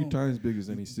 you're like 3 times big as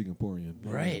any Singaporean.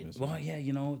 Right. Well, yeah,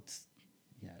 you know, it's.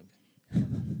 Yeah. I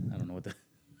don't know what the.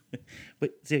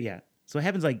 But, so, yeah. So it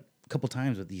happens like a couple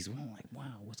times with these. I'm like,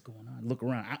 wow, what's going on? Look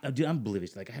around. Dude, I'm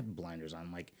oblivious. Like, I have blinders on.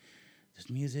 I'm like,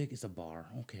 there's music. It's a bar.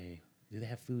 Okay. Do they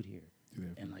have food here?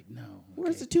 And, like, no. Okay.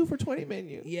 Where's the 2 for $20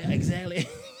 menu? Yeah, exactly.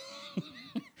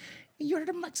 You're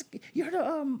the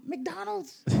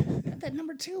McDonald's. That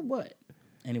number 2, what?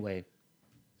 Anyway.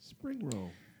 Spring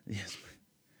roll. Yes.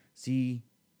 See,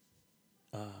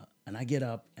 and I get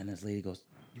up, and this lady goes,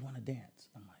 "You want to dance?"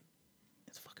 I'm like,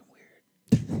 "It's fucking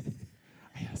weird."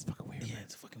 Yeah, it's fucking weird. Yeah,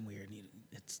 it's fucking weird.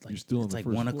 It's like You're still on it's the like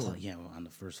first 1 floor. o'clock. Yeah, we're on the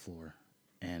first floor,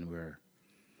 and we're,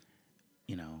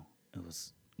 you know, it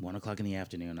was 1 o'clock in the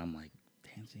afternoon. I'm like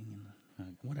dancing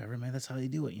and whatever, man. That's how they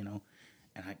do it, you know.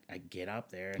 And I get up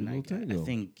there, and I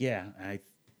think, yeah, I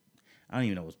don't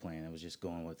even know what was playing. I was just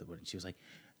going with it. And she was like,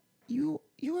 You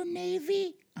a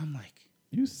Navy? I'm like,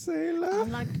 you sailor? I'm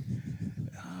like,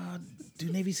 do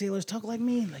Navy sailors talk like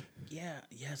me? Like,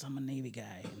 yes, I'm a Navy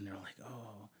guy. And they're like,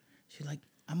 oh. She's like,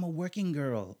 I'm a working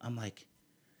girl. I'm like,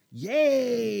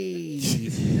 yay!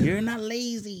 You're not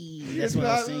lazy. That's what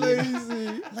I was saying.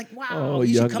 Lazy. I'm like, wow, Oh,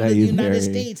 you young should come to the naive United Mary.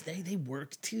 States. They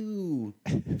work too.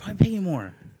 Probably pay you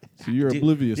more. So you're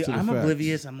oblivious to the I'm facts.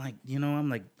 oblivious. I'm like, I'm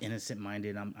like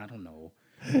innocent-minded. I don't know.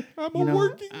 I'm a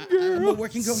working girl. I'm a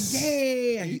working girl.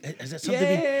 Yay! Is that something?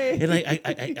 Yay! And like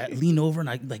I lean over and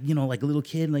I like like a little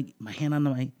kid, like my hand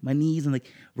on my knees and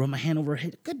like rub my hand over her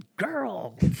head. Good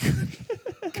girl.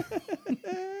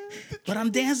 But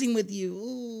I'm dancing with you.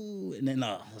 Ooh. And then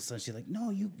all of a sudden she's like, no,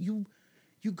 you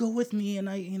go with me and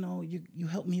you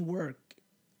help me work.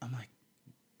 I'm like,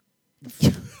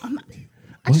 I'm not.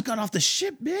 I just got off the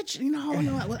ship, bitch. You know,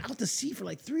 I was out to sea for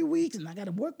like 3 weeks, and I got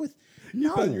to work with.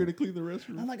 No, thought you were gonna clean the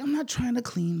restroom. I'm like, I'm not trying to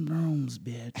clean rooms,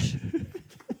 bitch.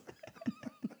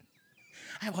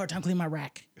 I have a hard time cleaning my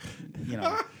rack. You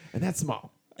know, And that's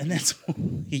small. and that's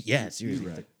yeah, seriously,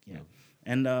 Rack. yeah.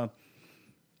 And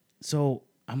so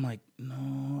I'm like,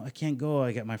 no, I can't go.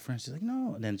 I got my friend. She's like,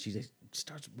 no, and then she just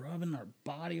starts rubbing her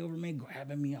body over me,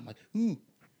 grabbing me. I'm like, ooh,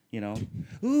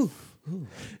 ooh.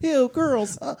 Ew,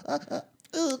 girls.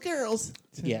 Ooh, girls.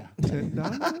 Yeah.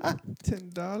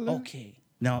 $10? Okay.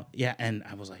 No, yeah, and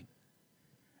I was like,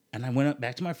 and I went up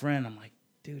back to my friend. I'm like,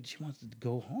 dude, she wants to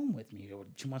go home with me, or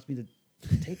she wants me to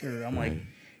take her. I'm like,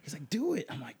 he's like, do it.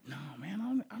 I'm like, no,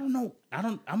 man, I don't know.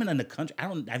 I'm in the country.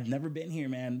 I've never been here,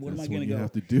 man. What That's am I when gonna you go?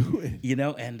 have to do it. You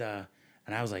know, and I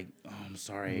was like, oh, I'm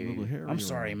sorry. A little hairy I'm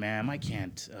sorry, around. ma'am. I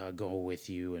can't go with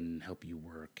you and help you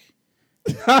work.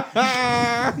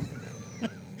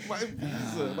 My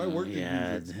visa, my working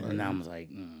Yeah, visa. and I was like,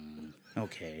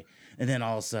 okay. And then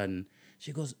all of a sudden,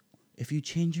 she goes, if you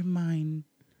change your mind,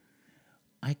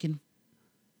 I can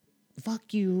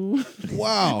fuck you.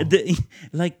 Wow.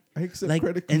 like, I accept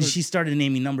credit and cards. she started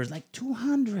naming numbers like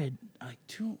 200, like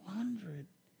 200.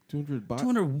 200 baht.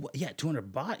 200, yeah,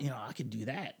 200 baht. You know, I could do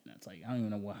that. That's like, I don't even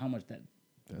know how much that.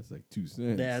 That's like 2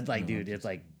 cents. That's like, No. dude, it's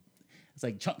like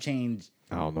chump change.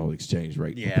 I don't know exchange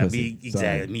rate. for Yeah, pussy. exactly.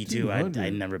 Sorry. Me too. I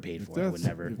 200. never paid If for it. I would that's-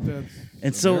 never. if that's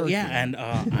And so American, yeah, and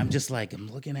I'm just like, I'm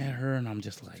looking at her, and I'm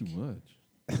just like, too much.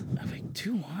 I'm like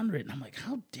 200, and I'm like,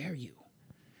 how dare you?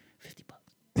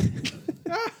 $50.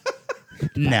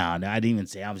 No, I didn't even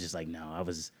say. I was just like, no. I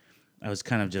was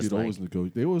kind of just They like,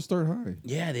 always they always start high.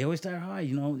 yeah, they always start high.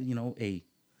 You know, a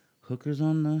hookers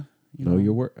on the. Know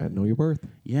your worth. Know your worth.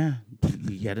 Yeah,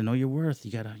 you got to know your worth.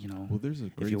 You got to, Well, there's a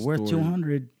if great you're worth story.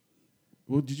 200.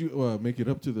 Well, did you make it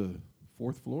up to the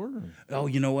 4th floor? Or? Oh,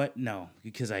 you know what? No,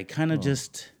 because I kind of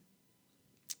just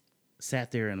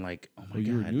sat there and like, oh my Well, god,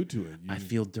 you were new to it. I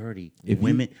feel dirty. If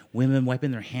women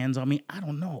wiping their hands on me. I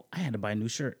don't know. I had to buy a new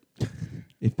shirt.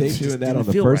 If they're Just doing that didn't on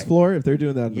the feel first right. floor, if they're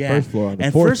doing that on the first floor, on the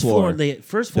and fourth first floor,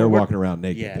 first they're floor, walking around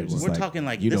naked. Yeah, They're just we're like, talking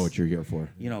like you know this- what you're here for.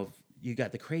 You know, you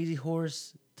got the Crazy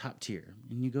Horse top tier,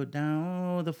 and you go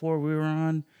down the floor we were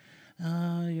on.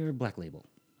 You're a Black Label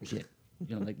shit.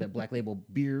 You know, like that Black Label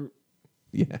beer.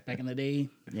 Yeah. Back in the day.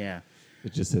 Yeah.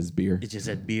 It just says beer. It just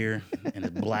said beer, and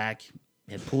it's black.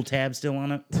 It had pull tabs still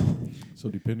on it. So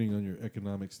depending on your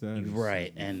economic status,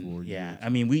 Right, and yeah, I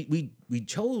mean, we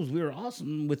chose. We were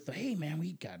awesome with the, hey man,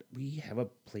 we have a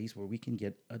place where we can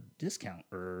get a discount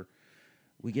or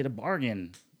we get a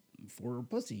bargain for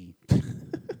pussy.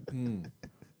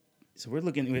 So we're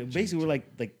looking. Basically, we're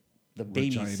like the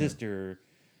baby China. sister.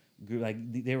 Like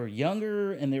they were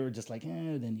younger, and they were just like,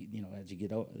 then as you get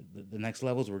the next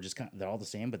levels, were just they're all the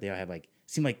same, but they all have like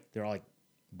seem like they're all like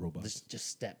robots. There's just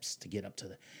steps to get up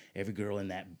to every girl in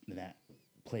that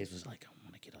place was like, I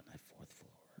want to get on that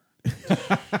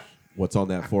 4th floor. what's on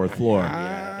that fourth floor.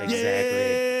 Yeah,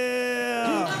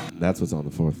 exactly. That's what's on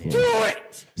the fourth floor. Do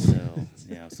it.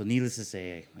 So needless to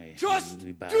say, hey,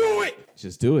 we bow down.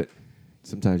 Just do it.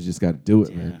 Sometimes you just got to do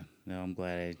it, man. No, I'm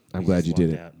glad. I'm glad you did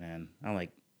walked it. out, man. I'm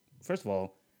like, first of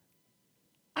all,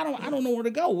 I don't know where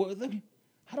to go.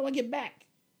 How do I get back?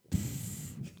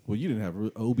 Well, you didn't have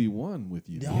Obi-Wan with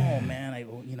you. No, man.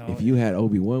 If you had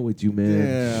Obi-Wan with you,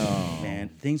 man. Man,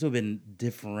 things would have been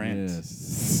different.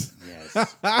 Yes.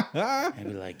 I'd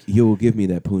be like, You'll give me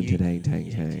that poontang tang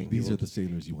tang. These are the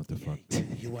sailors you want to fuck.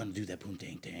 You want to do that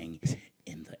poontang tang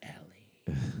in the alley.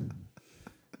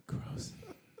 Gross.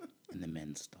 In the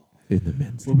men's stall. In the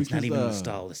men's Well, It's not even in the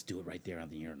stall. Let's do it right there on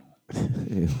the urinal.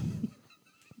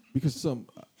 Because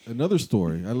another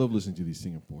story, I love listening to these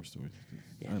Singapore stories.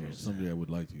 I don't know, someday I would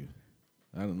like to.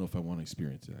 I don't know if I want to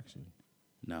experience it, actually.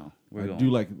 No, I do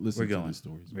like listening to these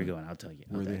stories. We're going. I'll tell you.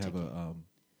 Where they have a...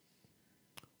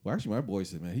 well, actually, my boy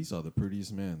said, man, he saw the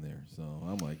prettiest man there. So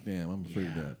I'm like, damn, I'm afraid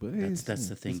of that. But hey, that's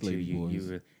the thing, too.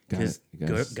 You Guys-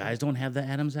 guys don't have the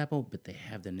Adam's apple, but they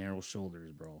have the narrow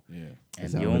shoulders, bro. Yeah. And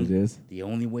Is that what it is? The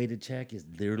only way to check is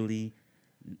literally...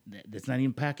 It's not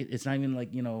even packet. It's not even like,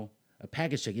 a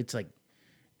package check. It's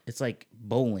like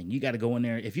bowling. You got to go in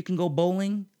there. If you can go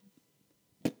bowling,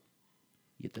 you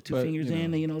get the two fingers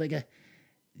in,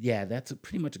 that's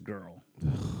pretty much a girl.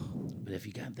 But if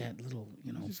you got that little,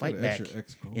 fight back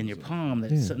in your palm,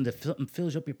 that's something that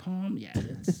fills up your palm. Yeah,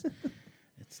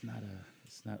 it's not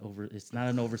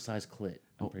an oversized clit.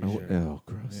 I'm pretty sure. Oh,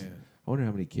 gross. Yeah. I wonder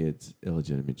how many kids,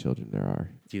 illegitimate children, there are.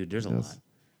 Dude, there's a lot.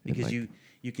 Because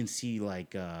you can see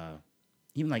like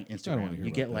even like Instagram,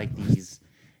 you get like these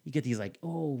like,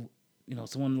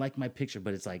 someone liked my picture,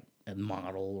 but it's like a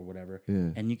model or whatever. Yeah.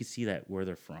 And you can see that where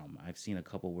they're from. I've seen a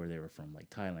couple where they were from like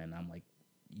Thailand. I'm like,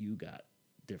 you got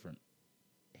different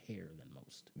hair than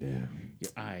most. Yeah.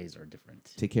 Your eyes are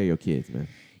different. Take care of your kids, man.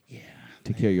 Yeah.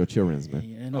 Take care of your children,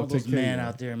 man. And all those men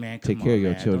out there, man. Take Come care on, of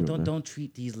your man. children. Don't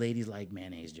treat these ladies like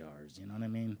mayonnaise jars. You know what I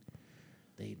mean?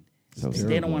 They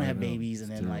terrible, don't want to have I know. babies,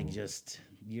 and It's then like terrible. just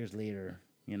years later,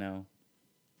 they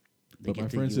But get my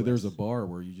the friend said there's a US. bar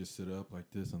where you just sit up like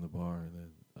this on the bar and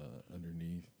then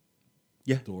underneath.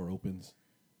 Yeah. Door opens.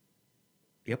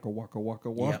 Yep. Waka waka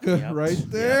Yep, waka yep, right yep.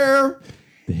 there.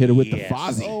 They hit it with Yes. the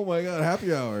Fozzie. Oh my God,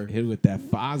 happy hour. Hit it with that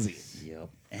Fozzie. Yep.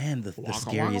 And the Waka,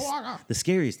 scariest waka, waka. the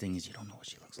scariest thing is you don't know what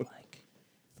she looks like.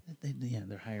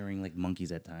 They're hiring like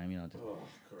monkeys at time,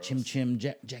 Chim Chim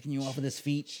jacking you off with his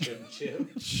feet. Chim.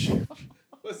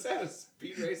 What's that? A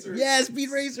speed racer? Yeah, Speed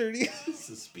Racer. It's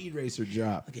a speed racer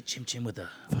job. Look at Chim Chim with a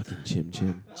Fucking Chim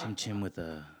Chim. Chim Chim with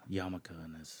a yarmulke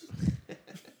on his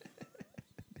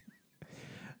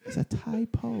It's a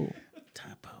typo.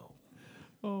 typo.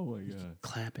 Oh my God.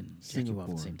 Clap and jack you off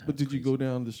at the same time. But did you go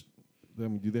down this? I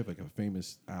mean, do they have like a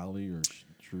famous alley or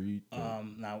street?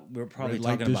 Now we're probably Red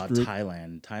light talking about district?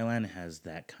 Thailand. Thailand has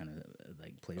that kind of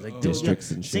like place, like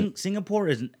Districts and shit. Singapore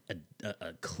is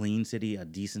a clean city, a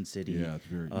decent city. Yeah, it's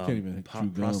very. You can't even chew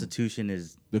gum. prostitution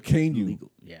is They'll cane you.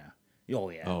 legal. Yeah. Oh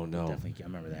yeah. Oh, no. Definitely. I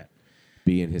remember that.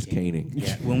 Be in his caning.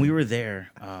 Yeah. When we were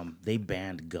there, they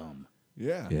banned gum.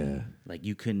 Yeah. Yeah. Like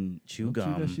you couldn't chew Don't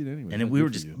chew gum. that shit anyway. And then Not we good were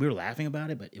for just you. we were laughing about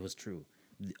it, but it was true.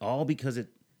 All because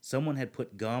someone had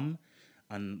put gum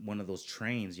on one of those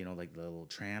trains, like the little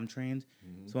tram trains.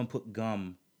 Someone put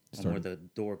gum on where the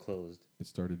door closed, It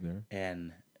started there.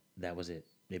 and that was it.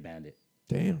 They banned it.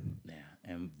 Damn. Yeah,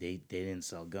 and they didn't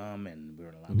sell gum, and we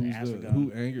weren't allowed to ask for Who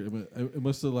gum. angered? It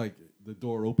must have like the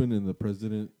door opened and the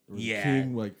president or the Yeah.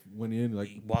 king like went in like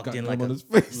He walked got in gum like on a his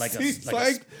face. like a He's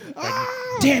like, like,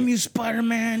 damn you,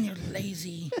 Spider-Man, you're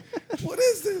lazy. what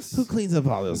is this? Who cleans up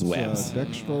all those webs?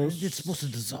 Dextrose. It's supposed to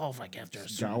dissolve like after a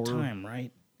certain Scour. time,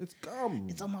 right? It's gum.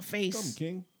 It's on my face. Gum,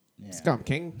 King. Yeah. Scum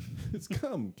King. It's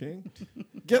gum, King.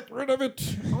 Get rid of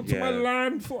it onto my Yeah.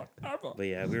 land forever. But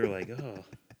yeah, we were like, oh.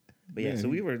 But yeah, Yeah, so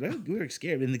we were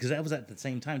scared, and because that was at the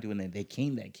same time too when they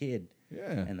caned that kid.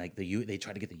 Yeah. And like they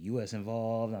tried to get the U.S.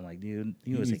 involved. I'm like, dude,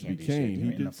 He USA needs to be can't do shit. caned. You're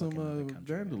He in a did some fucking other country, man.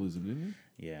 vandalism, didn't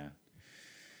he? Yeah.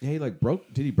 Yeah, he like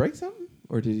broke. Did he break something,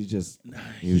 or did he just?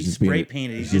 He spray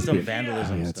painted. He did some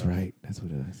vandalism Yeah, that's stuff. right. That's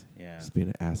what it is. Yeah. Just being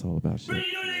an asshole about shit.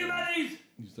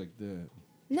 He's like that.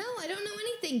 No, I don't know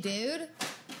anything, dude.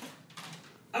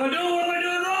 What am I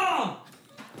doing wrong?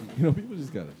 You know, people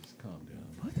just gotta just calm down.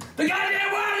 What? The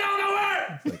goddamn wire don't go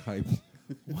work! It's like hype.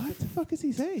 What the fuck is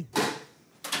he saying?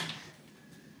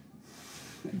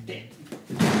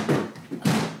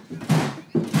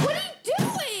 What are you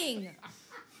doing?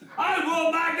 I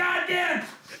will my goddamn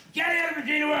get out of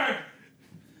machine to work!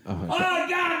 Oh, Oh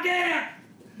goddamn!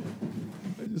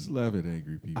 I just laugh at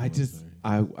angry people. I I'm just,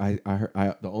 sorry. I heard,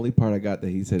 the only part I got that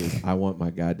he said is, "I want my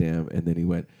goddamn," and then he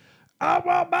went, I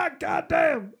want my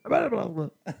goddamn. Blah, blah, blah.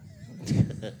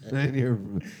 And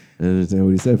you understand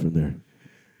what he said from there.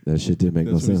 That shit didn't make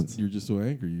That's no what sense. You're just so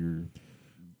angry. You're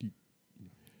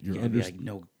gotta be like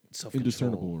no self-control.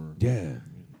 indiscernible. Or, Yeah.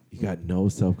 You got no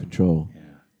self-control.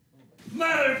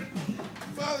 Mother!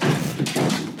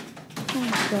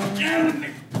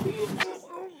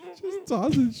 Just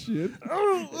tossing shit.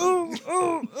 I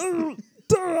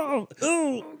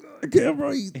can't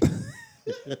breathe.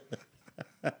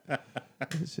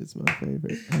 This shit's my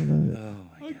favorite. I love it. Oh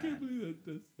my I god. can't believe that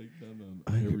that's like done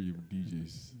on every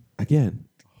DJ's. Again,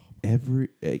 every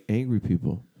angry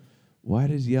people. Why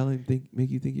does yelling make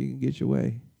you think you can get your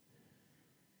way?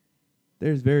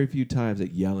 There's very few times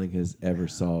that yelling has ever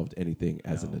solved anything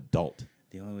as an adult.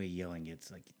 The only way yelling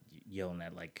gets like yelling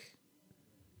at like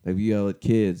Like if you yell at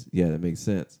kids, yeah, that makes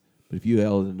sense. But if you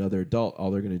yell at another adult,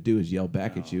 all they're gonna do is yell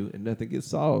back at you, and nothing gets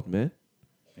solved, man.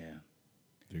 yeah.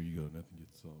 There you go. Nothing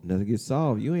gets solved. Nothing gets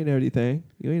solved. You ain't everything.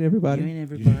 You ain't everybody. You ain't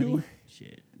everybody.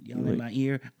 Shit. Yelling in my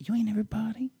ear. You ain't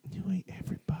everybody. You ain't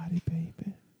everybody,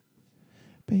 baby.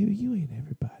 Baby, you ain't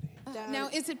everybody. Now,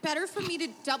 is it better for me to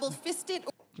double fist it?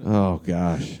 Oh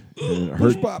gosh, it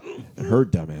hurt,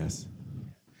 dumbass.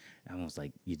 I almost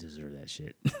like you deserve that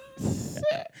shit.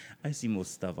 I see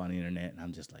most stuff on the internet, and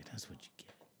I'm just like, that's what you get.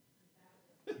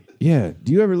 Yeah.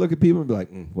 Do you ever look at people and be like,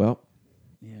 well,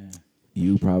 Yeah.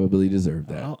 you probably deserve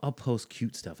that. I'll post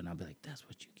cute stuff, and I'll be like, that's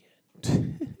what you get.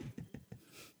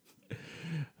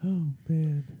 Oh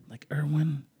man. Like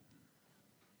Erwin,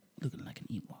 looking like an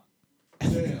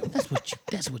Ewok. That's what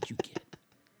you get.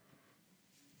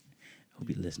 Hope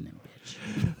you're listening, bitch.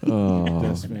 Oh.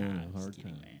 That's Nah, man. I'm Hard just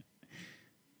kidding,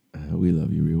 time. man. We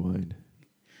love you. Rewind.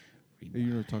 Hey,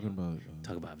 you were talking about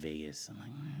Talk about Vegas. I'm like,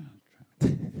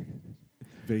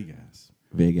 Vegas.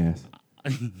 Vegas.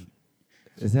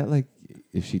 Is that like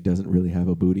if she doesn't really have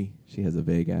a booty, she has a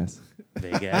Vegas?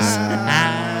 Vegas.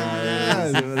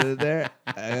 There.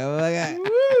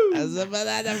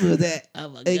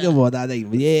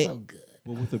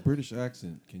 Well, with a British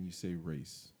accent, can you say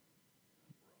race?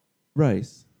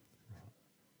 Rice.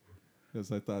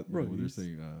 Because I thought you know, when they're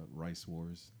saying rice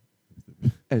wars.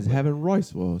 As having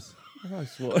rice wars.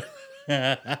 Rice wars.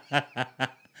 Yeah,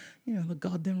 the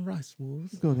goddamn rice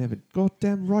wars. We're gonna have a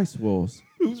goddamn rice wars.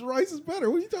 Whose rice is better?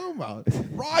 What are you talking about?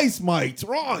 Rice, mate.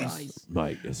 Rice.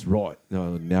 Mate, that's right.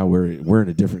 No, now we're in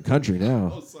a different country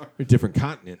now. Oh, sorry. A different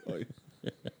continent. Oh, yeah.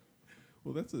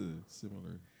 Well, that's a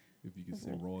similar. If you could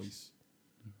say Royce.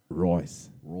 Rice.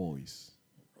 Royce.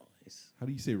 How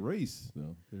do you say race?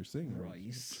 No, they're saying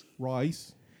rice.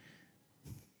 Rice.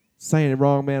 Saying it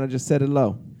wrong, man. I just said it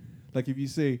low. Like if you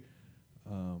say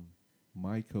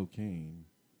my cocaine,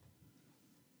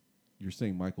 you're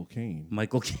saying Michael Caine.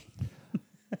 Michael Caine.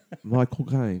 Michael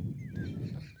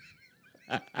Caine.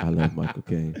 I love Michael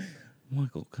Caine.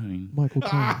 Michael Caine. Michael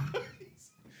Caine.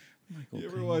 You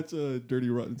ever watch Dirty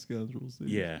Rotten Scoundrels?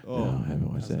 Yeah. No, I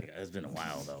haven't watched that. Like, it's been a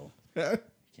while though.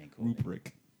 Can't quote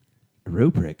Rubric.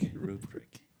 Rubric.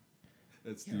 Rubric.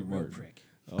 That's Steve Martin. Rubric.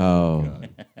 Oh.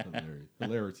 God.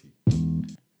 Hilarity.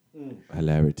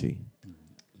 Hilarity.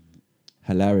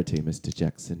 Hilarity, Mr.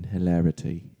 Jackson.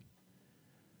 Hilarity.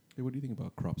 Hey, what do you think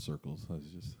about crop circles? I was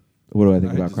just. What do I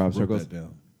think I about just crop wrote circles? that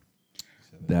down.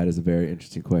 That is a very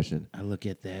interesting question. I look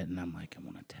at that and I'm like, I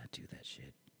want to tattoo that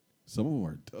shit. Some of them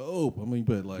are dope. I mean,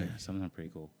 but like, Yeah, some of them are pretty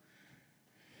cool.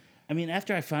 I mean,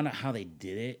 after I found out how they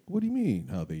did it. What do you mean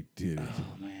how they did it?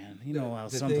 Oh man, you know how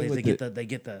the some thing places with they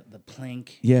get the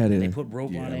plank. Yeah, and they they do. put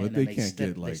rope Yeah, on it, but and they then can't step,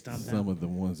 get they like stomp some down. of the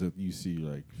ones that you see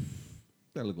like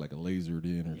that look like a lasered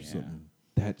in or something.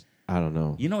 That I don't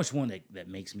know. You know which one that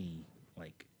makes me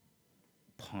like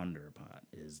ponder about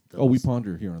is those. Oh, we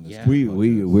ponder here on this. Yeah. We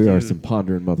are Dude. some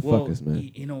pondering motherfuckers, Well,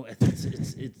 man. you know, it's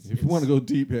If you want to go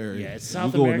deep, Harry, yeah, it's we'll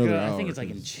South go America. another I hour, think it's like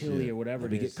in 'cause, Chile yeah. or whatever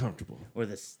Let me it get is. comfortable. Or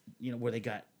this, you know, where they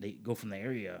go from the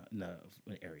area, an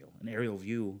aerial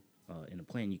view in a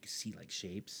plane. You can see like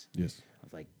shapes, Yes.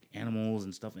 of like animals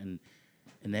and stuff, and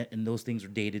those things are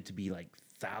dated to be like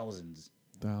thousands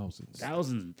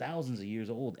and thousands of years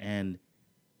old. And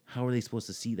how are they supposed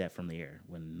to see that from the air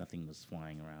when nothing was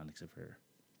flying around except for?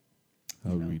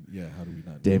 How do we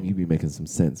not? Damn, know? you be making some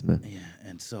sense, man. Yeah,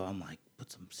 and so I'm like,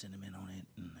 put some cinnamon on it,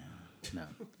 and no,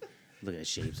 look at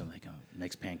shapes. I'm like,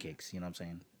 next pancakes. You know what I'm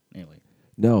saying? Anyway.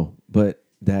 No, but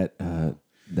that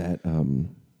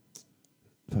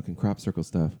fucking crop circle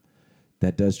stuff,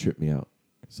 that does trip me out.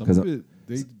 Some of it,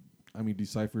 they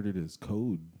deciphered it as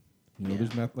code. You know,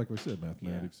 there's math, like I said,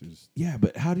 mathematics is. Yeah,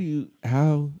 but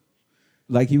how,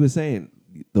 like he was saying,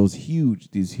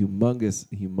 these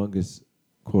humongous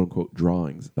quote unquote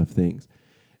drawings of things,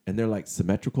 and they're like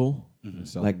symmetrical.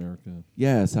 South like, America.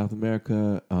 Yeah, South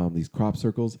America. These crop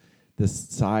circles, the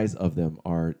size of them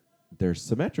they're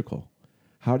symmetrical.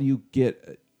 How do you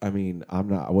get? I mean,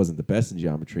 I wasn't the best in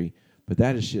geometry, but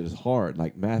shit is hard.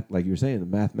 Like math, like you were saying, the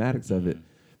mathematics of it.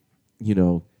 You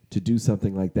know, to do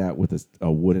something like that with a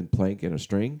wooden plank and a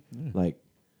string, like.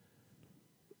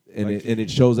 And it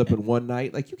shows up in one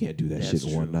night. Like, you can't do that shit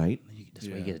in one night. That's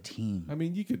why you get a team. I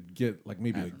mean, you could get like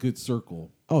maybe a good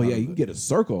circle. Oh yeah, you can get a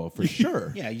circle for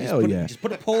sure. Yeah, you just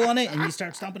put a pole on it and you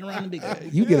start stomping around the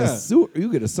big. You get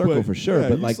a circle for sure.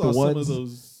 But like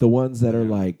the ones that are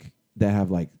like that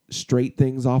have like straight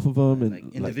things off of them and like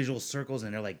individual circles,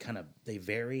 and they're like they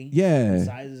vary. Yeah, in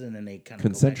sizes, and then they kind of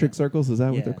concentric circles. Is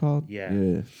that what they're called?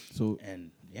 Yeah. So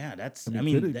that's. I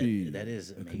mean, that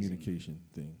is a amazing. communication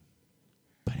thing.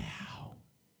 But how?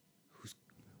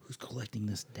 Who's collecting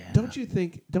this data? Don't you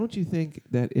think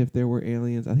that if there were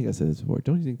aliens, I think I said this before,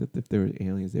 don't you think that if there were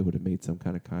aliens, they would have made some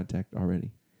kind of contact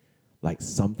already? Like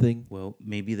something? Well,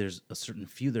 maybe there's a certain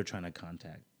few they're trying to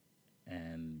contact,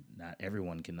 and not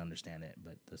everyone can understand it,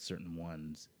 but the certain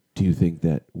ones. Do you think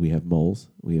that we have moles?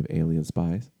 We have alien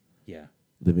spies? Yeah.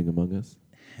 Living among us?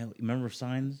 Hell, remember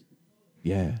Signs?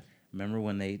 Yeah. Remember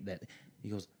when he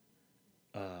goes,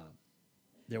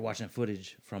 they're watching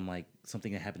footage from like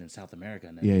something that happened in South America,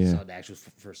 and then they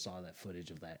first saw that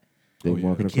footage of that. They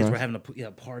walking the kids across? were having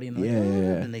a party, and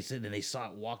and they saw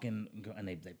it walking, and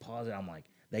they paused it. I'm like,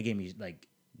 that gave me like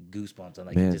goosebumps. And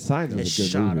like, man, just, Signs was a good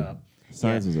shot movie. up.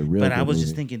 Signs was a real. But I good was movie.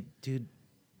 just thinking, dude.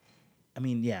 I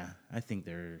mean, yeah, I think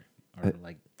there are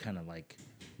like kind of like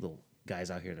little guys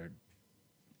out here that are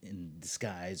in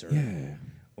disguise, or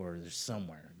they're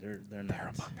somewhere. They're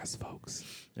not among us, folks.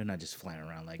 They're not just flying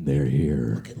around like they're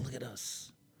here. Look at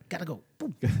us. Gotta go.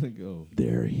 Boom. Gotta go.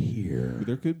 They're here. But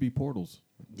there could be portals.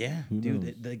 Yeah, Who knows?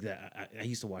 dude. Like that. I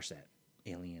used to watch that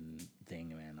alien thing,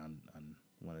 man, on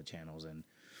one of the channels, and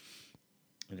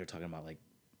they're talking about like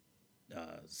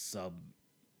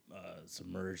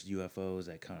submerged UFOs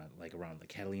that kind of like around the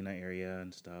Catalina area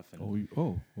and stuff. And over here.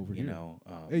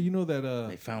 Hey, you know that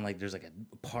they found like there's like a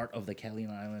part of the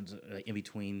Catalina Islands in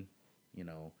between,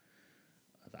 the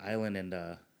island and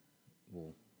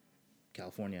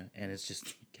California, and it's just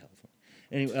California.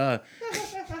 Anyway,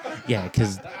 yeah,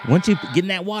 because once you get in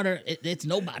that water, it's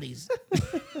nobody's.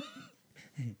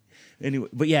 Anyway,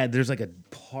 but yeah, there's like a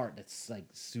part that's like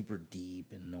super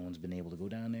deep, and no one's been able to go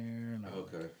down there. And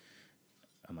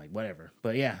I'm like, whatever.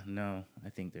 But yeah, no, I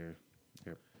think they're.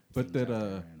 But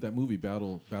that movie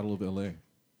Battle of L.A.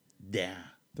 Yeah,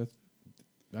 that's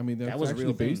that was actually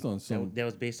real based thing. on some. That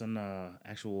was based on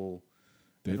actual.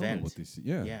 They event. don't know what they see.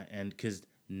 Yeah, yeah, and because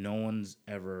no one's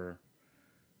ever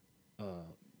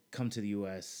come to the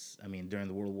U.S. I mean, during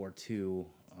the World War II,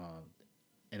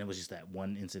 and it was just that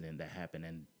one incident that happened,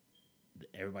 and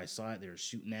everybody saw it. They were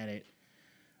shooting at it.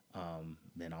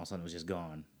 Then all of a sudden, it was just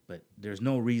gone. But there's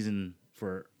no reason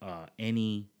for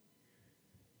any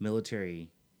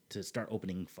military to start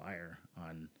opening fire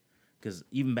on. Because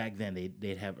even back then,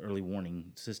 they'd have early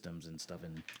warning systems and stuff,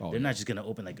 and they're not just gonna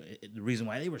open the reason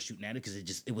why they were shooting at it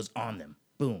because it was on them.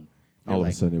 Boom. They're All of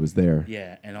a sudden, it was there.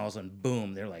 Yeah, and all of a sudden,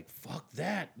 boom. They're like, "Fuck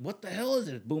that! What the hell is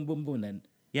it?" Boom, boom, boom. And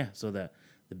then so the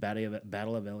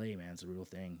Battle of L.A., man, it's a real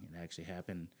thing. It actually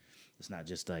happened. It's not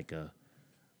just like a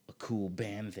cool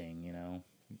band thing, No.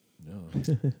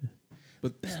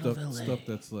 But stuff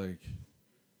that's like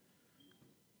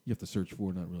you have to search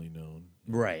for, not really known.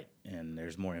 Right, and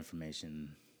there's more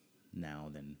information now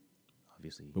than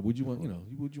obviously. But would you want,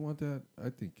 would you want that? I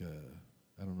think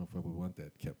I don't know if I would want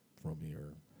that kept from me,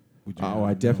 or would you?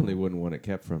 I definitely wouldn't want it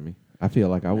kept from me. I feel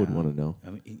like I would want to know.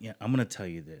 I mean, yeah, I'm gonna tell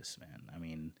you this, man. I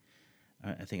mean,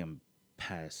 I think I'm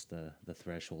past the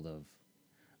threshold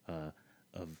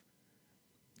of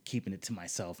keeping it to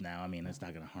myself now. I mean, it's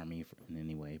not gonna harm me in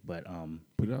any way, but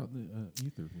put it out in the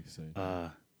ether, we say.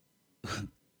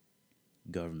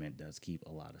 Government does keep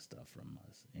a lot of stuff from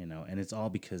us, and it's all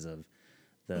because of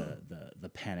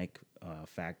the panic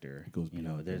factor. It goes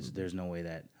beyond there's no way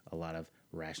that a lot of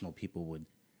rational people would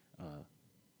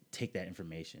take that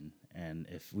information, and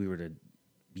if we were to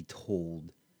be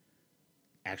told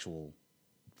actual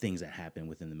things that happen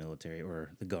within the military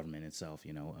or the government itself,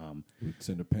 it would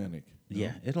send a panic.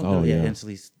 Yeah, it'll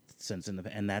instantly send in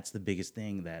and that's the biggest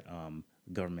thing that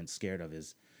government's scared of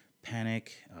is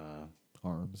panic.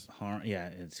 Harm.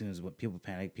 Yeah, as soon as people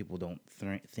panic, people don't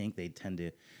think. They tend to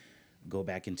go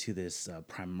back into this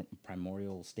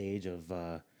primordial stage of,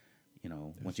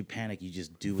 once you panic, you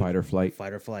just do fight or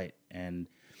flight. And,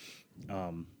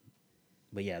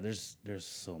 but yeah, there's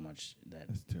so much that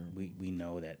we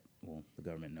know that, well, the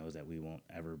government knows that we won't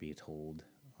ever be told.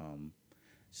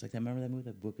 It's like that. Remember that movie,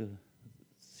 The Book of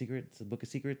Secrets? The Book of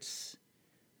Secrets.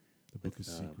 The Book of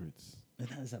Secrets.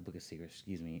 That's not Book of Secrets.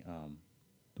 Excuse me.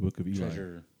 The Book of Eli.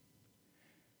 Treasure.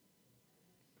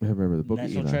 I remember the Book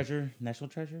National of Eli. Treasure. National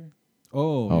Treasure.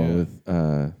 Oh, yeah.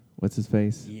 With what's his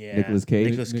face? Yeah, Nicolas Cage.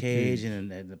 Nicolas Cage, and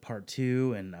the part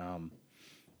 2, and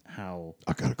how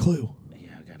I got a clue.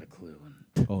 Yeah, I got a clue.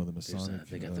 And Oh, the there's, Masonic.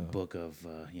 they got the book of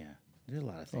yeah. There's a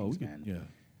lot of things, man.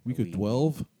 We could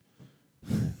delve.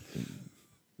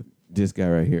 This guy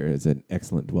right here is an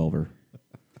excellent dweller.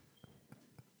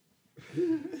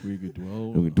 We could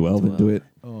dwell. We could delve into it.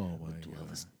 Oh my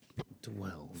god.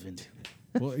 Delve into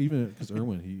it. Well, even because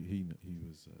Erwin, he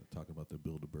was talking about the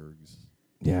Bilderbergs.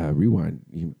 Yeah, rewind.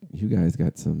 You guys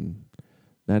got some,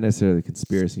 not necessarily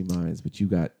conspiracy minds, but you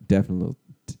got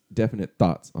definite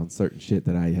thoughts on certain shit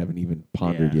that I haven't even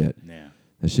pondered yet. Yeah.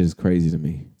 That shit is crazy to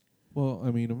me. Well,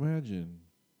 I mean, imagine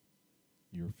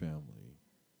your family,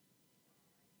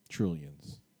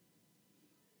 trillions,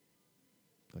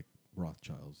 like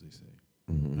Rothschilds, they say.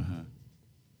 Mm-hmm.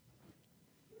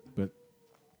 But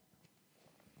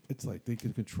it's like they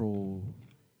could control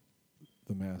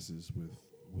the masses with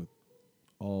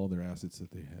all their assets that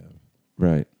they have.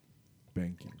 Right.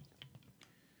 Banking.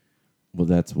 Well,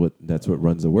 that's what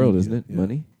runs the world, isn't it? Yeah.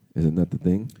 Money, isn't that the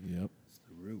thing? Yep. It's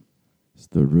the root. It's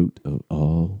the root of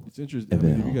all. It's interesting. I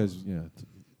mean, evil. you guys,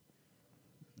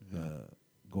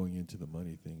 going into the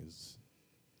money thing is.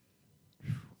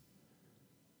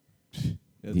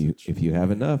 If you have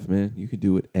enough, man, you can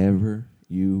do whatever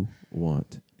you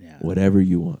want. Yeah. Whatever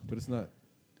you want. But it's not.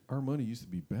 Our money used to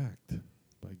be backed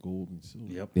by gold and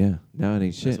silver. Yep. Yeah. Now it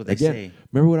ain't shit. That's what they Again, say.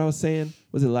 remember what I was saying?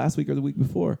 Was it last week or the week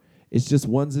before? It's just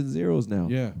ones and zeros now.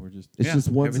 Yeah, we're just. It's just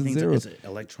ones and zeros. It's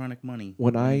electronic money.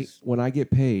 When I get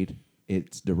paid,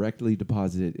 it's directly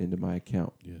deposited into my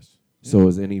account. Yes. So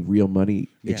is any real money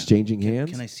Yeah. exchanging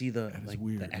hands? Can I see the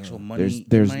the actual money?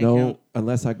 There's in my no account?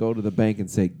 unless I go to the bank and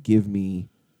say, give me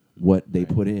what they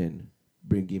put in,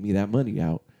 give me that money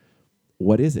out.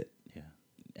 What is it? Yeah.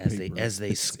 As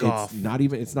they scoff.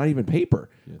 It's not even paper.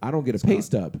 Yeah. I don't get a pay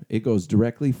stub. It goes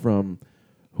directly from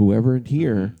whoever in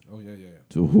here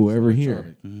to whoever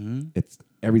here. Mm-hmm. It's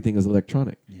everything is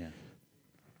electronic. Yeah.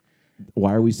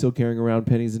 Why are we still carrying around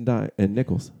pennies and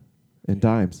nickels and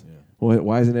dimes? Yeah.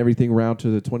 Why isn't everything round to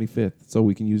the 25th so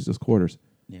we can use those quarters?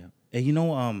 Yeah. Hey,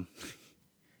 no, I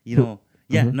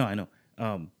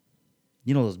know.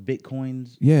 You know those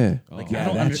bitcoins? Yeah. Like Yeah, I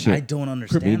don't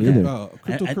understand neither. that.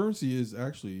 Cryptocurrency is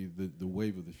actually the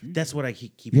wave of the future. That's what I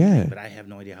keep Yeah. hearing, but I have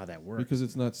no idea how that works. Because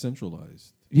it's not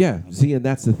centralized. Yeah. See, and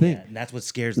that's the thing. Yeah, and that's what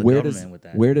scares the government with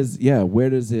that. Where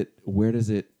does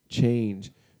it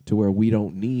change to where we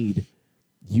don't need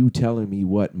you telling me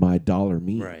what my dollar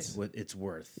means? Right. What it's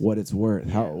worth. What it's worth.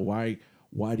 Yeah.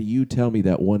 Why do you tell me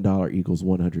that $1 equals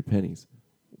 100 pennies?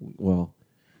 Well,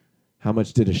 how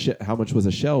much was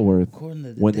a shell worth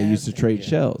when they used to trade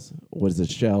shells? Was a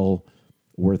shell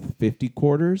worth 50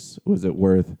 quarters? Was it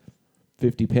worth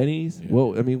 50 pennies? Yeah.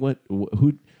 Well, I mean,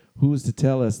 who was to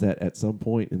tell us that at some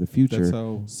point in the future,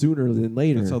 sooner than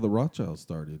later? That's how the Rothschilds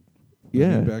started. Yeah.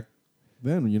 I mean, back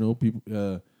then, people,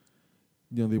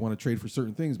 they want to trade for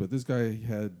certain things, but this guy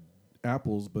had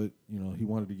apples, but he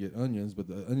wanted to get onions, but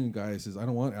the onion guy says, I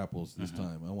don't want apples this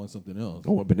time. I want something else. I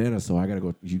want bananas, so I gotta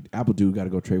go. Apple dude got to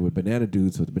go trade with banana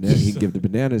dude, so he can give the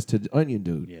bananas to the onion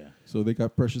dude. Yeah. So they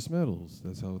got precious metals.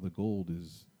 That's how the gold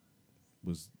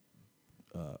was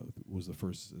the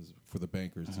first for the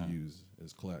bankers to use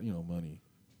as money.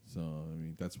 So I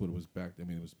mean that's what it was back. I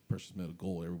mean it was precious metal,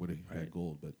 gold. Everybody had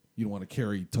gold, but you don't want to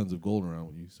carry tons of gold around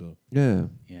with you. So yeah.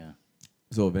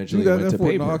 So eventually it went to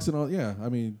Fort paper. Knox and all. Yeah, I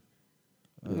mean.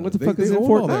 What the fuck is in own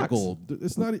Fort all Knox? That gold.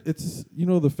 It's not. It's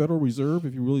the Federal Reserve.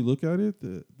 If you really look at it,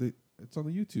 it's on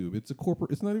the YouTube. It's a corporate.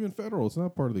 It's not even federal. It's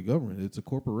not part of the government. It's a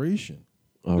corporation.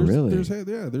 Oh, really? There's heads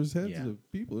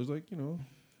of people. There's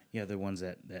Yeah, they're ones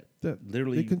that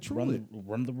literally they control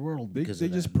run the world. They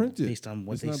just print it based on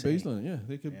what it's they not say. based on it. Yeah,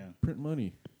 they can print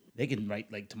money. They can write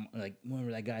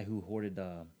remember that guy who hoarded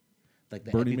the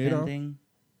Bernie EpiPen Madoff? thing.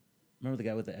 Remember the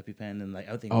guy with the EpiPen and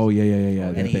I think. Oh yeah.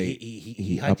 And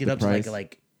he hyped it up to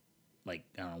like I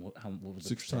don't know what was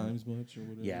 6 times much or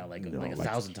whatever. Yeah, like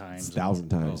 1,000 times. 1,000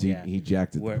 times. He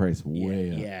jacked the price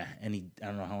way up. Yeah, and I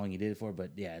don't know how long he did it for,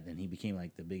 but then he became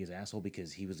like the biggest asshole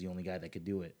because he was the only guy that could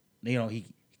do it. He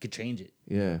could change it.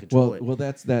 Yeah. It. Well,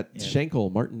 that's that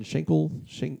Schenkel, Martin Schenkel,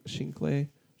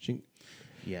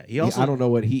 Yeah, he also. I don't know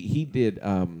what he did.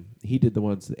 He did the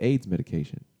ones the AIDS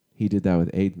medication. He did that with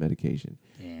AIDS medication.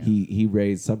 Yeah. He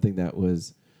raised something that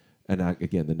was, and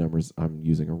again the numbers I'm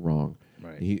using are wrong.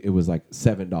 Right. It was like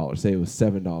 $7. Say it was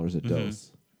 $7 a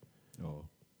dose. Oh.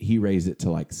 he raised it to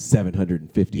like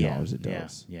 $750 a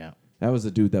dose. Yeah. That was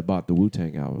the dude that bought the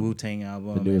Wu-Tang album. Wu-Tang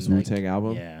album. The newest and, like, Wu-Tang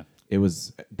album. Yeah. It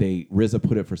was RZA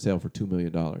put it for sale for $2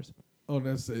 million. Oh,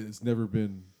 it's never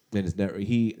been. And it's never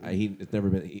it's never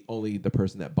been only the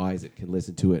person that buys it can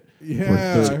listen to it.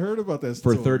 Yeah, I heard about that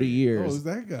for story. 30 years. Oh, is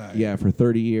that guy? Yeah, for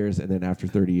 30 years, and then after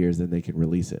 30 years, then they can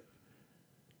release it.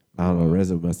 I don't know.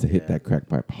 RZA must have hit that crack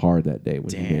pipe hard that day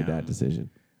when he made that decision.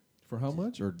 For how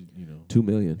much, or $2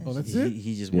 million. Oh, that's he, it.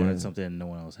 He just wanted something no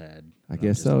one else had. I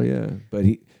guess so. Yeah, but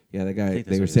the guy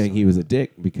they were saying he was a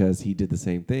dick because he did the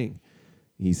same thing.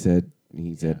 He said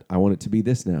I want it to be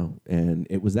this now, and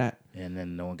it was that. And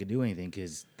then no one could do anything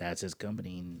because that's his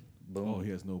company. And boom. Oh,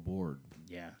 he has no board.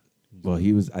 Yeah. Well,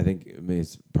 he was. I think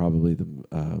it's probably the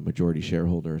majority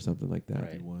shareholder or something like that.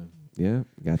 Right. Yeah,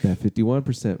 got that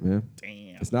 51%, man.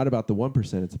 Damn. It's not about the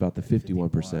 1%; it's about the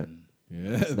 51%. Yeah,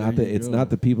 it's not not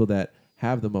the people that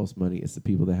have the most money; it's the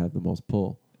people that have the most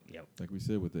pull. Yep. Like we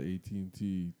said with the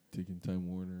AT&T taking Time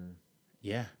Warner.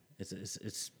 Yeah,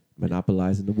 it's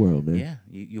monopolizing the world, man. Yeah,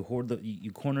 you hoard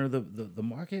you corner the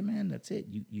market, man. That's it.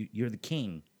 You're the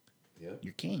king. Yeah,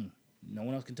 you're king. No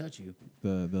one else can touch you.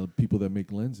 The people that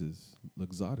make lenses,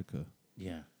 Luxottica.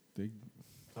 Yeah.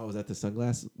 Oh, is that the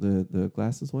sunglass, the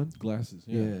glasses one? Glasses.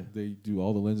 Yeah. They do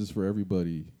all the lenses for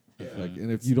everybody. Yeah. And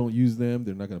if you don't use them,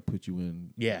 they're not going to put you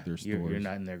in. Their stores. You're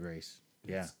not in their grace.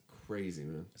 Yeah. It's crazy,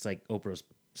 man. It's like Oprah's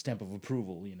stamp of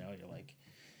approval. You're like,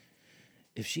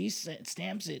 if she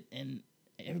stamps it and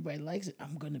everybody likes it,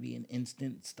 I'm going to be an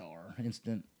instant star,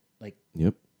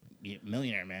 Yep.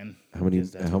 Millionaire, man. How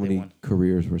many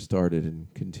careers were started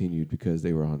and continued because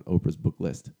they were on Oprah's book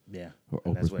list? Yeah, or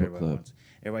and Oprah's that's what book everybody club. wants.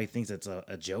 Everybody thinks it's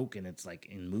a joke, and it's like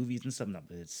in movies and stuff. No,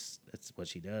 but it's what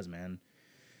she does, man.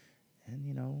 And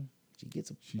she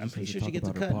gets. I'm pretty sure she gets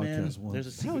a cut, man. There's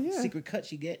a secret cut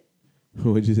she get.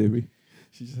 What'd you say, Bree?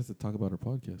 She just has to talk about her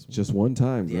podcast. Just one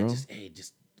time, Yeah, girl.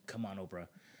 just come on, Oprah.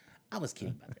 I was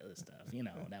kidding about the other stuff.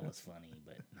 That was funny,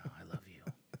 but no, I love you.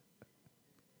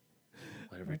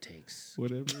 Whatever it takes.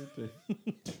 Whatever it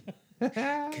takes.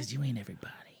 Because you ain't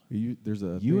everybody.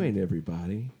 You ain't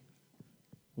everybody.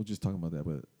 We'll just talk about that,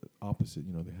 but opposite.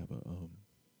 They have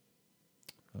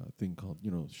a thing called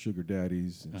sugar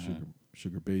daddies and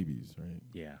sugar babies, right?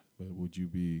 Yeah. But would you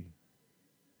be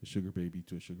a sugar baby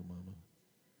to a sugar mama?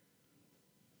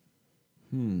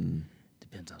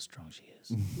 Depends how strong she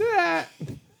is.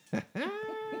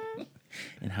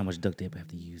 And how much duct tape I have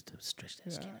to use to stretch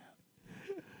that skin out.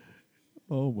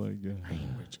 Oh my God. I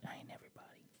ain't rich. I ain't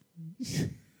everybody.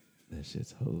 That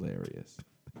shit's hilarious.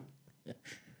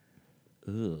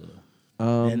 Ugh.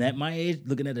 And at my age,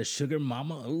 looking at a sugar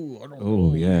mama, I don't know.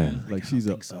 Oh yeah, like she's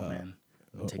a man.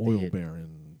 oil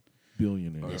baron,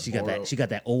 billionaire. Yeah, she got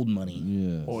that old money.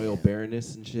 Yeah, oil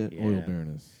baroness and shit. Oil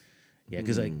baroness. Yeah,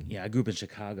 because I grew up in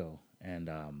Chicago and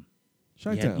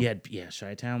Chi-town.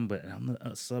 Chi-town, but on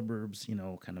the suburbs,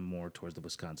 kind of more towards the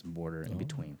Wisconsin border, in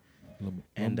between.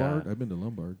 Lombard. I've been to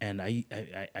Lombard, and I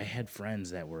had friends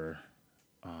that were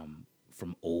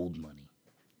from old money,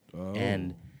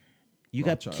 and you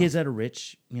got kids that are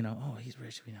rich. Oh, he's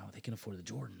rich. They can afford the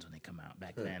Jordans when they come out.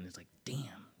 Back then, it's like,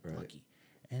 damn, lucky.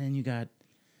 And then you got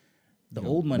the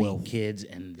old money kids,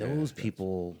 and those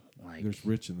people like there's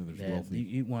rich and then there's wealthy.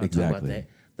 You want to talk about that?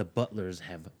 The butlers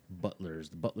have butlers.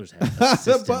 The butlers have assistants.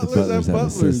 The butlers have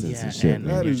butlers. Yeah, and shit.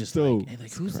 That you're just dope.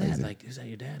 Like, who's that? Like, is that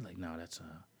your dad? Like, no, that's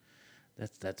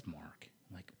Mark.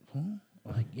 Like, who?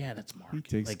 Like, yeah, that's Mark. He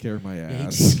takes like, care of my ass. Yeah, he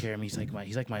takes care of me.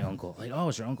 He's like my uncle. Like, oh,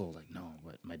 it's your uncle. Like, no,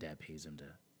 but my dad pays him to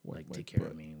take care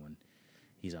of me when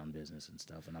he's on business and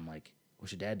stuff. And I'm like,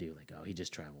 what's your dad do? Like, oh, he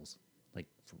just travels. Like,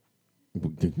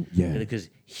 yeah, because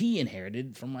he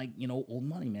inherited from old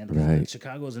money, man. Right.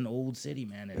 Chicago's an old city,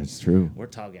 man. And that's true. We're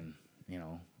talking,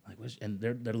 and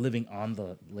they're living on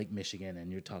the Lake Michigan, and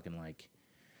you're talking like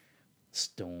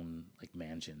stone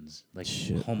mansions, like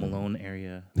Home Alone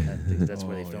area. That's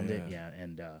where they filmed it. Yeah,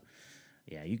 and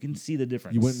you can see the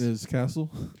difference. You went to his castle?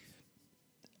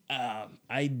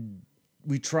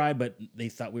 We tried, but they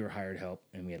thought we were hired help,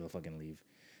 and we had to fucking leave.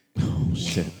 Oh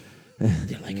shit!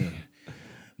 They're like,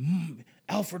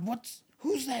 Alfred,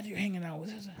 who's that you're hanging out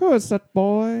with? Who is that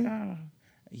boy?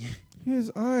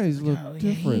 His eyes look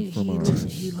different from ours.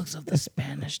 He looks of the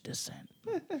Spanish descent.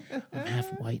 I'm half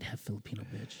white, half Filipino,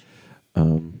 bitch.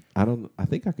 I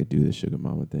think I could do the sugar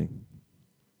mama thing.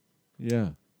 Yeah.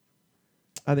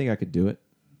 I think I could do it.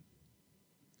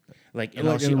 And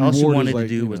all she wanted to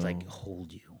do was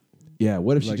hold you. Yeah,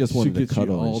 what if she just wanted to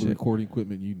cuddle all and the shit? recording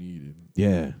equipment you needed?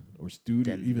 Yeah. Or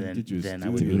studio, Then get you a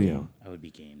I studio. would be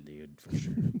game, dude, for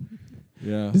sure.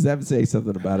 Yeah. Does that say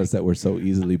something about us that we're so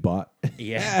easily bought?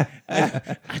 Yeah.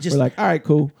 I just we're like, all right,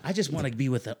 cool. I just want to be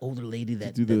with an older lady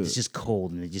that's just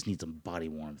cold and they just need some body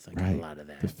warmth. I got a lot of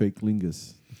that. The fake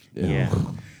lingus. Yeah.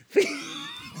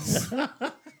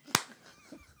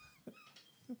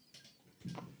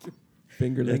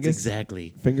 Fingerlingus? That's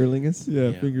exactly. Fingerlingus?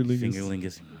 Yeah, fingerlingus.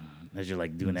 Fingerlingus. As you're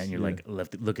like doing that and you're like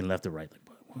looking left or right, like,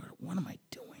 what am I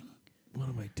doing? What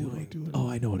am I doing? Oh,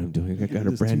 I know what I'm doing. I got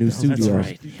a this brand new 2000 studio. That's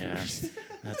right. Yeah.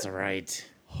 That's right.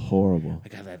 Horrible. I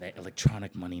got that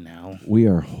electronic money now. We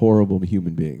are horrible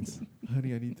human beings.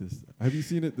 Honey, I need this. Have you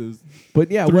seen it? This But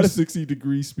yeah, what if-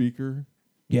 360-degree speaker.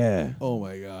 Yeah. Oh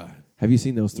my god. Have you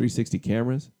seen those 360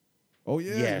 cameras? Oh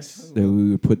yeah. Yes. That we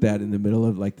would put that in the middle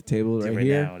of like the table right Right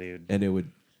here, now, dude. and it would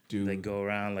do. They go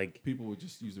around like People would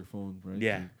just use their phone, right?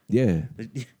 yeah, Yeah.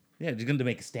 yeah. They're gonna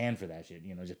make a stand for that shit.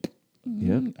 You know, just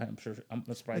Yeah. I'm sure. I'm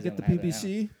surprised. Get they the don't have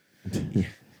that now. PPC.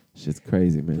 Shit's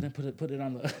crazy, man. Put it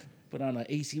on the put on an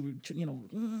AC. You know,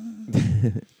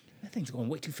 that thing's going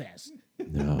way too fast.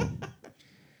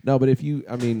 No, but if you,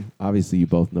 I mean, obviously you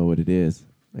both know what it is.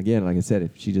 Again, like I said,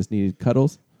 if she just needed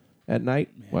cuddles at night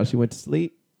while she went to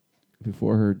sleep,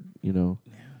 before her,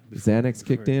 Xanax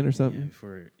kicked in or something. Yeah,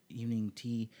 before evening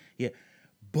tea. Yeah,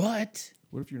 but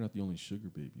what if you're not the only sugar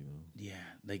baby though? Yeah,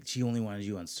 like she only wanted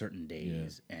you on certain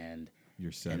days, and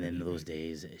You're and then Saturday those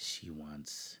days she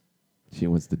wants. She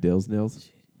wants the dills nils.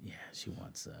 Yeah, she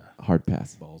wants Hard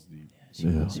pass. Balls deep.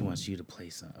 Yeah, she wants you to play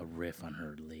a riff on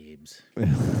her labes. Do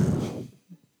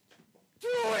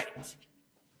it!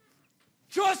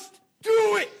 Just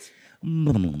do it!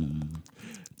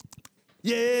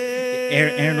 Yeah.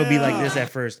 Aaron will be like this at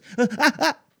first.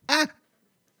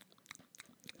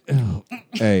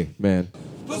 Hey, man.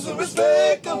 Put some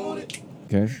respect on it.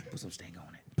 Okay. Put some stank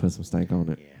on it. Put some stank on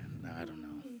it. Yeah, no, I don't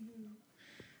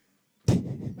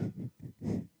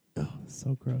know. Oh,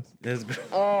 so gross. That's gross.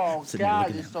 Oh, Sitting there God,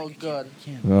 looking it's at so good.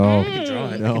 Oh, I can draw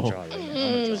it. I no. can draw it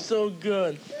right now. So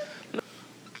good.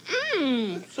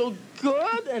 So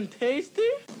good and tasty.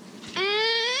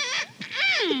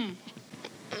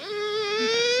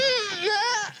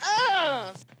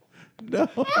 No.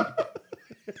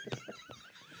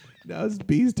 Now his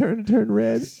bee's turn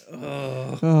red.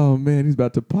 Oh man, he's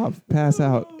about to pass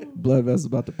out. Blood vessel's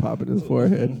about to pop in his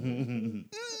forehead.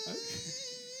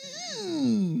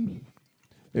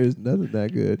 There's nothing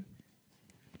that good.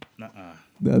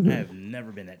 Nothing. I have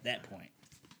never been at that point.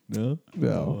 No?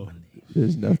 No.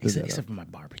 There's nothing. Except for my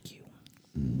barbecue.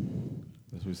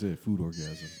 That's what we said, food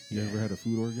orgasm. You ever had a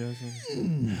food orgasm?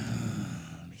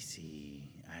 Let me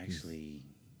see. I actually...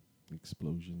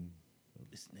 Explosion.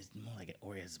 It's more like an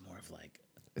orgasm. It's more of like...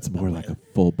 It's more like a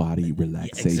full body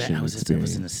relaxation I was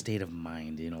experience. in a state of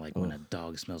mind, like when a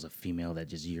dog smells a female that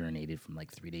just urinated from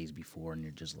like 3 days before, and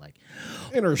you're just like...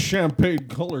 In her champagne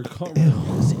color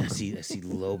I see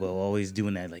Lobo always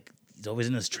doing that. Like, he's always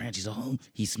in this trance. He's all...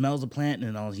 He smells a plant,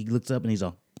 and he looks up, and he's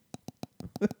all...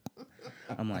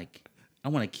 I'm like... I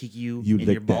want to kick you in your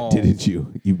licked balls. that, didn't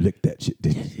you? You licked that shit,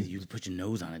 didn't you? You put your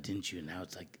nose on it, didn't you? And now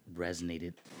it's like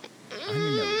resonated on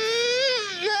your nose.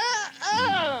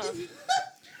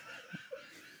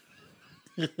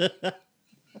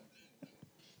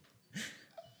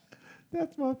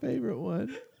 That's my favorite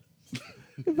one.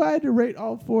 If I had to rate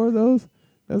all 4 of those,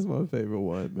 that's my favorite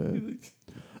one, man.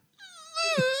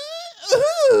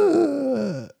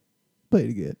 Play it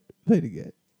again. Play it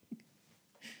again.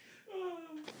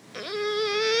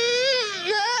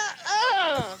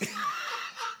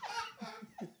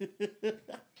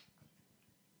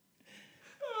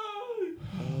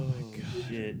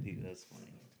 Shit, dude, that's funny.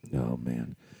 Oh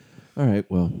man. All right,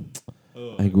 well,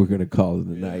 I think we're gonna call it a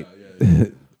night.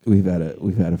 We've had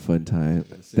a fun time.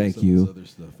 Thank you.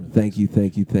 Thank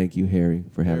you, Harry,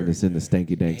 for having us in the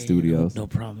Stanky Dank Studios. No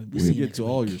problem. We get to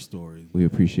all your stories. We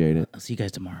appreciate it. I'll see you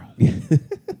guys tomorrow. Next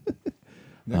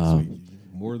week,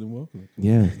 more than welcome.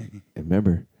 Yeah, and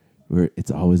remember,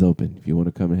 it's always open if you want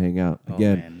to come and hang out.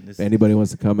 Again, man, if anybody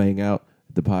wants to come hang out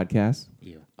at the podcast,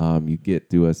 Yeah. You get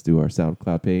to us through our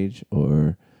SoundCloud page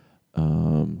or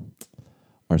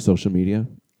our social media.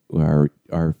 Our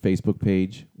Facebook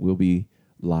page will be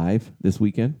live this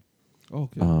weekend.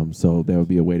 Okay. So there will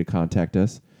be a way to contact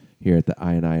us here at the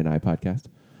I podcast.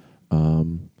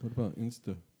 What about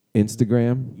Instagram?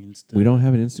 Insta. We don't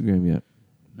have an Instagram yet.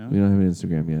 No? We don't have an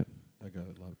Instagram yet. I got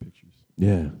a lot of pictures.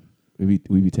 Yeah. We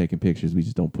be taking pictures. We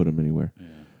just don't put them anywhere. Yeah.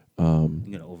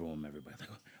 I'm gonna overwhelm everybody. Like,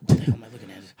 what the hell am I looking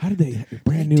at? How did they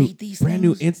brand new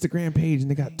Instagram page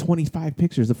and they got 25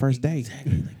 pictures the first day?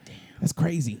 Exactly. Like, damn. That's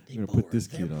crazy. I'm gonna put this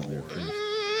kid on there first.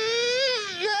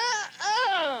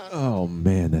 Oh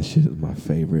man, that shit is my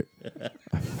favorite.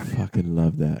 I fucking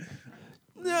love that.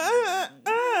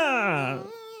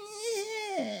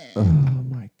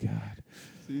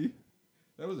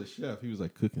 a chef. He was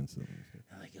like cooking something.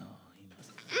 I'm like, oh, he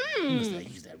must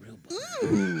like use that real butter.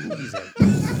 Use that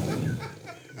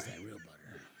real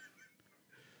butter.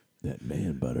 That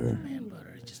man butter. Man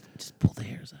butter. Just pull the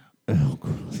hairs out. Oh,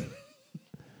 gross.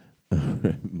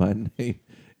 My name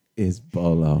is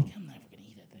Bolo.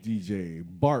 DJ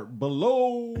Bart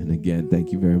Below. And again,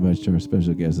 thank you very much to our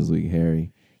special guest this week,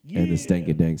 Harry, and the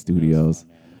Stankin' Dank Studios.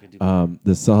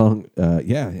 The song,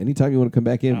 anytime you want to come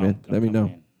back in, man, let me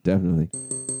know. Definitely.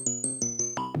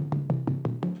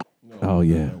 Oh,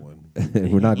 yeah.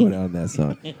 We're not going out on that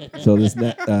song. So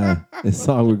this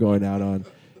song we're going out on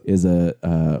is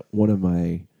one of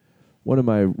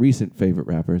my recent favorite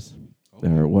rappers.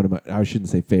 Or I shouldn't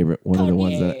say favorite, one of the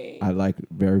ones that I like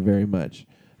very, very much.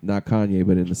 Not Kanye,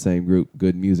 but in the same group,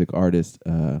 good music artist,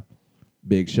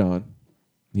 Big Sean.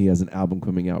 He has an album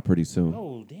coming out pretty soon.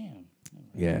 Oh, damn.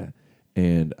 Yeah.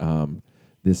 And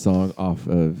this song off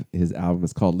of his album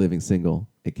is called Living Single.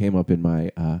 It came up in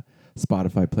my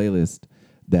Spotify playlist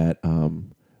that,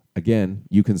 again,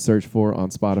 you can search for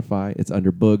on Spotify. It's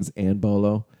under Boogs and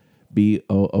Bolo,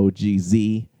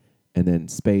 Boogz, and then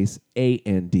space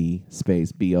AND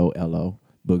space BOLO,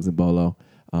 Boogs and Bolo.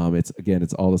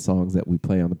 It's all the songs that we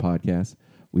play on the podcast.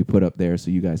 We put up there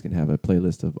so you guys can have a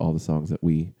playlist of all the songs that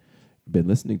we've been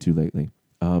listening to lately.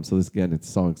 So this again,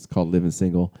 it's called Living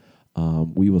Single.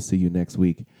 We will see you next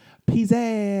week. Peace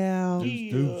out.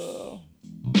 Deuce.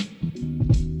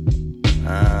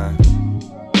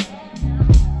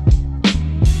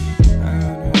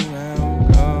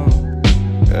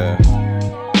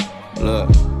 Look.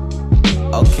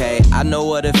 Okay, I know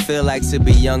what it feel like to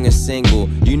be young and single.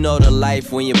 You know the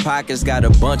life when your pockets got a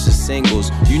bunch of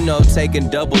singles. You know taking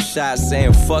double shots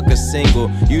saying fuck a single.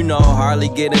 You know hardly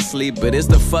getting sleep, but it's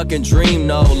the fucking dream.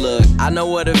 No, look, I know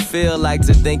what it feel like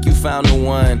to think you found the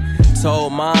one.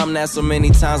 Told mom that so many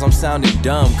times I'm sounding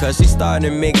dumb, cause she started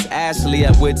to mix Ashley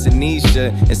up with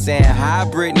Tanisha and saying hi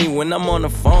Brittany when I'm on the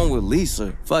phone with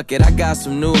Lisa. Fuck it, I got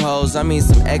some new hoes, I mean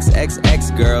some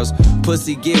XXX girls.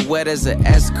 Pussy get wet as an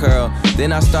S-curl.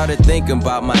 Then I started thinking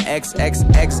about my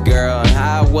XXX girl and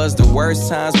how it was the worst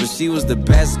times, but she was the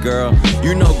best girl.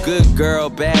 You know, good girl,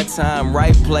 bad time,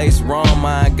 right place, wrong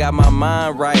mind. Got my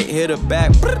mind right, hit her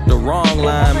back, the wrong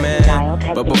line,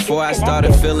 man. But before I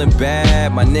started feeling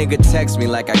bad, my nigga text me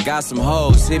like I got some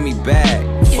hoes, hit me back.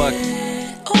 Fuck.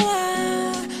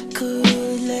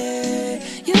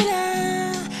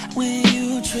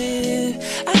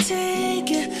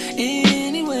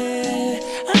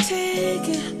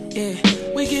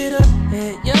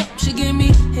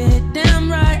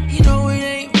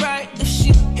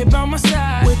 By my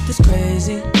side with this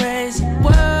crazy, crazy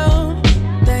world.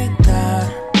 Thank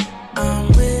God I'm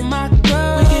with my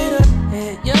girl. We get up,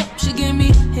 head, yup, she give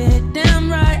me head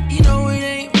damn right. You know it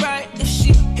ain't right if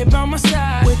she hit by my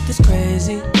side with this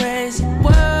crazy, crazy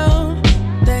world.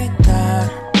 Thank God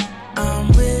I'm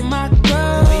with my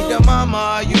girl. You be the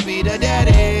mama, you be the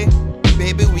daddy.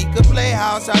 Baby, we could play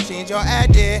house, I'll change your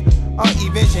addy. Or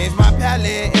even change my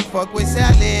palette and fuck with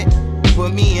salad.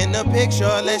 Put me in the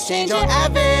picture, let's change your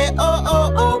habit. Oh,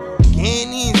 oh, oh. Can't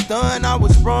even stun, I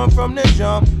was sprung from the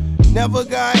jump. Never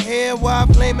got here while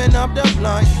flaming up the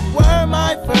blunt. You were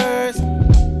my first.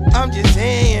 I'm just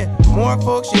saying, more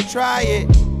folks should try it.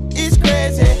 It's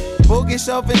crazy. Bogus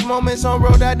selfish moments on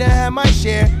road, I done had my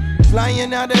share.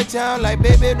 Flying out of town like,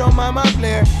 baby, don't mind my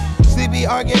flare. Sleepy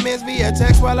arguments via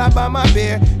text while I buy my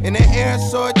beer. In the air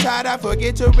so tight I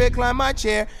forget to recline my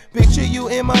chair. Picture you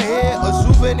in my head, a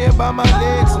souvenir by my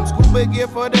legs. Some scuba gear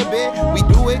for the bed. We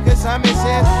do it cause Simon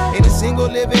says ain't a single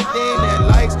living thing that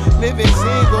likes living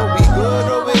single. We good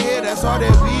over here, that's all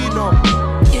that we know.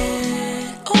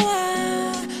 Yeah, oh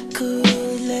I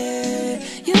could let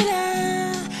you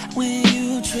down when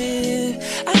you trip.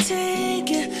 I take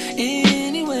it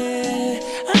anywhere,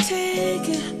 I take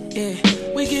it, yeah.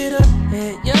 We get up,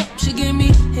 head, yup, she give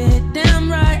me head damn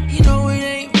right. You know it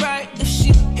ain't right if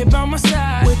she hit by my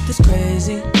side with this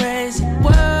crazy, crazy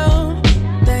world.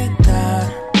 Thank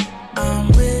God I'm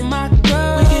with my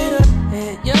girl. We get up,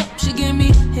 head, yup, she give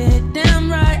me head damn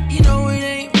right. You know it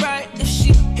ain't right if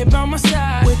she hit by my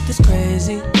side with this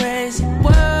crazy, crazy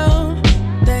world.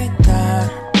 Thank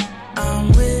God I'm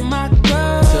with my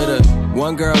girl. To the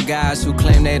one girl guys who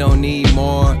claim they don't need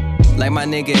more. Like my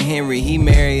nigga Henry, he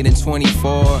married in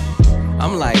 24.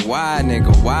 I'm like, why,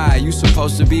 nigga, why? You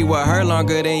supposed to be with her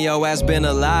longer than your ass been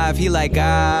alive. He like,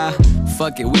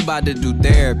 fuck it, we about to do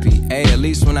therapy. Hey, at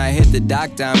least when I hit the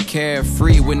doctor, I'm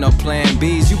carefree with no plan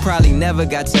Bs. You probably never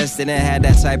got tested and had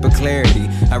that type of clarity.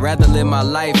 I'd rather live my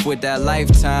life with that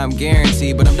lifetime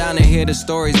guarantee. But I'm down to hear the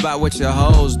stories about what your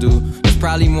hoes do. It's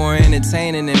probably more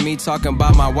entertaining than me talking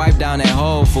about my wife down at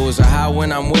Whole Foods, or how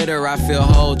when I'm with her I feel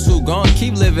whole too. Go and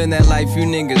keep living that life you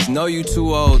niggas know you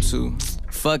too old to.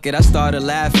 Fuck it, I started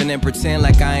laughing and pretend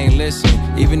like I ain't listen.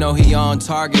 Even though he on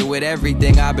target with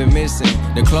everything I've been missing.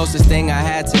 The closest thing I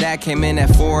had to that came in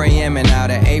at 4 a.m. and out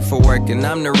at 8 for work. And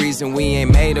I'm the reason we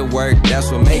ain't made it work,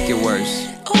 that's what make it worse.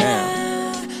 Damn.